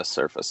hitting the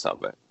surface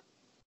of it.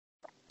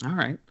 All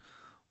right.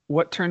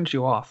 What turns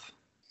you off?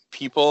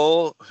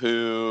 people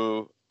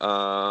who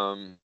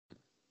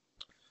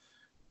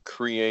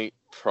create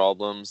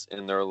problems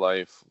in their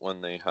life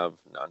when they have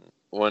none.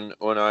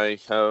 When I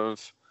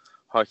have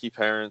hockey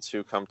parents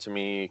who come to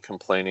me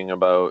complaining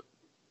about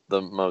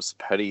the most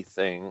petty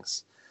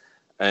things,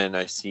 and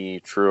I see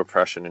true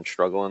oppression and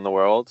struggle in the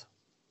world,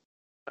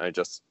 I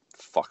just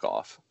fuck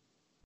off.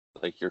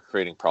 Like, you're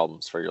creating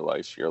problems for your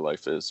life. Your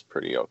life is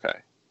pretty okay.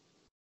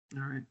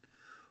 All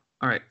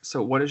right.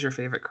 So what is your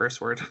favorite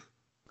curse word?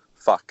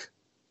 Fuck.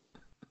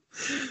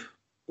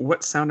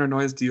 What sound or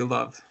noise do you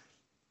love?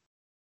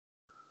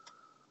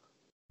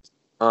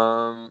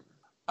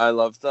 I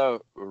love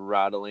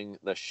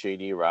the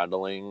shady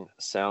rattling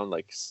sound,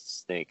 like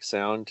snake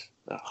sound.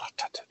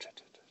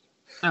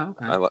 Oh,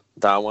 okay. I love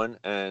that one,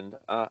 and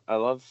I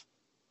love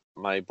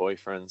my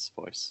boyfriend's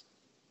voice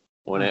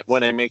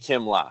when I make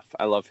him laugh.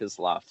 I love his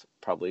laugh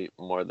probably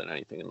more than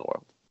anything in the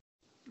world.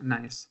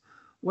 Nice.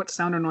 What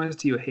sound or noise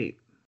do you hate?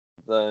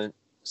 The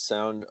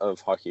sound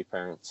of hockey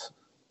parents.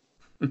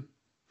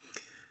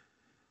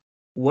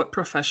 What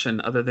profession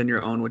other than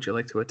your own would you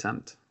like to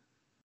attempt?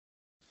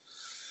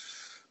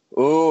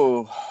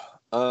 Oh,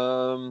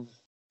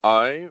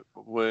 I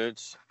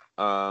would.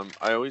 I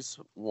always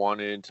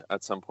wanted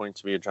at some point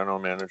to be a general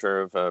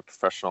manager of a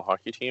professional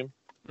hockey team.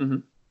 Mm-hmm.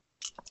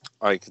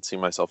 I could see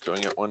myself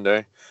doing it one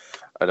day.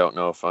 I don't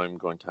know if I'm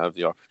going to have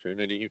the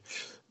opportunity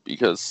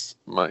because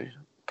my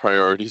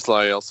priorities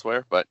lie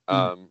elsewhere, but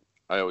I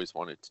always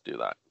wanted to do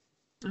that.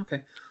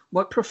 Okay.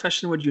 What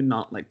profession would you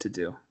not like to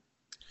do?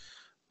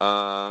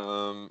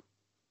 Pilot.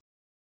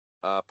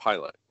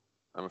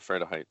 I'm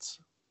afraid of heights.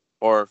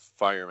 Or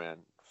fireman.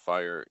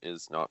 Fire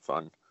is not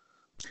fun.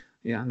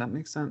 Yeah, that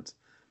makes sense.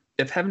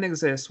 If heaven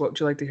exists, what would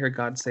you like to hear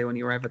God say when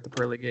you arrive at the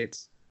pearly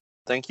gates?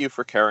 Thank you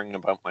for caring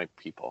about my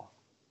people.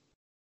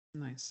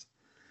 Nice.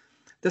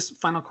 This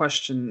final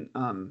question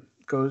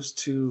goes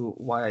to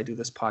why I do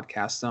this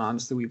podcast. And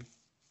honestly, we've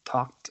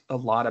talked a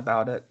lot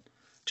about it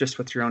just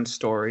with your own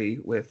story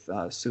with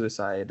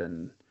suicide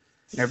and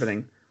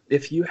everything.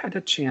 If you had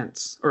a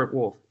chance,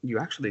 you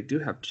actually do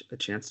have a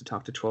chance to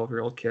talk to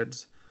 12-year-old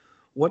kids,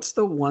 what's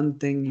the one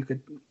thing you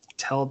could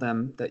tell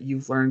them that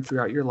you've learned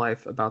throughout your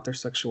life about their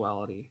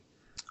sexuality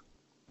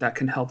that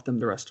can help them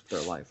the rest of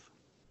their life?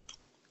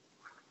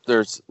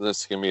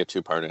 This can be a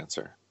two-part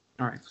answer.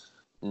 All right.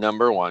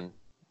 Number one,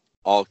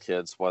 all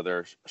kids,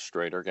 whether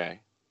straight or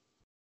gay,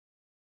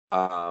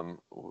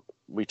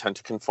 we tend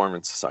to conform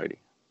in society.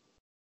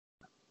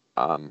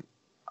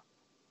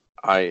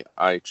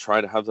 I try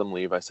to have them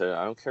leave. I say,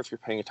 I don't care if you're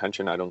paying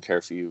attention. I don't care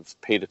if you've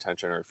paid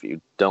attention or if you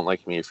don't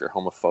like me, if you're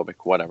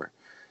homophobic, whatever.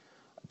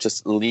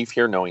 Just leave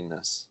here knowing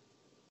this.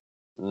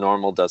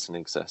 Normal doesn't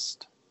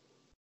exist.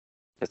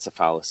 It's a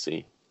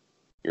fallacy.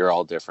 You're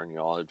all different. You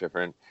all have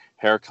different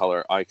hair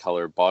color, eye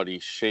color, body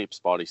shapes,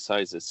 body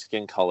sizes,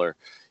 skin color.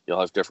 You'll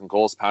have different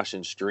goals,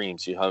 passions,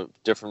 dreams. You have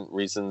different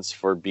reasons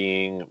for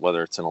being,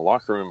 whether it's in a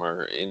locker room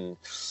or in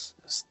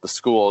the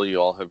school. You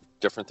all have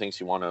different things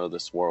you want out of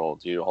this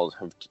world. You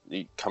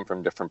come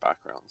from different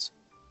backgrounds.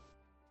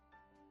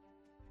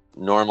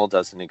 Normal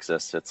doesn't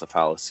exist. It's a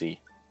fallacy.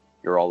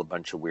 You're all a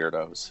bunch of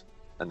weirdos.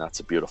 And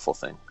that's a beautiful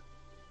thing.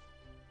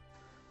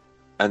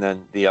 And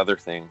then the other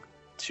thing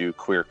to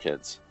queer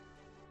kids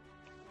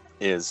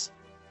is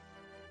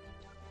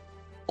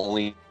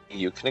only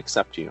you can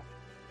accept you.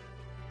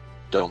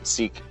 Don't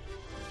seek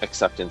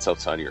acceptance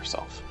outside of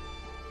yourself.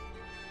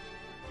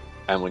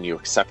 And when you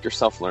accept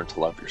yourself, learn to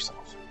love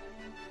yourself.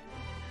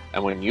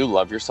 And when you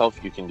love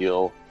yourself, you can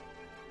deal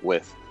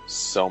with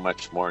so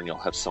much more, and you'll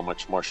have so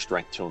much more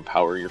strength to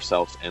empower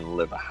yourself and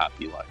live a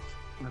happy life.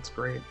 That's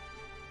great.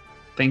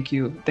 Thank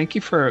you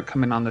for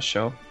coming on the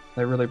show.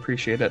 I really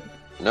appreciate it.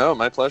 No,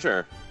 my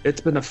pleasure.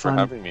 It's been a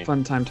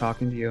fun time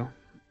talking to you.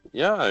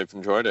 Yeah, I've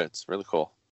enjoyed it. It's really cool.